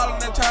 I'm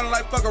ballin' and turning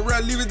like fuck a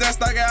real. Leave it that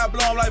stock out,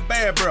 blow him like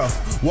bad, bro.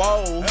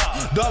 Whoa,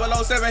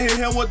 007 hit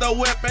him with a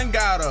weapon,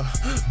 gotta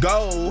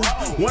go.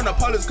 When the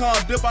police come,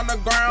 dip on the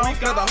ground.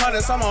 Spent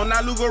 100, some on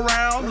not look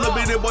around. Little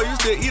bitty boy, you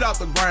still eat off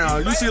the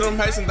ground. You see them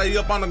Haitians, they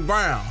up on the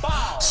ground.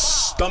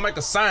 Shh, don't make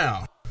a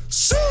sound.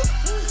 Shoot,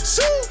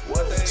 shoot,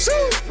 shoot,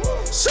 shoot,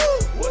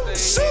 shoot,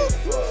 shoot,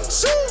 shoot,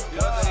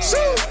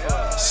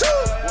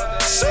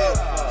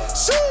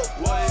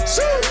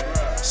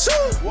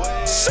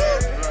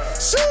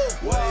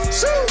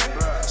 shoot,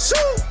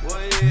 shoot.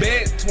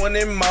 Bet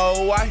 20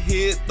 more, I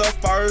hit the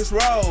first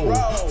row.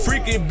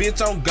 Freaky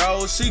bitch on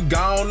go, she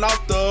gone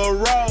off the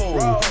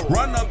road.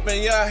 Run up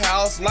in your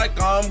house like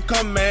I'm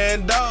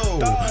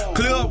commando.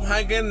 Clip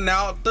hanging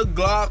out, the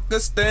Glock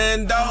is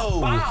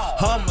stando.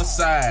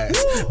 Homicides,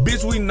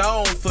 bitch we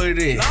known for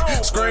this.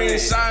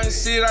 Screenshot and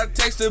shit, I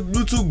texted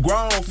Bluetooth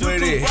grown for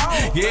this.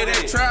 Yeah,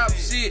 that trap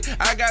shit,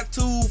 I got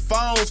 2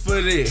 phones for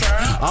this.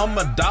 I'm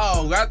a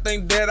dog, I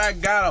think that I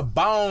got a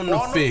bone to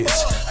fix.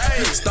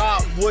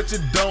 Stop what you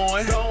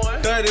doing.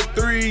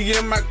 33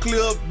 in my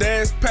clip,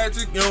 that's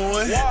Patrick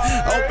Ewing.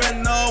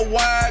 Open up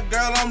wide,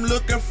 girl, I'm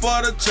looking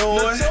for the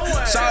chewing.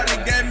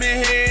 Shawty gave me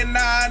head, now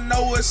I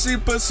know what she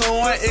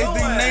pursuing. SD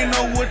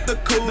Nino with the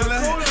coolin'.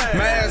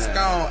 Mask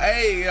on,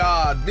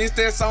 AR, bitch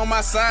that's on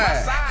my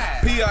side.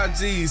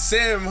 PRG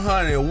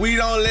 700, we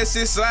don't let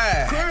shit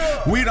slide.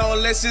 We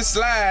don't let shit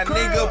slide.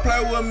 Nigga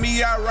play with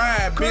me, I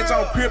ride. Bitch,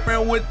 I'm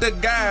crippin' with the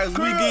guys.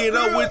 We get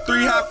up with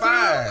 3 high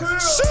fives.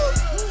 Shoot,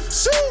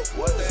 shoot,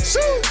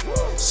 shoot,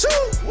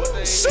 shoot, shoot,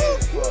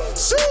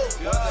 shoot,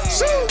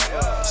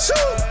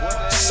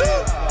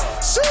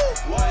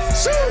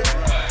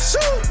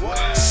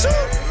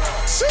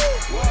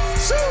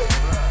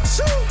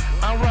 shoot,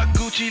 I rock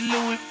Gucci,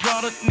 Louis,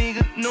 Prada,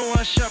 nigga, know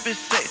I shop at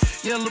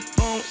sex. Yellow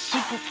bone,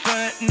 super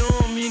fine, know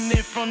I'm in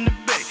there from the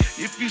back.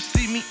 If you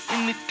see me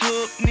in the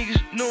club,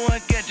 niggas know I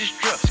got this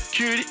strap.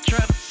 Security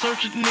try to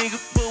search a nigga,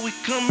 but we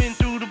coming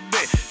through the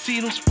back. See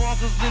them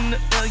sparkles in the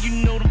air,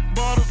 you know the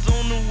bottles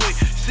on the way.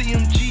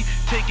 CMG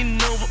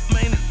taking over,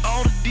 man, it's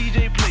all the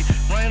DJ play.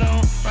 Right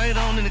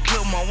on in the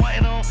club, my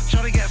white on.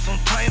 Shawty got some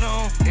tight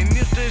on. And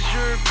if that's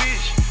your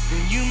bitch,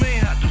 then you may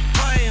have to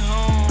fight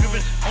home.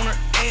 Grippin' on her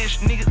ass,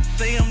 nigga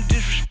say I'm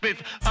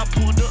disrespectful. I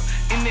pulled up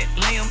in that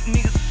lamb,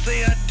 niggas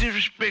say I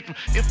disrespect them.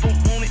 If I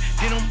want it,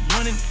 then I'm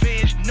running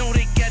fast. Know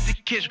they got to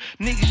catch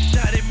me. Niggas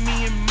shot at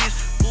me and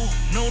missed. Ooh,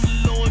 know the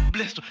Lord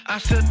blessed them. I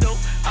sell dope,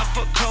 I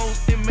fuck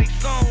hoes and make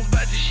songs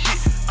about this shit.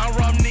 I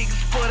rob niggas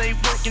for they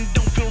work and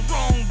don't feel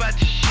wrong about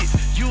this shit.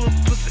 You a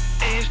pussy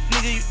ass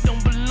nigga, you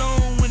don't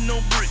belong with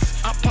no bricks.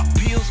 I pop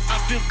pills, I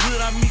feel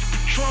good, I mix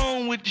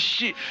Patron with the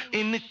shit.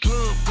 In the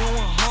club,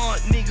 going hard,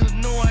 niggas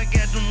know I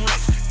got them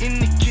racks. In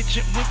the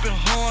kitchen, whipping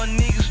hard,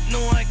 niggas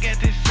know I got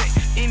that sex.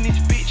 In this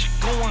bitch,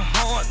 going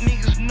hard,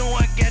 niggas know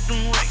I got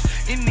them racks.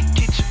 In the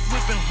kitchen,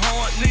 whipping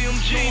hard,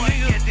 CMG, know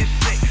I got that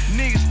sex.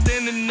 Niggas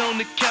standing on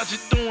the couch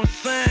and throwing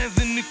signs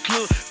in the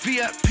club.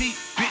 VIP,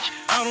 bitch,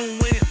 I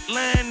don't wait in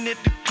line at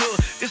the club.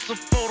 It's a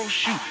photo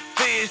shoot,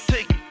 fans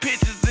taking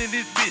pictures in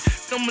this bitch.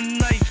 I'm a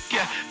nice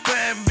guy,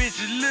 fine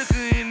bitches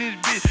looking in this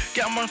bitch.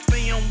 Got my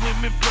fam with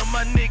me, plus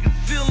my nigga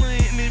Zilla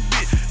in this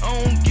bitch. I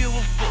don't give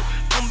a fuck,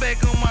 I'm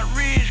back on my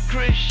Ridge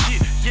Crest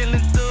shit.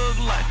 Yelling thug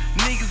life,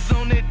 niggas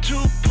on that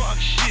Tupac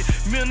shit.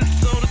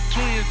 Minnesota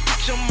Twins,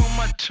 bitch, I'm on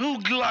my 2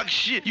 Glock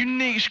shit. You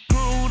niggas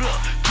screwed up,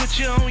 put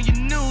you on your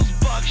news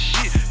box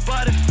shit.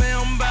 Body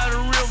found by the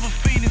river,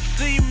 feeding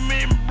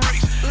cement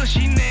bricks.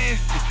 She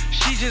nasty,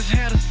 she just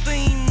had a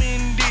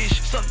semen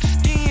dish. Suck the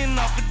skin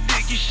off a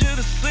dick, you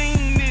should've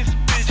seen this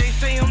bitch. They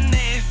say I'm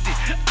nasty,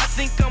 I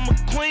think I'm a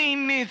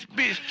queen this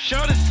bitch.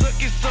 Shawty suck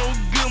it so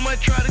good, might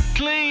try to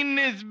clean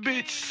this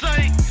bitch.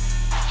 Psych,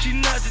 she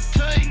not the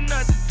type,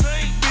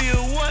 be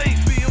a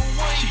wife,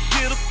 she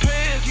get a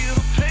pass,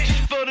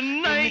 just for the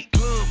night. In the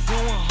club,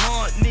 going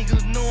hard,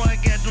 niggas know I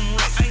got them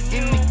racks.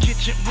 In the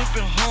kitchen,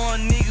 whipping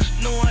hard, niggas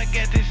know I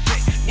got that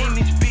sex. In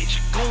this bitch,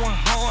 going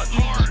hard,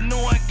 niggas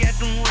know I got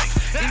them racks.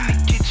 In the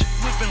kitchen,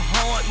 whipping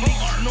hard,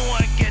 niggas know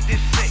I got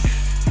that sex.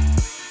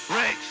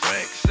 Racks,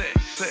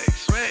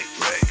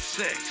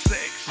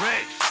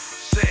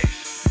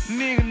 sex.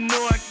 Nigga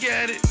know I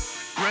got it.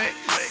 Racks,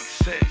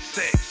 sex.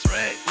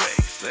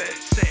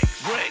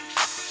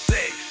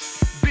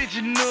 Bitch,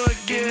 you know I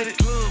get it. In the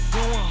club,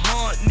 going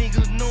hard,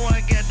 niggas know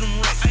I got them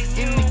racks.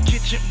 In the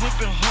kitchen,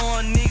 whipping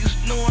hard, niggas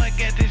know I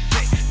got this